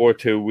end of World War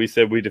II, we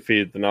said we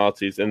defeated the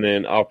Nazis, and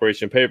then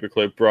Operation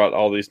Paperclip brought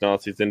all these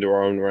Nazis into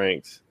our own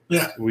ranks.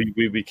 Yeah.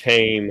 We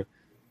became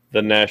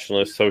the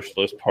Nationalist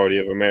Socialist Party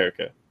of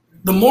America.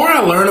 The more I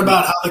learn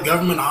about how the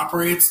government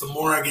operates, the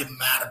more I get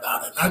mad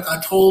about it.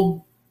 I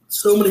told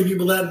so many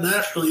people that in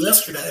Nashville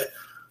yesterday,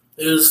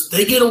 is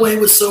they get away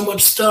with so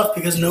much stuff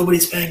because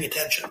nobody's paying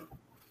attention.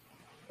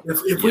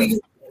 If we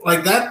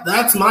like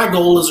that's my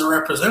goal as a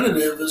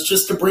representative, is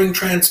just to bring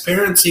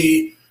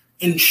transparency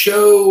and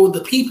show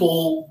the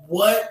people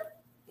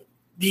what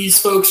these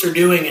folks are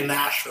doing in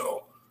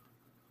Nashville.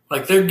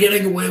 Like, they're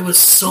getting away with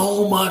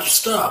so much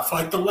stuff,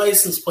 like the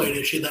license plate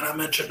issue that I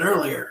mentioned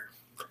earlier.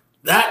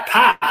 That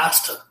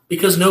passed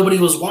because nobody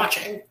was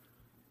watching.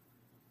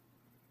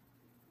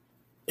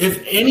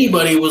 If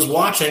anybody was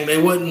watching, they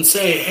wouldn't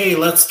say, hey,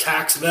 let's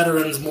tax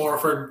veterans more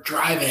for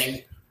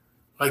driving.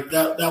 Like,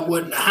 that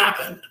wouldn't have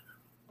happened.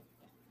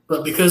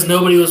 But because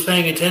nobody was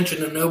paying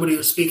attention and nobody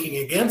was speaking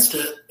against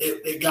it,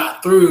 it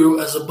got through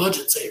as a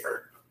budget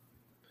saver.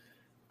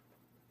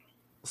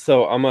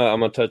 So I'm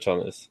gonna touch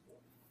on this.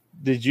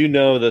 Did you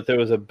know that there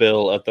was a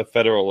bill at the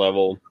federal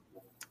level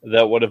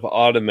that would have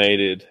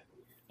automated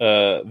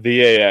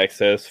VA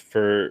access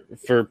for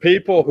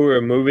people who are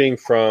moving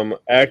from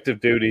active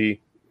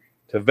duty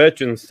to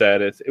veteran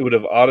status? It would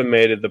have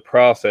automated the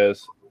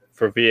process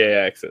for VA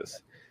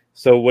access.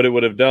 So what it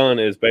would have done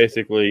is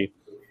basically,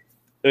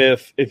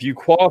 if you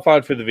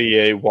qualified for the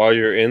VA while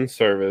you're in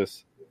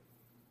service,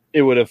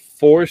 it would have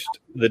forced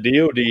the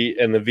DOD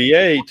and the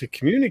VA to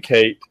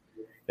communicate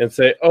and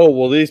say, oh,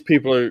 well, these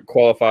people are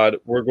qualified.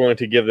 We're going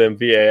to give them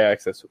VA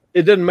access.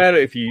 It doesn't matter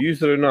if you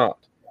use it or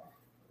not.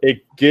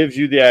 It gives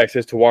you the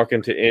access to walk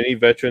into any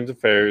Veterans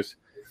Affairs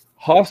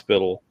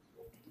hospital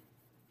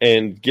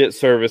and get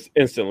service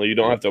instantly. You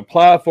don't have to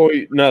apply for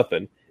it,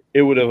 nothing.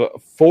 It would have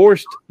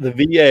forced the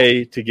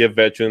VA to give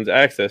veterans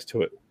access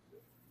to it.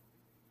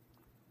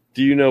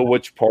 Do you know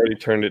which party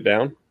turned it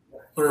down?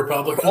 The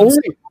Republicans.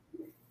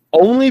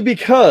 Only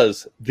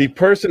because the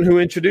person who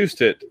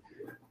introduced it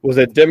was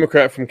a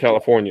Democrat from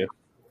California.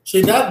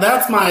 See,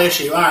 that's my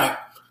issue. All right.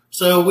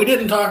 So we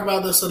didn't talk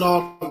about this at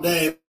all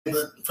today,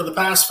 but for the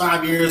past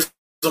 5 years,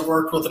 I've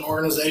worked with an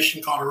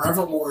organization called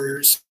Irreverent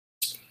Warriors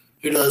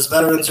who does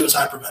veteran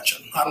suicide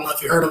prevention. I don't know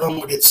if you heard of them.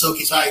 We did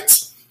Soki's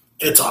Heights.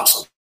 It's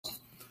awesome.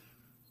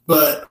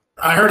 But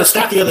I heard a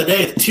stat the other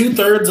day that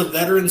 2/3 of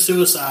veteran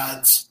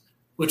suicides,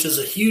 which is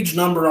a huge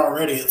number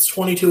already, it's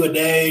 22 a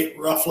day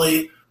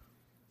roughly,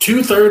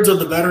 2/3 of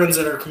the veterans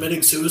that are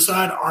committing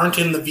suicide aren't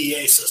in the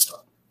VA system.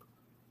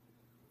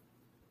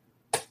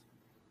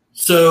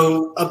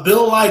 So a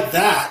bill like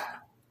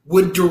that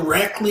would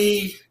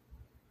directly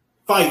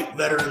fight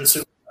veteran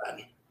suicide.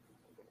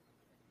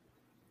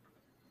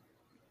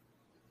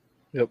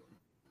 Yep.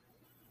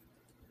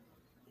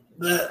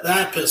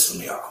 That pissed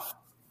me off.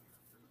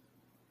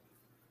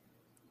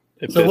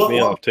 It pissed me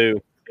off too.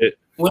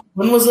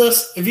 When was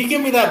this? If you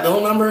give me that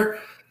bill number,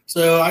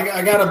 so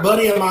I got a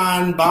buddy of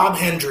mine, Bob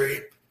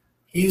Hendry.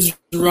 He's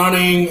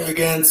running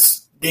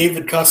against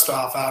David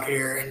Kustoff out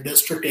here in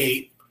District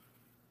 8.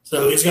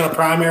 So he's going to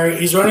primary.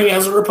 He's running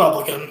as a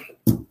Republican,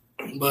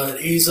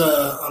 but he's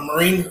a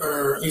Marine,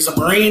 or he's a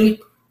Marine,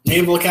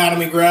 Naval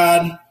Academy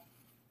grad.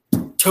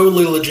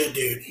 Totally legit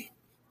dude.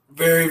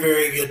 Very,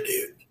 very good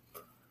dude.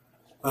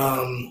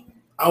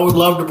 I would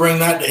love to bring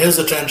that to his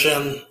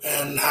attention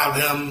and have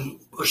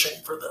him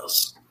pushing for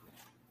this.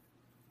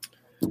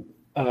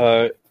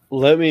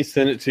 Let me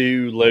send it to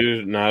you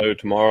later tonight or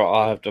tomorrow.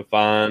 I'll have to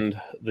find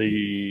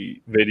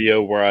the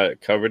video where I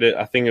covered it.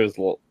 I think it was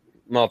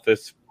not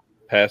this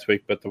past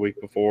week, but the week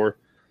before.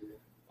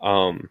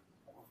 I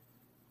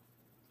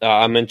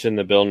mentioned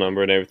the bill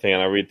number and everything,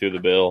 and I read through the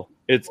bill.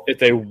 It's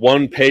a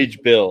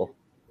one-page bill.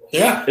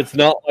 Yeah. It's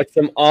not like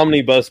some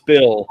omnibus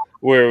bill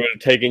where it would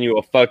have taken you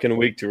a fucking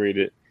week to read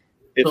it.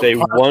 It's a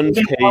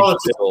one-page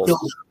bill.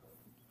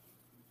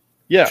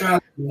 Yeah.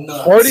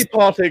 Party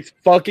politics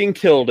fucking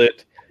killed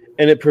it,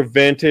 and it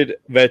prevented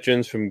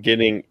veterans from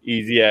getting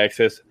easy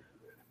access.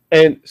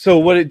 And so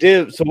what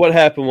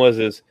happened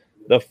was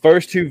the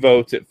first two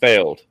votes, it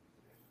failed.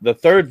 The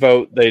third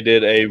vote, they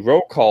did a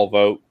roll call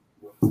vote,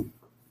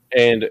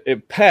 and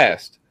it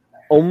passed.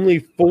 Only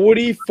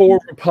 44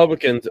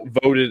 Republicans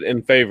voted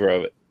in favor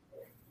of it.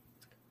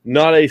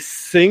 Not a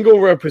single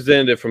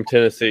representative from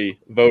Tennessee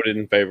voted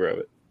in favor of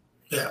it.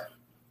 Yeah.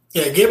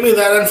 Yeah, give me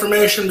that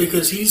information,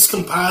 because he's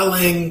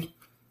compiling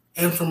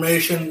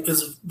information,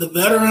 because the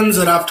veterans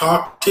that I've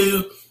talked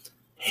to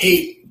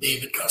hate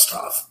David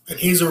Kustoff, and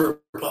he's a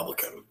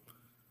Republican.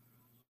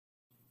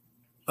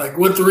 Like,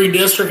 with the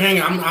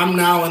redistricting, I'm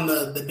now in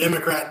the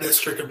Democrat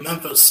district of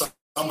Memphis.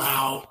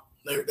 Somehow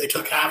they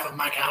took half of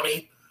my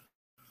county.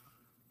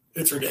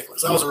 It's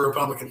ridiculous. That was a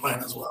Republican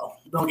plan as well.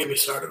 Don't get me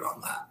started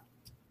on that.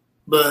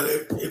 But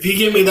if you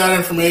give me that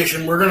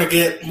information, we're going to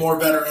get more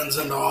veterans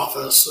into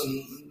office,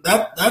 and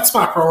that's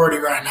my priority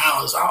right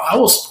now. Is I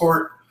will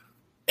support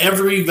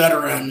every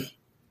veteran,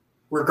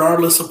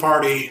 regardless of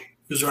party,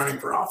 who's running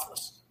for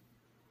office.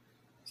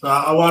 So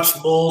I watched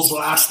the Bulls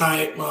last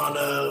night on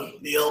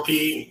the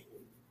LP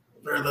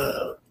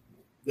or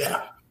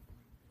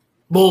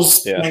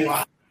Bulls thing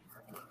live.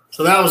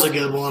 So that was a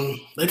good one.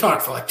 They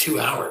talked for like 2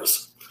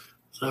 hours.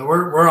 So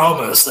we're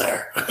almost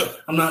there.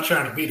 I'm not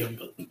trying to beat them,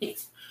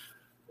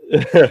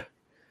 but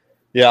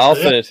yeah, I'll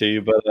send it to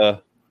you.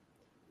 But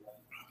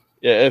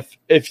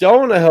if y'all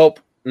want to help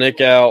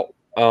Nick out,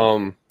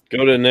 go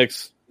to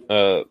Nick's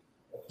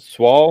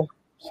Sawall.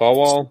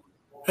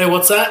 Hey,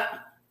 what's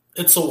that?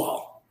 It's a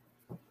wall.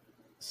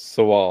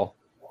 Sawall.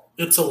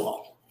 It's a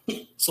wall.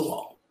 It's a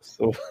wall.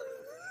 So,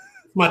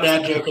 my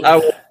dad joking.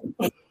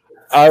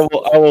 I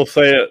will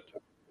say it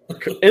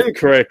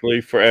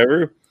incorrectly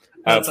forever.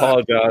 I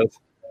apologize.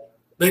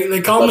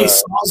 They call me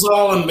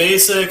Sawzall in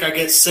basic. I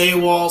get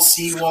Saywall,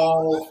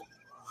 Seawall.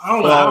 I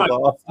don't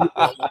know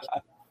how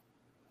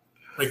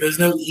like there's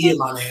no E in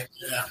my name.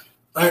 Yeah.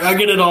 I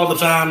get it all the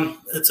time.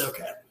 It's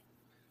okay.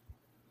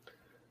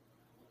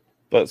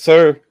 But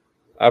sir,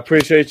 I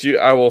appreciate you.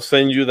 I will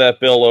send you that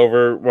bill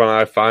over when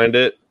I find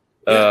it.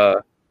 Yeah.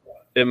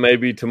 It may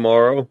be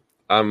tomorrow.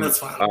 That's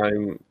fine.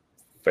 I'm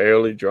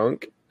fairly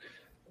drunk.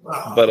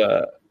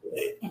 But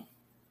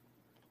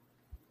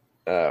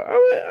I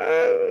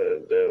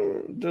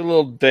did a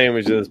little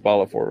damage to this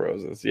bottle of Four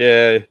Roses.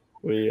 Yeah,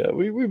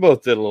 we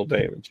both did a little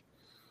damage.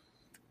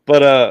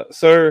 But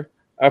sir,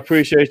 I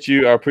appreciate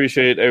you. I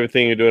appreciate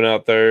everything you're doing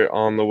out there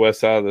on the west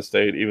side of the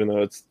state, even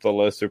though it's the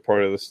lesser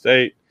part of the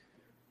state.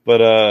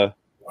 But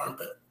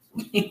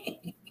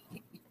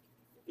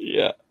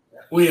yeah,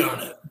 we own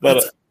it.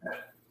 But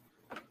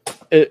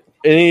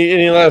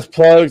any last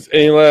plugs?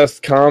 Any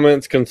last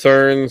comments,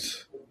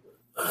 concerns?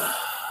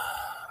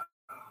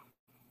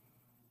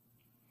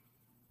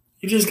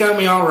 You just got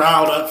me all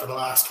riled up for the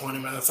last 20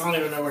 minutes. I don't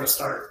even know where to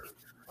start.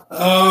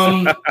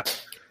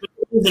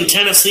 In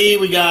Tennessee,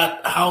 we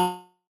got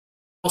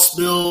House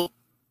Bill.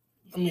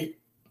 Let me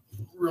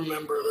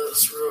remember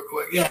this real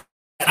quick. Yeah,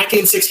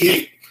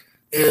 1968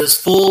 is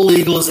full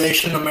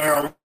legalization of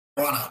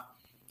marijuana.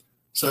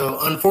 So,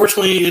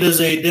 unfortunately, it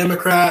is a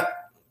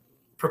Democrat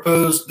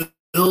proposed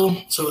bill,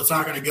 so it's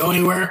not going to go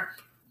anywhere.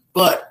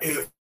 But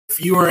if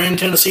you are in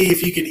Tennessee,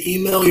 if you could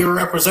email your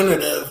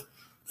representative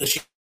that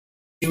you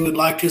would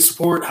like to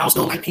support House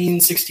Bill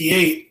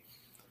 1968,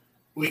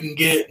 we can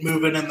get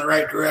moving in the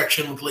right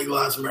direction with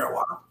legalizing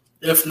marijuana.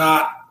 If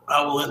not,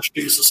 I will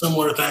introduce a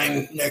similar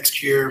thing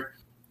next year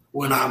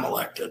when I'm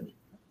elected.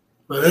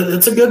 But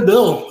it's a good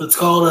bill. It's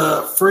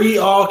called Free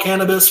All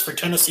Cannabis for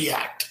Tennessee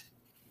Act.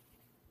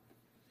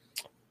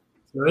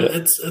 So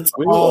it's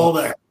all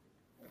there.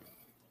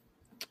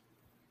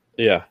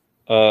 Yeah.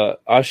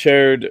 I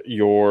shared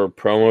your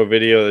promo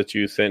video that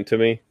you sent to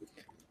me.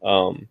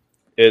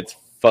 It's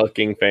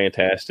fucking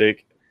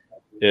fantastic.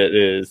 It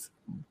is.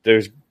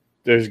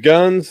 There's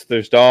guns,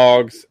 there's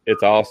dogs.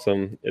 It's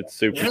awesome. It's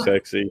super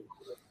sexy.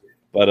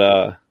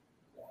 But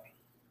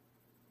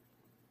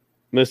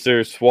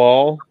Mr.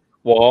 Sawall.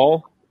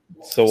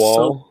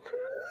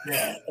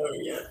 Yeah. Oh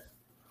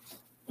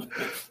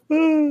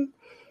yeah.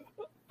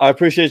 I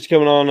appreciate you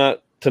coming on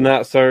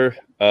tonight, sir.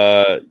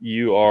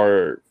 You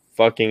are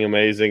fucking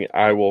amazing.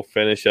 I will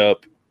finish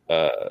up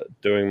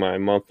doing my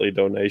monthly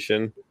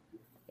donation.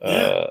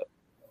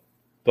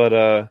 But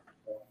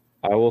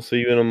I will see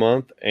you in a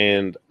month,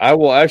 and I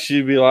will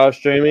actually be live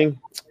streaming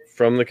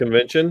from the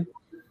convention.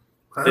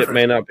 Perfect. It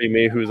may not be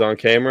me who's on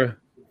camera,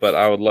 but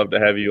I would love to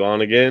have you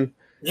on again.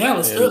 Yeah,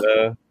 let's do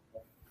it.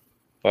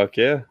 Fuck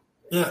yeah.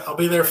 Yeah, I'll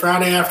be there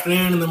Friday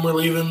afternoon, and then we're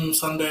leaving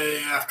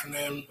Sunday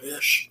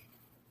afternoon-ish.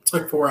 It's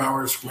like 4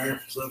 hours from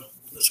here, so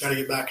just got to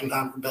get back in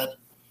time for bed.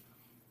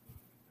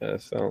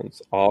 That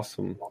sounds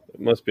awesome.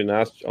 It must be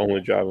nice only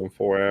driving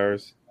 4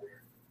 hours.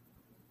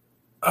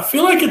 I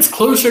feel like it's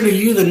closer to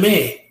you than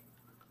me.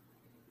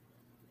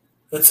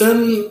 It's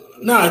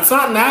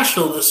not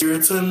Nashville this year.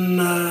 It's in,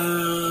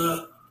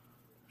 I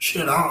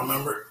don't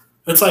remember.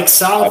 It's like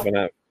south of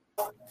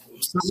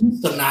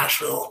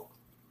Nashville.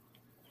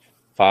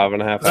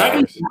 5.5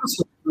 hours.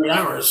 3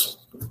 hours.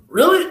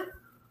 Really?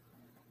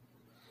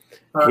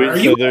 Are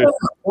you at a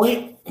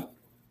point?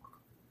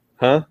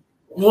 Huh?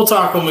 We'll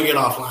talk when we get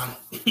offline.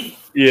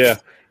 Yeah.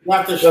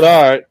 Not this but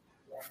all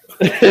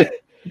right.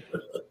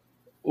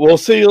 We'll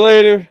see you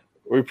later.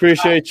 We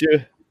appreciate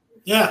you.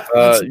 Yeah.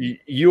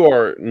 You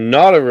are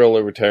not a real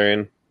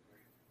libertarian.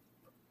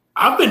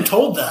 I've been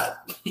told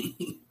that.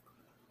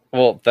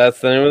 Well,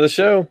 that's the name of the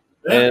show.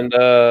 Yeah. And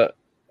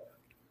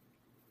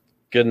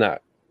good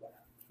night.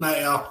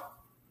 Night, y'all.